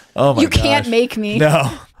me. Oh my you can't gosh. make me.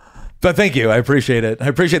 No. But thank you. I appreciate it. I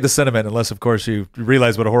appreciate the sentiment, unless, of course, you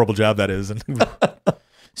realize what a horrible job that is. And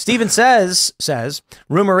Steven says,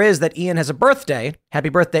 rumor is that Ian has a birthday. Happy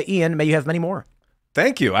birthday, Ian. May you have many more.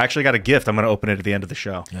 Thank you. I actually got a gift. I'm going to open it at the end of the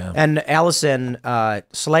show. Yeah. And Allison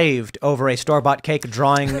slaved over a store-bought cake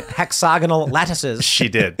drawing hexagonal lattices. She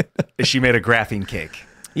did. She made a graphene cake.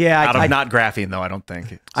 Yeah. Out of not graphene, though, I don't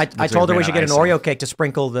think. I told her we should get an icing. Oreo cake to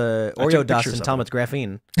sprinkle the I took Oreo dust pictures and of tell them it. it's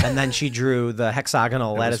graphene. And then she drew the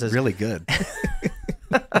hexagonal It was lattices. really good.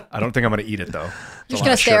 I don't think I'm going to eat it, though. You're just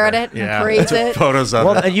gonna stare at it and praise I took it. photos of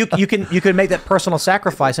Well, it. and you can make that personal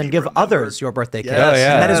sacrifice and give others your birthday cake. Yes. oh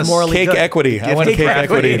yeah, That is morally cake good. equity. I Gift want cake cake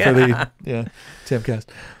equity equity. for the Timcast.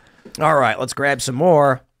 All right, let's grab some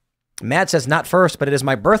more. Matt says, not first, but it is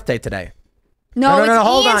my birthday today. No, it's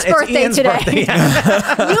hold Ian's on. birthday It's Ian's today.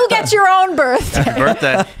 birthday. You get your own birthday.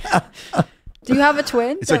 Birthday. Do you have a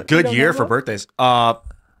twin? It's a good year for birthdays. No, I What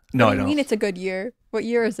do you don't. mean it's a good year? What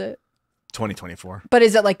year is it? 2024. But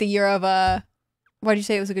is it like the year of why did you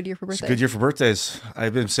say it was a good year for It's birthdays? a good year for birthdays.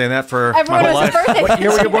 I've been saying that for Everyone my has whole a life. birthday. What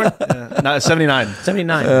year were you born? No, 79.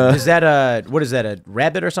 79. Is that what is that, a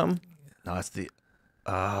rabbit or something? No, it's the.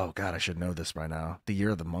 Oh God, I should know this by now. The year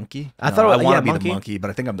of the monkey. I thought it was- I want yeah, to be monkey. the monkey, but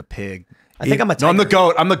I think I'm the pig. I think I'm a No, I'm the tiger.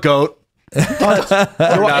 goat. I'm the goat.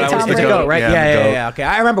 To go, right? Yeah. Okay,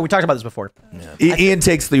 I remember we talked about this before. Ian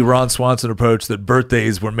takes the Ron Swanson approach that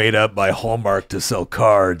birthdays were made up by Hallmark to sell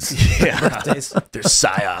cards. Birthdays. They're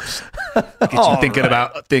psyops. Get you thinking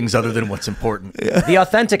about things other than what's important. The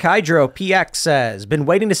Authentic Hydro PX says, been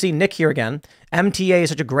waiting to see Nick here again. MTA is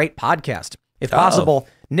such a great podcast. If possible,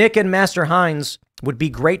 Nick and Master Hines would be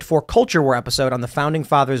great for Culture War episode on the Founding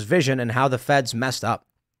Fathers' vision and how the feds messed up.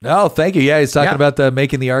 Oh, thank you. Yeah, he's talking about the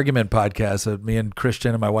Making the Argument podcast. Me and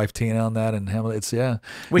Christian and my wife Tina on that, and Hamlet. It's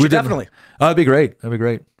we should definitely. Oh, that'd be great. That'd be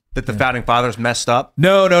great. That the Founding Fathers messed up?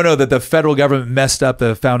 No. That the federal government messed up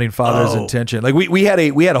the Founding Fathers' intention. Like we had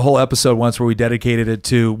a whole episode once where we dedicated it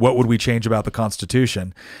to what would we change about the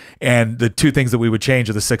Constitution, and the two things that we would change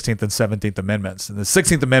are the 16th and 17th Amendments. And the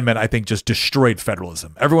 16th Amendment, I think, just destroyed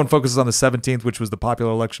federalism. Everyone focuses on the 17th, which was the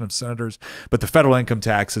popular election of senators, but the federal income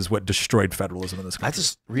tax is what destroyed federalism in this country. I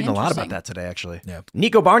just reading a lot about that today, actually. Yeah.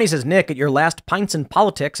 Nico Barney says, Nick, at your last Pints and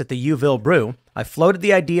Politics at the Uville Brew, I floated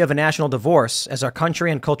the idea of a national divorce as our country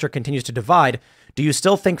and culture continues to divide. Do you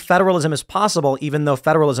still think federalism is possible, even though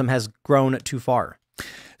federalism has grown too far?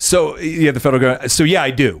 So, the federal government. So, I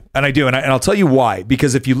do. And I'll tell you why.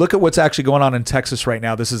 Because if you look at what's actually going on in Texas right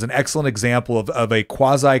now, this is an excellent example of a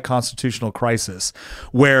quasi-constitutional crisis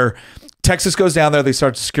where Texas goes down there, they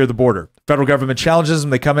start to secure the border. Federal government challenges them.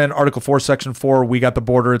 They come in, Article 4, Section 4, we got the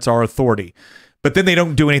border, it's our authority. But then they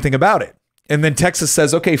don't do anything about it. And then Texas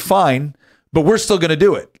says, okay, fine, but we're still going to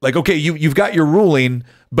do it. Like, okay, you've got your ruling,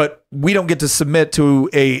 but we don't get to submit to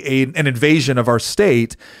an invasion of our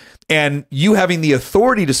state. And you having the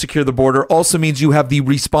authority to secure the border also means you have the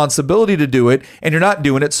responsibility to do it, and you're not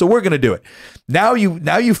doing it, so we're going to do it. Now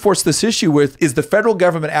you force this issue with, is the federal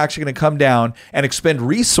government actually going to come down and expend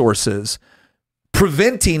resources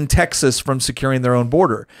preventing Texas from securing their own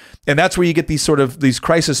border? And that's where you get these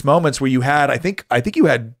crisis moments where you had, I think you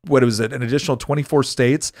had, what was it, an additional 24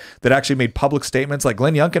 states that actually made public statements. Like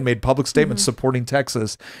Glenn Youngkin made public statements supporting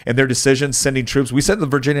Texas and their decisions, sending troops. We sent the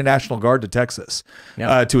Virginia National Guard to Texas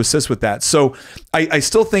to assist with that. So I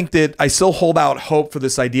still think that I still hold out hope for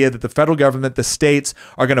this idea that the federal government, the states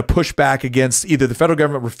are going to push back against either the federal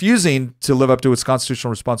government refusing to live up to its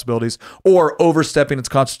constitutional responsibilities or overstepping its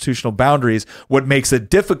constitutional boundaries. What makes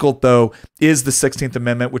it difficult, though, is the 16th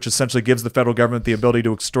Amendment, which essentially gives the federal government the ability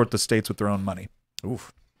to extort the states with their own money.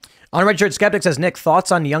 Oof. Unregistered Skeptic says, Nick,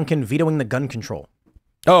 thoughts on Youngkin vetoing the gun control?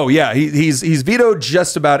 Oh, yeah. He's vetoed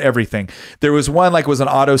just about everything. There was one, like it was an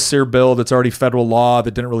auto sear bill that's already federal law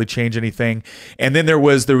that didn't really change anything. And then there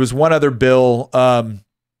was one other bill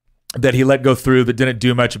that he let go through that didn't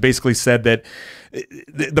do much. It basically said that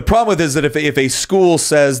the problem with it is that if a school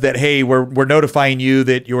says that, hey, we're notifying you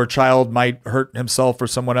that your child might hurt himself or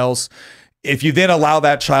someone else, if you then allow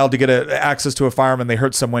that child to get access to a firearm and they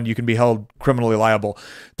hurt someone, you can be held criminally liable.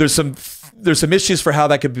 There's some issues for how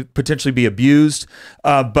that could potentially be abused,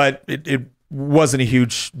 but it wasn't a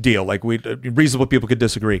huge deal. Like reasonable people could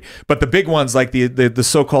disagree. But the big ones, like the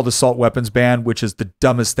so-called assault weapons ban, which is the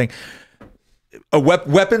dumbest thing.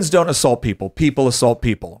 Weapons don't assault people. People assault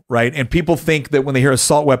people, right? And people think that when they hear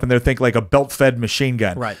assault weapon, they think like a belt-fed machine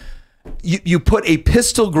gun. Right. You put a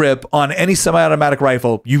pistol grip on any semi-automatic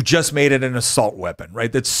rifle, you've just made it an assault weapon,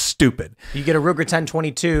 right? That's stupid. You get a Ruger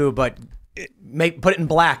 1022, but put it in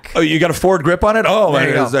black. Oh, you got a forward grip on it? Oh,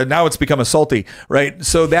 now it's become assaulty, right?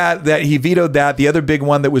 So that he vetoed that. The other big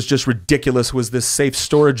one that was just ridiculous was this safe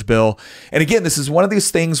storage bill. And again, this is one of these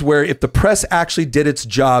things where if the press actually did its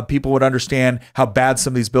job, people would understand how bad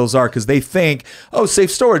some of these bills are, because they think, oh, safe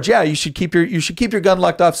storage, yeah, you should keep your gun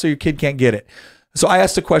locked off so your kid can't get it. So I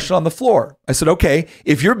asked a question on the floor. I said, okay,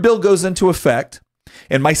 if your bill goes into effect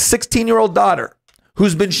and my 16-year-old daughter,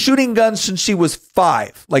 who's been shooting guns since she was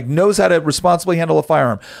 5, like knows how to responsibly handle a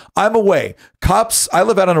firearm, I'm away. Cops, I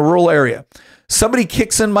live out in a rural area. Somebody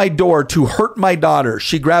kicks in my door to hurt my daughter.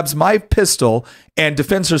 She grabs my pistol and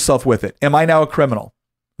defends herself with it. Am I now a criminal?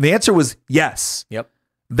 And the answer was yes. Yep.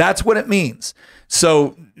 That's what it means.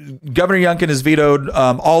 So Governor Youngkin has vetoed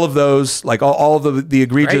all of those, like all of the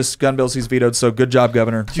egregious gun bills he's vetoed. So good job,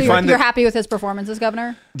 Governor. So you're happy with his performance as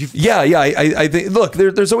governor? Yeah. I think, look,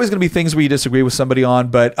 there's always going to be things where you disagree with somebody on,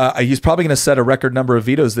 but he's probably going to set a record number of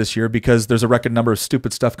vetoes this year because there's a record number of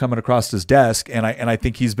stupid stuff coming across his desk. And I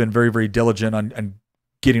think he's been very, very diligent on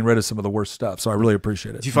getting rid of some of the worst stuff. So I really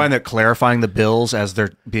appreciate it. Do you find that clarifying the bills as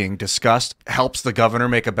they're being discussed helps the governor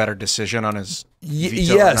make a better decision on his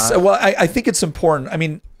veto? Yes. Well, I think it's important. I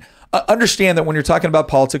mean, understand that when you're talking about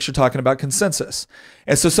politics, you're talking about consensus.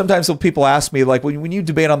 And so sometimes when people ask me, like, when you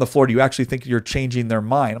debate on the floor, do you actually think you're changing their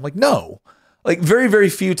mind? I'm like, no. Like very,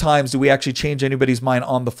 very few times do we actually change anybody's mind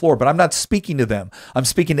on the floor, but I'm not speaking to them. I'm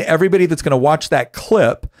speaking to everybody that's going to watch that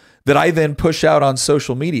clip that I then push out on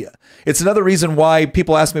social media. It's another reason why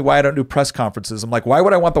people ask me why I don't do press conferences. I'm like, why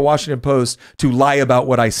would I want the Washington Post to lie about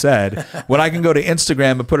what I said when I can go to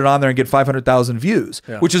Instagram and put it on there and get 500,000 views,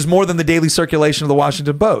 which is more than the daily circulation of the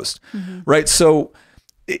Washington Post, right? So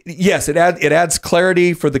yes, it adds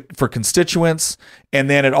clarity for constituents, and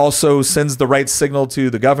then it also sends the right signal to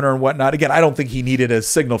the governor and whatnot. Again, I don't think he needed a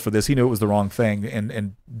signal for this. He knew it was the wrong thing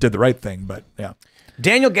and did the right thing, but yeah.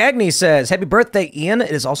 Daniel Gagney says, happy birthday, Ian. It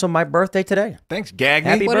is also my birthday today. Thanks, Gagney.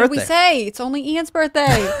 Happy What birthday. did we say? It's only Ian's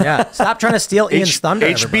birthday. Yeah, stop trying to steal Ian's thunder.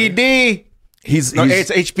 everybody. HBD.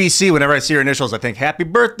 It's HBC. Whenever I see your initials, I think, happy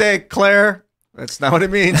birthday, Claire. That's not what it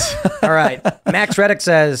means. All right. Max Reddick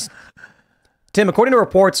says, Tim, according to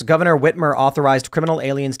reports, Governor Whitmer authorized criminal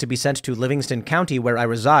aliens to be sent to Livingston County, where I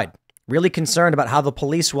reside. Really concerned about how the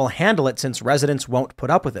police will handle it since residents won't put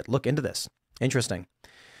up with it. Look into this. Interesting.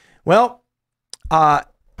 Well,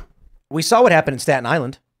 we saw what happened in Staten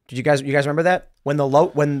Island. Did you guys remember that?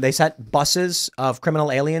 When they sent buses of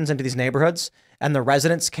criminal aliens into these neighborhoods and the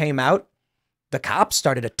residents came out, the cops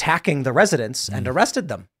started attacking the residents and arrested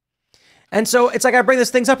them. And so it's like I bring these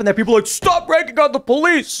things up and there are people like, stop ranking on the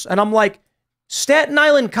police. And I'm like, Staten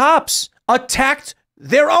Island cops attacked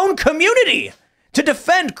their own community to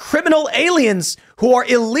defend criminal aliens who are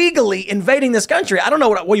illegally invading this country. I don't know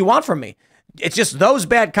what you want from me. It's just those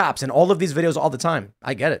bad cops in all of these videos all the time.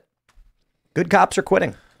 I get it. Good cops are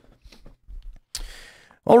quitting.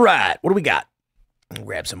 All right. What do we got?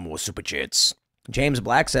 Grab some more super chats. James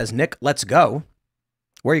Black says, Nick, let's go.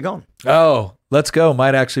 Where are you going? Oh, let's go.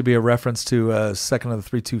 Might actually be a reference to 2nd of the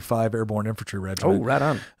 325 Airborne Infantry Regiment. Oh, right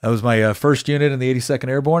on. That was my first unit in the 82nd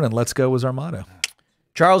Airborne, and let's go was our motto.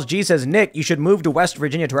 Charles G says, Nick, you should move to West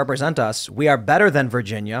Virginia to represent us. We are better than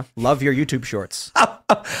Virginia. Love your YouTube shorts.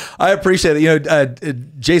 I appreciate it. You know,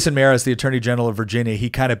 Jason Maris, the Attorney General of Virginia, he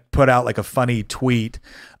kind of put out like a funny tweet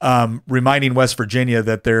reminding West Virginia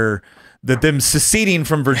that them seceding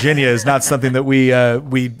from Virginia is not something that we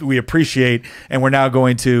appreciate, and we're now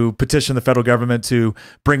going to petition the federal government to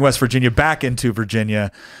bring West Virginia back into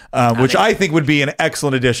Virginia, which I think would be an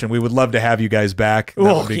excellent addition. We would love to have you guys back. That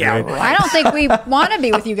would be great. Right. I don't think we want to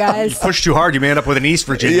be with you guys. Push too hard, you may end up with an East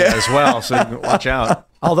Virginia as well, so watch out.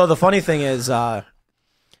 Although the funny thing is,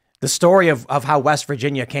 the story of how West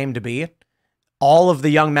Virginia came to be, all of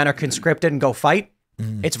the young men are conscripted and go fight.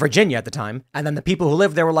 It's Virginia at the time. And then the people who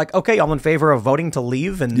lived there were like, okay, y'all in favor of voting to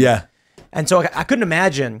leave? And so I couldn't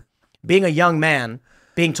imagine being a young man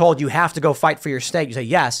being told you have to go fight for your state. You say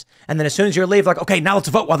yes. And then as soon as you leave, like, okay, now let's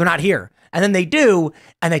vote while they're not here. And then they do,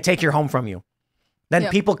 and they take your home from you. Then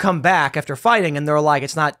people come back after fighting and they're like,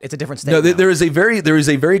 it's a different state. No, there is a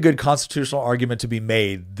very good constitutional argument to be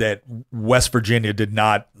made that West Virginia did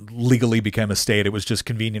not legally become a state. It was just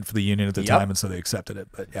convenient for the Union at the time, and so they accepted it.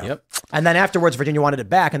 But yeah. And then afterwards, Virginia wanted it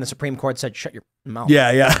back, and the Supreme Court said, shut your mouth.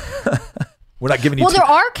 Yeah. We're not giving you. Well, there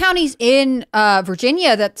are counties in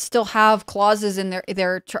Virginia that still have clauses in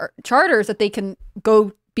their charters that they can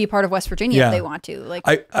go be part of West Virginia if they want to. Like,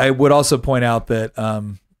 I would also point out that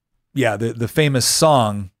the famous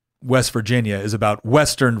song West Virginia is about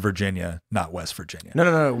Western Virginia, not West Virginia.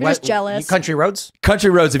 No. You're just jealous. Country Roads?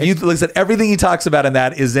 Country Roads. If you look at everything he talks about in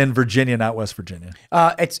that is in Virginia, not West Virginia.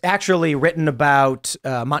 It's actually written about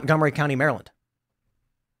Montgomery County, Maryland.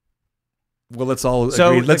 Well, let's all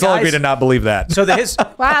agree to not believe that. So wow,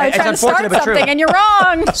 I'm trying to start something and you're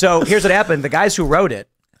wrong. So here's what happened. The guys who wrote it,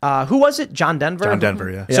 who was it? John Denver? John Denver,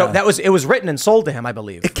 yeah. So it was written and sold to him, I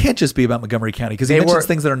believe. It can't just be about Montgomery County because he mentions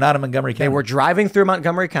things that are not in Montgomery County. They were driving through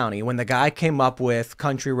Montgomery County when the guy came up with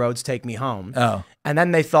Country Roads Take Me Home. Oh. And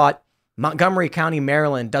then they thought Montgomery County,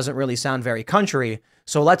 Maryland doesn't really sound very country.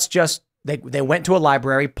 So let's just, they went to a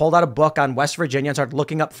library, pulled out a book on West Virginia and started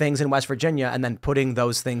looking up things in West Virginia and then putting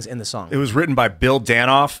those things in the song. It was written by Bill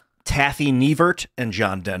Danoff, Taffy Nevert, and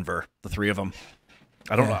John Denver, the three of them.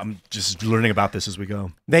 I don't know. I'm just learning about this as we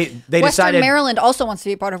go. They Western decided Maryland also wants to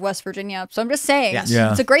be part of West Virginia, so I'm just saying, Yes.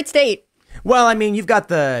 It's a great state. Well, I mean, you've got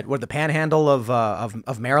the panhandle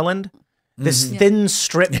of Maryland, this thin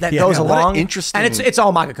strip that goes along. Interesting. And it's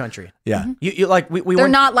all MAGA country. Yeah. You like we They're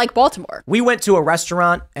went, not like Baltimore. we went to a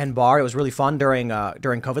restaurant and bar. It was really fun during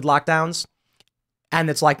COVID lockdowns. And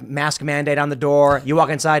it's like mask mandate on the door. You walk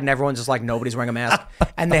inside and everyone's just like, nobody's wearing a mask.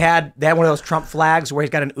 And they had one of those Trump flags where he's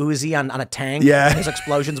got an Uzi on a tank. Yeah. And there's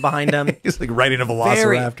explosions behind him. He's like riding a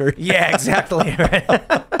velociraptor. Yeah, exactly.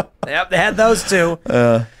 Yep, they had those too.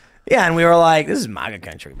 Yeah, and we were like, this is MAGA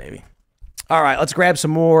country, baby. All right, let's grab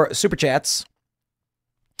some more super chats.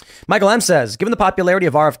 Michael M says, given the popularity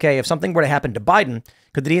of RFK, if something were to happen to Biden,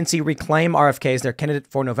 could the DNC reclaim RFK as their candidate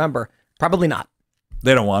for November? Probably not.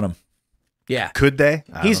 They don't want him. Yeah. Could they?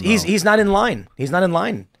 He's not in line. He's not in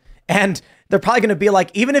line. And they're probably going to be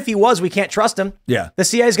like, even if he was, we can't trust him. Yeah. The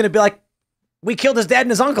CIA is going to be like, we killed his dad and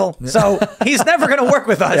his uncle, so he's never going to work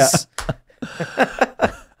with us.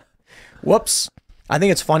 Yeah. Whoops. I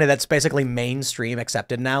think it's funny that's basically mainstream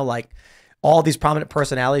accepted now. Like all these prominent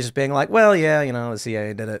personalities just being like, well, yeah, you know, the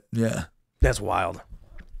CIA did it. Yeah. That's wild.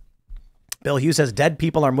 Bill Hughes says dead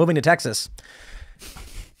people are moving to Texas.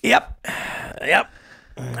 Yep. How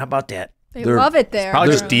about that? They love it there.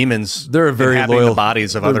 Probably just demons. They're a very inhabiting loyal the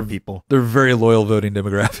bodies of other people. They're a very loyal voting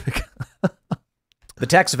demographic. The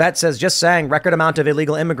Tex vet says, just saying, record amount of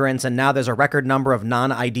illegal immigrants, and now there's a record number of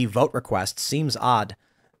non-ID vote requests. Seems odd.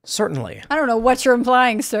 Certainly. I don't know what you're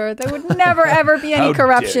implying, sir. There would never, ever be any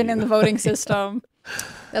corruption in the voting system.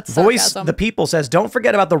 That's Voice sarcasm. the People says, don't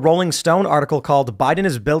forget about the Rolling Stone article called Biden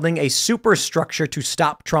is building a superstructure to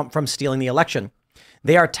stop Trump from stealing the election.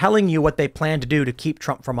 They are telling you what they plan to do to keep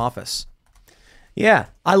Trump from office. Yeah.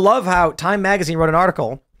 I love how Time Magazine wrote an article.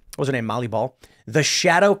 What was her name? Molly Ball. The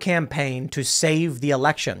shadow campaign to save the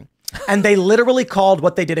election. And they literally called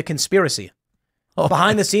what they did a conspiracy.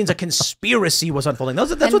 Behind the scenes, a conspiracy was unfolding. That's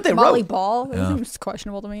what they Molly wrote. Ball? That seems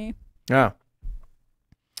questionable to me. Yeah.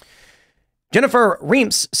 Jennifer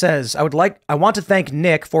Reams says, I want to thank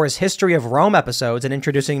Nick for his History of Rome episodes and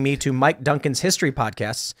introducing me to Mike Duncan's history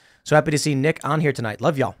podcasts. So happy to see Nick on here tonight.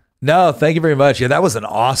 Love y'all. No, thank you very much. Yeah, that was an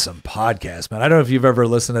awesome podcast, man. I don't know if you've ever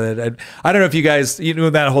listened to that. I don't know if you guys, you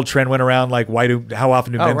know, that whole trend went around, like, how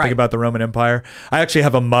often do men think about the Roman Empire? I actually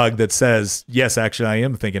have a mug that says, yes, actually, I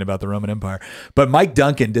am thinking about the Roman Empire. But Mike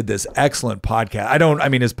Duncan did this excellent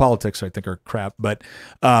podcast. His politics, I think, are crap, but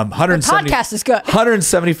The podcast is good.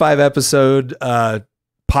 175 episode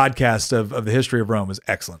podcast of the history of Rome is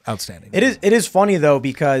excellent. Outstanding. It is funny, though,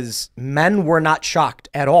 because men were not shocked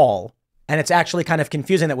at all. And it's actually kind of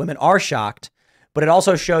confusing that women are shocked, but it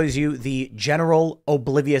also shows you the general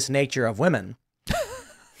oblivious nature of women.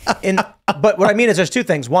 But what I mean is there's two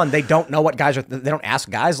things. One, they don't know what guys are, they don't ask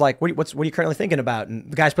guys like, what are you currently thinking about? And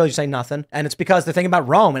the guys probably just say nothing. And it's because they're thinking about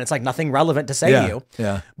Rome and it's like nothing relevant to say to you.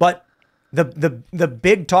 Yeah. But the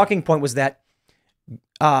big talking point was that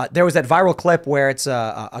there was that viral clip where it's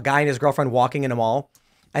a guy and his girlfriend walking in a mall.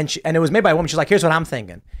 And it was made by a woman. She's like, here's what I'm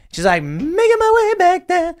thinking. She's like, making my way back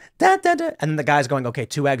there. And then the guy's going, okay,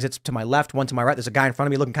 2 exits to my left, 1 to my right. There's a guy in front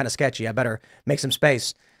of me looking kind of sketchy. I better make some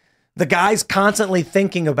space. The guy's constantly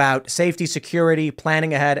thinking about safety, security,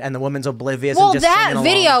 planning ahead, and the woman's oblivious. Well, and just that singing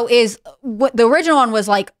video along. is what the original one was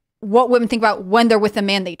like. What women think about when they're with a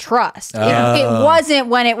man they trust. It wasn't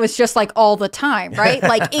when it was just like all the time, right?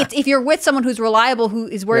 Like if you're with someone who's reliable, who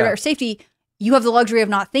is worried about your safety, you have the luxury of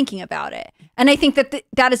not thinking about it. And I think that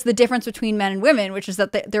that is the difference between men and women, which is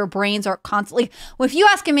that their brains are constantly. Well, if you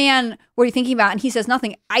ask a man, what are you thinking about? And he says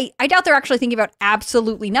nothing, I doubt they're actually thinking about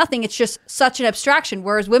absolutely nothing. It's just such an abstraction.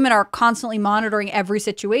 Whereas women are constantly monitoring every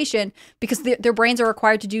situation because their brains are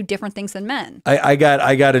required to do different things than men. I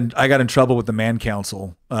got in trouble with the Man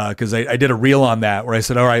Council because I did a reel on that where I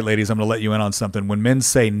said, all right, ladies, I'm going to let you in on something. When men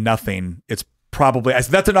say nothing, it's probably, I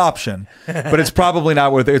said, that's an option, but it's probably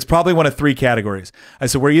not worth it. It's probably one of 3 categories. I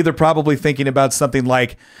said, we're either probably thinking about something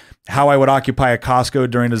like how I would occupy a Costco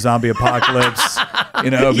during a zombie apocalypse,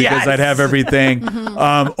 because I'd have everything.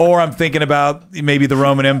 Or I'm thinking about maybe the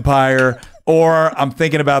Roman Empire, or I'm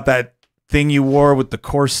thinking about that thing you wore with the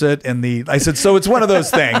corset and I said, so it's one of those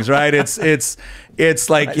things, right? It's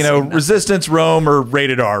like, resistance, Rome, or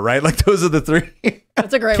rated R, right? Like those are the 3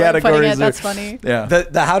 That's a great way of putting it. That's funny. Yeah.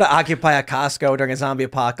 The how to occupy a Costco during a zombie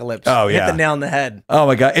apocalypse. Oh, yeah. Hit the nail on the head. Oh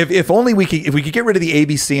my God. If only we could get rid of the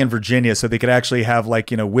ABC in Virginia so they could actually have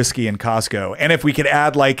whiskey in Costco. And if we could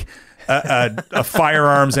add a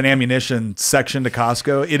firearms and ammunition section to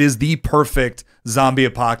Costco, it is the perfect zombie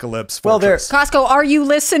apocalypse fortress. Costco, are you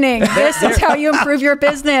listening? This is how you improve your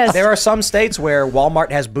business. There are some states where Walmart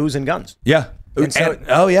has booze and guns. Yeah. And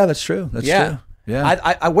so, yeah, that's true. That's true. Yeah.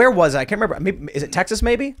 I where was I? I can't remember. Maybe, is it Texas?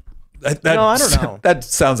 Maybe. No, I don't know. That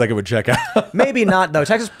sounds like it would check out. Maybe not though.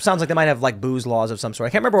 Texas sounds like they might have like booze laws of some sort. I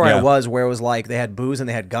can't remember where I was, where it was like they had booze and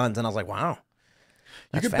they had guns, and I was like, wow.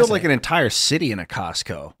 You could build like an entire city in a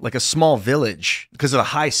Costco, like a small village, because of the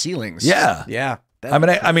high ceilings. Yeah. Yeah.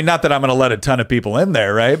 I mean, not that I'm going to let a ton of people in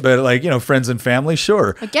there, right? But friends and family,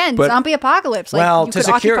 sure. Again, zombie apocalypse. Well, you could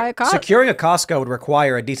occupy a Costco. Securing a Costco would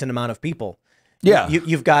require a decent amount of people. Yeah.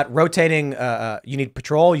 You've got rotating, you need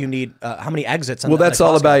patrol, you need, how many exits? Well, that's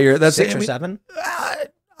all about that's 6 or 7?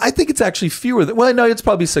 I think it's actually fewer than, no, it's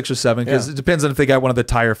probably 6 or 7 because it depends on if they got one of the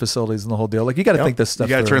tire facilities and the whole deal. Like you got to think this stuff.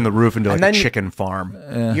 You got to turn the roof into a chicken farm.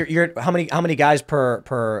 You're how many guys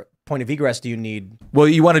per point of egress do you need? Well,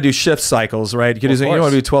 you want to do shift cycles, right? You don't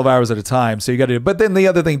want to do 12 hours at a time. So you got to do, but then the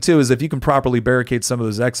other thing too is if you can properly barricade some of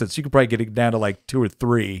those exits, you can probably get it down to like 2 or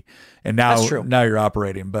 3. And That's true. now you're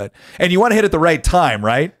operating, and you want to hit at the right time,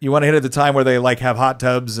 right? You want to hit at the time where they like have hot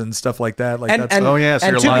tubs and stuff like that. Like And- that's and- Oh yeah, so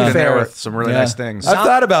And you're to be lined in there fair- with some really nice things. I've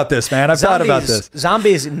thought about this, man. I've thought about this.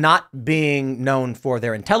 Zombies not being known for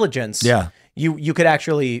their intelligence. Yeah. You could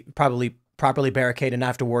actually probably properly barricade and not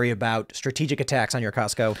have to worry about strategic attacks on your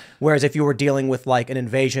Costco. Whereas if you were dealing with like an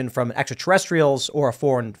invasion from extraterrestrials or a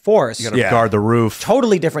foreign force, You got to guard the roof.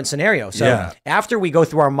 totally different scenario. So Yeah. after we go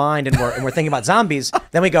through our mind and we're thinking about zombies,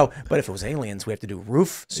 then we go, but if it was aliens, we have to do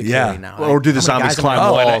roof security now. Or do the How many zombies guys am I climb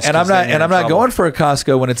gonna- walls? And I'm 'cause not then you're and I'm in not trouble. going for a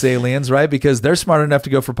Costco when it's aliens, right? Because they're smart enough to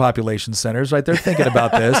go for population centers, right? They're thinking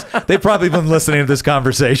about this. They've probably been listening to this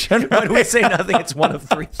conversation. When we say nothing, it's one of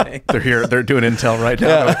 3 things. They're here. They're doing intel right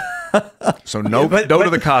now. So no to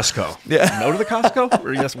the Costco. Yeah. No to the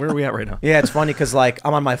Costco. Where are we at right now? Yeah, it's funny because like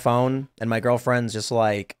I'm on my phone and my girlfriend's just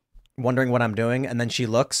like wondering what I'm doing, and then she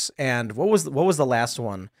looks and what was the last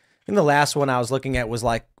one? I think the last one I was looking at was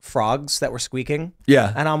like frogs that were squeaking.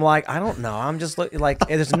 Yeah. And I'm like, I don't know. I'm just like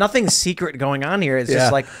there's nothing secret going on here. It's Yeah.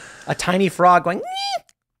 just like a tiny frog going, "Meep."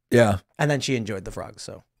 Yeah. And then she enjoyed the frogs.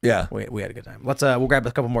 So Yeah. we had a good time. We'll grab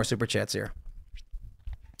a couple more super chats here.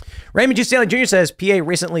 Raymond G. Stanley Jr. says PA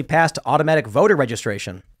recently passed automatic voter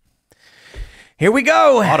registration. Here we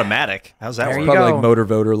go. Automatic. How's that There work? you Probably go. like motor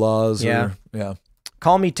voter laws. Yeah. Yeah.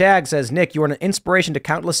 Call Me Tag says, Nick, you are an inspiration to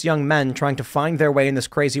countless young men trying to find their way in this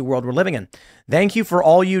crazy world we're living in. Thank you for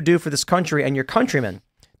all you do for this country and your countrymen.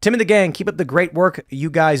 Tim and the gang, keep up the great work you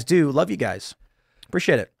guys do. Love you guys.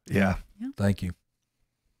 Appreciate it. Yeah. Thank you.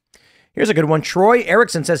 Here's a good one. Troy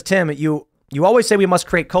Erickson says, Tim, you always say we must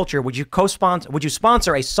create culture. Would you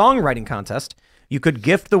sponsor a songwriting contest? You could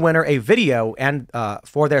gift the winner a video and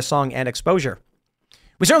for their song and exposure.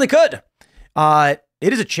 We certainly could.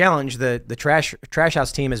 It is a challenge. The Trash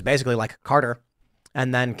House team is basically like Carter,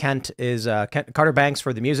 and then Kent is Carter Banks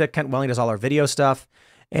for the music. Kent Welling does all our video stuff,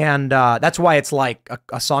 and that's why it's like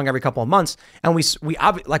a song every couple of months. And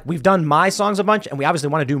we've done my songs a bunch, and we obviously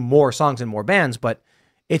want to do more songs and more bands, but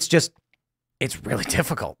it's really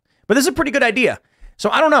difficult. But this is a pretty good idea. So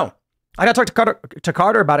I don't know. I got to talk to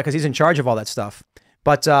Carter about it because he's in charge of all that stuff.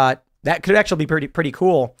 But that could actually be pretty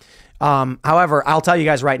cool. However, I'll tell you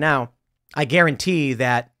guys right now, I guarantee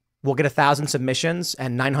that we'll get 1,000 submissions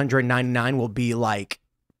and 999 will be like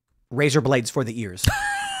razor blades for the ears.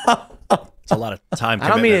 It's a lot of time. I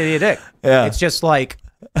don't mean to be a dick. Yeah. It's just like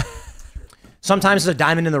sometimes it's a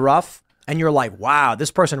diamond in the rough. And you're like, wow,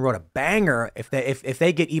 this person wrote a banger. If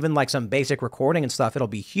they get even like some basic recording and stuff, it'll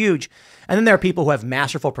be huge. And then there are people who have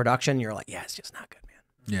masterful production. You're like, yeah, it's just not good, man.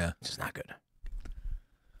 Yeah. It's just not good.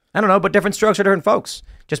 I don't know, but different strokes for different folks.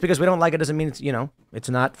 Just because we don't like it doesn't mean it's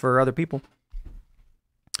not for other people.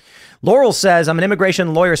 Laurel says, I'm an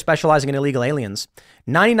immigration lawyer specializing in illegal aliens.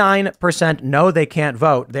 99% know they can't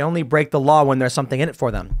vote. They only break the law when there's something in it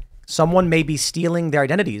for them. Someone may be stealing their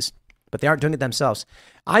identities, but they aren't doing it themselves.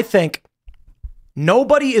 I think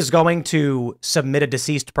nobody is going to submit a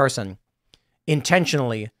deceased person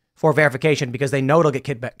intentionally for verification because they know it'll get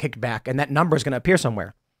kicked back and that number is going to appear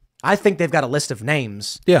somewhere. I think they've got a list of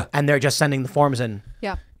names. Yeah. And they're just sending the forms in.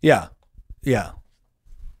 Yeah. Yeah. Yeah.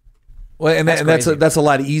 Well, and that's a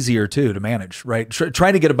lot easier too to manage, right?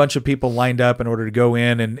 Trying to get a bunch of people lined up in order to go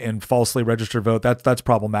in and falsely register vote, that's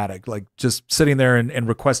problematic. Like just sitting there and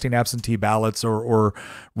requesting absentee ballots or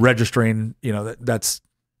registering, that's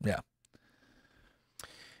yeah.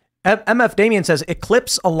 MF Damien says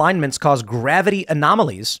eclipse alignments cause gravity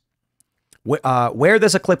anomalies. Where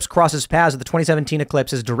this eclipse crosses paths with the 2017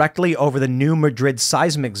 eclipse is directly over the New Madrid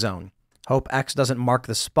seismic zone. Hope X doesn't mark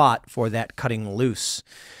the spot for that cutting loose.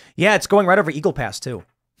 Yeah, it's going right over Eagle Pass too.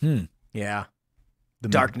 Yeah. The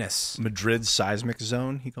darkness. Madrid seismic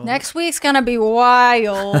zone, he called Next week's gonna be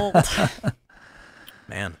wild.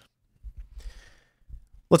 Man.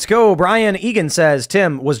 Let's go. Brian Egan says,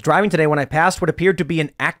 Tim, was driving today when I passed what appeared to be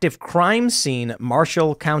an active crime scene,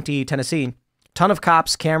 Marshall County, Tennessee. Ton of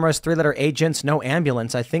cops, cameras, 3-letter agents, no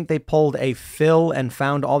ambulance. I think they pulled a fill and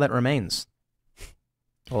found all that remains.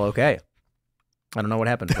 Well, okay. I don't know what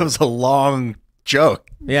happened. It was a long joke.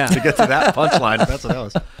 Yeah. To get to that punchline. That's what that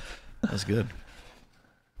was. That was good.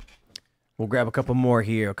 We'll grab a couple more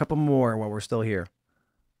here. A couple more while we're still here.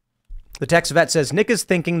 The text vet says, Nick is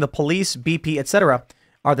thinking the police, BP, etc.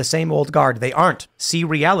 are the same old guard. They aren't. See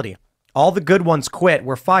reality. All the good ones quit,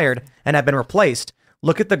 were fired, and have been replaced.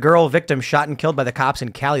 Look at the girl victim shot and killed by the cops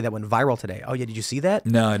in Cali that went viral today. Oh, yeah. Did you see that?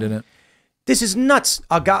 No, I didn't. This is nuts.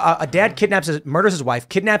 A dad murders his wife,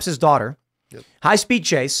 kidnaps his daughter. Yep. High-speed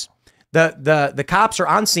chase. The cops are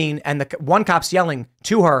on scene, and the one cop's yelling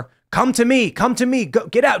to her, come to me, go,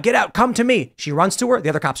 get out, come to me. She runs to her. The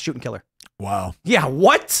other cops shoot and kill her. Wow. Yeah,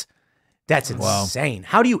 what? That's insane.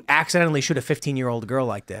 How do you accidentally shoot a 15-year-old girl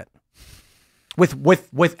like that?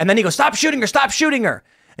 With, and then he goes, stop shooting her.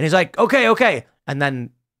 And he's like, okay. And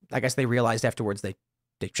then I guess they realized afterwards they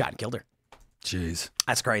shot and killed her. Jeez.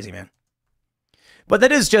 That's crazy, man. But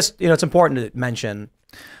that is just, it's important to mention.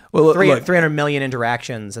 Well, 300 million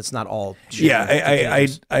interactions. That's not all. Yeah,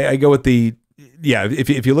 I go with the. Yeah,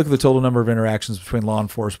 if you look at the total number of interactions between law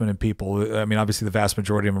enforcement and people, I mean, obviously the vast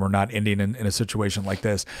majority of them are not ending in a situation like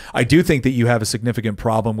this. I do think that you have a significant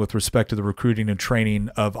problem with respect to the recruiting and training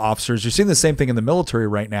of officers. You're seeing the same thing in the military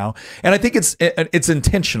right now, and I think it's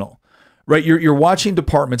intentional. Right, you're watching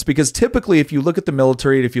departments because typically, if you look at the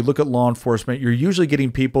military, and if you look at law enforcement, you're usually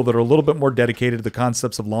getting people that are a little bit more dedicated to the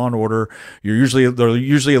concepts of law and order. They're usually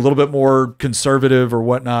a little bit more conservative or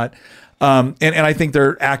whatnot, and I think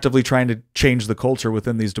they're actively trying to change the culture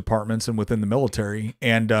within these departments and within the military.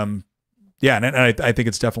 And I think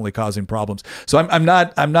it's definitely causing problems. So I'm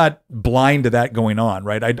not blind to that going on.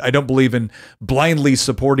 Right, I don't believe in blindly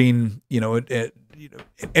supporting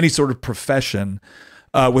any sort of profession.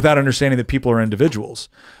 Without understanding that people are individuals.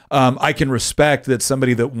 I can respect that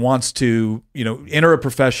somebody that wants to, enter a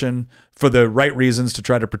profession for the right reasons to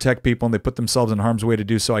try to protect people and they put themselves in harm's way to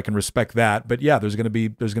do so. I can respect that. But yeah, there's going to be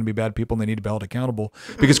bad people and they need to be held accountable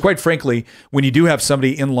because quite frankly, when you do have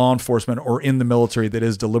somebody in law enforcement or in the military that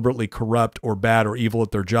is deliberately corrupt or bad or evil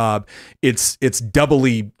at their job, it's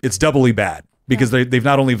doubly bad because they've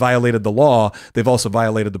not only violated the law, they've also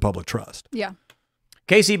violated the public trust. Yeah.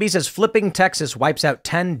 KCB says flipping Texas wipes out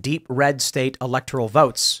 10 deep red state electoral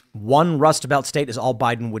votes. One Rust Belt state is all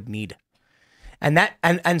Biden would need.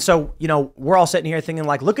 And so, we're all sitting here thinking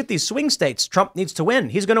like, look at these swing states. Trump needs to win.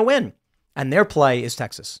 He's going to win. And their play is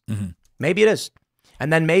Texas. Mm-hmm. Maybe it is.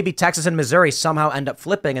 And then maybe Texas and Missouri somehow end up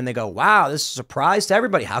flipping and they go, wow, this is a surprise to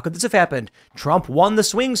everybody. How could this have happened? Trump won the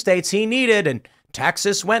swing states he needed and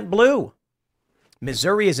Texas went blue.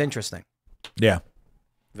 Missouri is interesting. Yeah.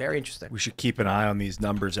 Very interesting. We should keep an eye on these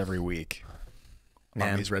numbers every week.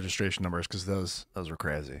 On these registration numbers, because those were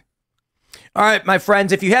crazy. All right, my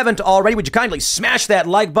friends, if you haven't already, would you kindly smash that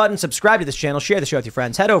like button, subscribe to this channel, share the show with your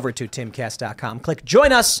friends, head over to timcast.com, click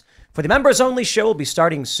join us for the members only show. Will be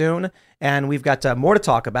starting soon, and we've got more to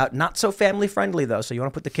talk about. Not so family friendly though, so you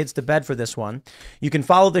want to put the kids to bed for this one. You can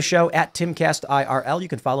follow the show at Timcast IRL. You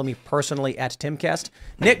can follow me personally at Timcast.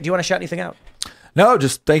 Nick, do you want to shout anything out? No,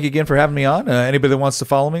 just thank you again for having me on. Anybody that wants to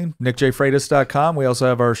follow me, nickjfreitas.com. We also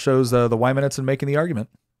have our shows, The Y Minutes and Making the Argument.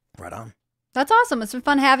 Right on. That's awesome. It's been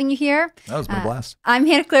fun having you here. That was been a blast. I'm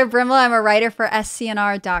Hannah Claire Brimlow. I'm a writer for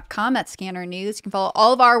scnr.com. That's Scanner News. You can follow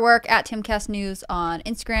all of our work at Timcast News on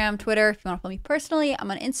Instagram, Twitter. If you want to follow me personally,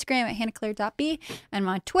 I'm on Instagram at hannahclaire.b and I'm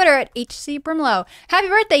on Twitter at hcbrimlow. Happy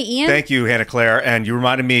birthday, Ian. Thank you, Hannah Claire. And you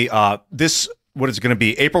reminded me, what is it going to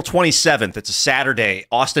be? April 27th. It's a Saturday,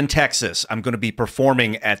 Austin, Texas. I'm going to be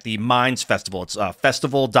performing at the Minds Festival. It's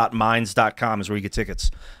festival.minds.com is where you get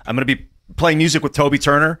tickets. I'm going to be playing music with Toby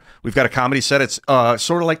Turner. We've got a comedy set. It's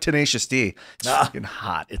sort of like Tenacious D. It's fucking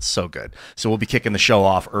hot. It's so good. So we'll be kicking the show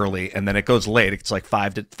off early, and then it goes late. It's like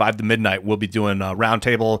 5 to midnight. We'll be doing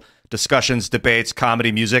roundtable discussions, debates,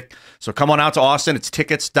 comedy, music. So come on out to Austin. It's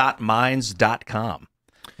tickets.minds.com.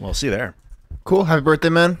 We'll see you there. Cool. Happy birthday,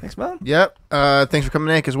 man. Thanks, man. Yep. Thanks for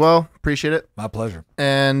coming, Nick, as well. Appreciate it. My pleasure.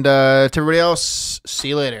 And to everybody else, see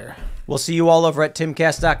you later. We'll see you all over at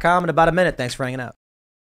timcast.com in about a minute. Thanks for hanging out.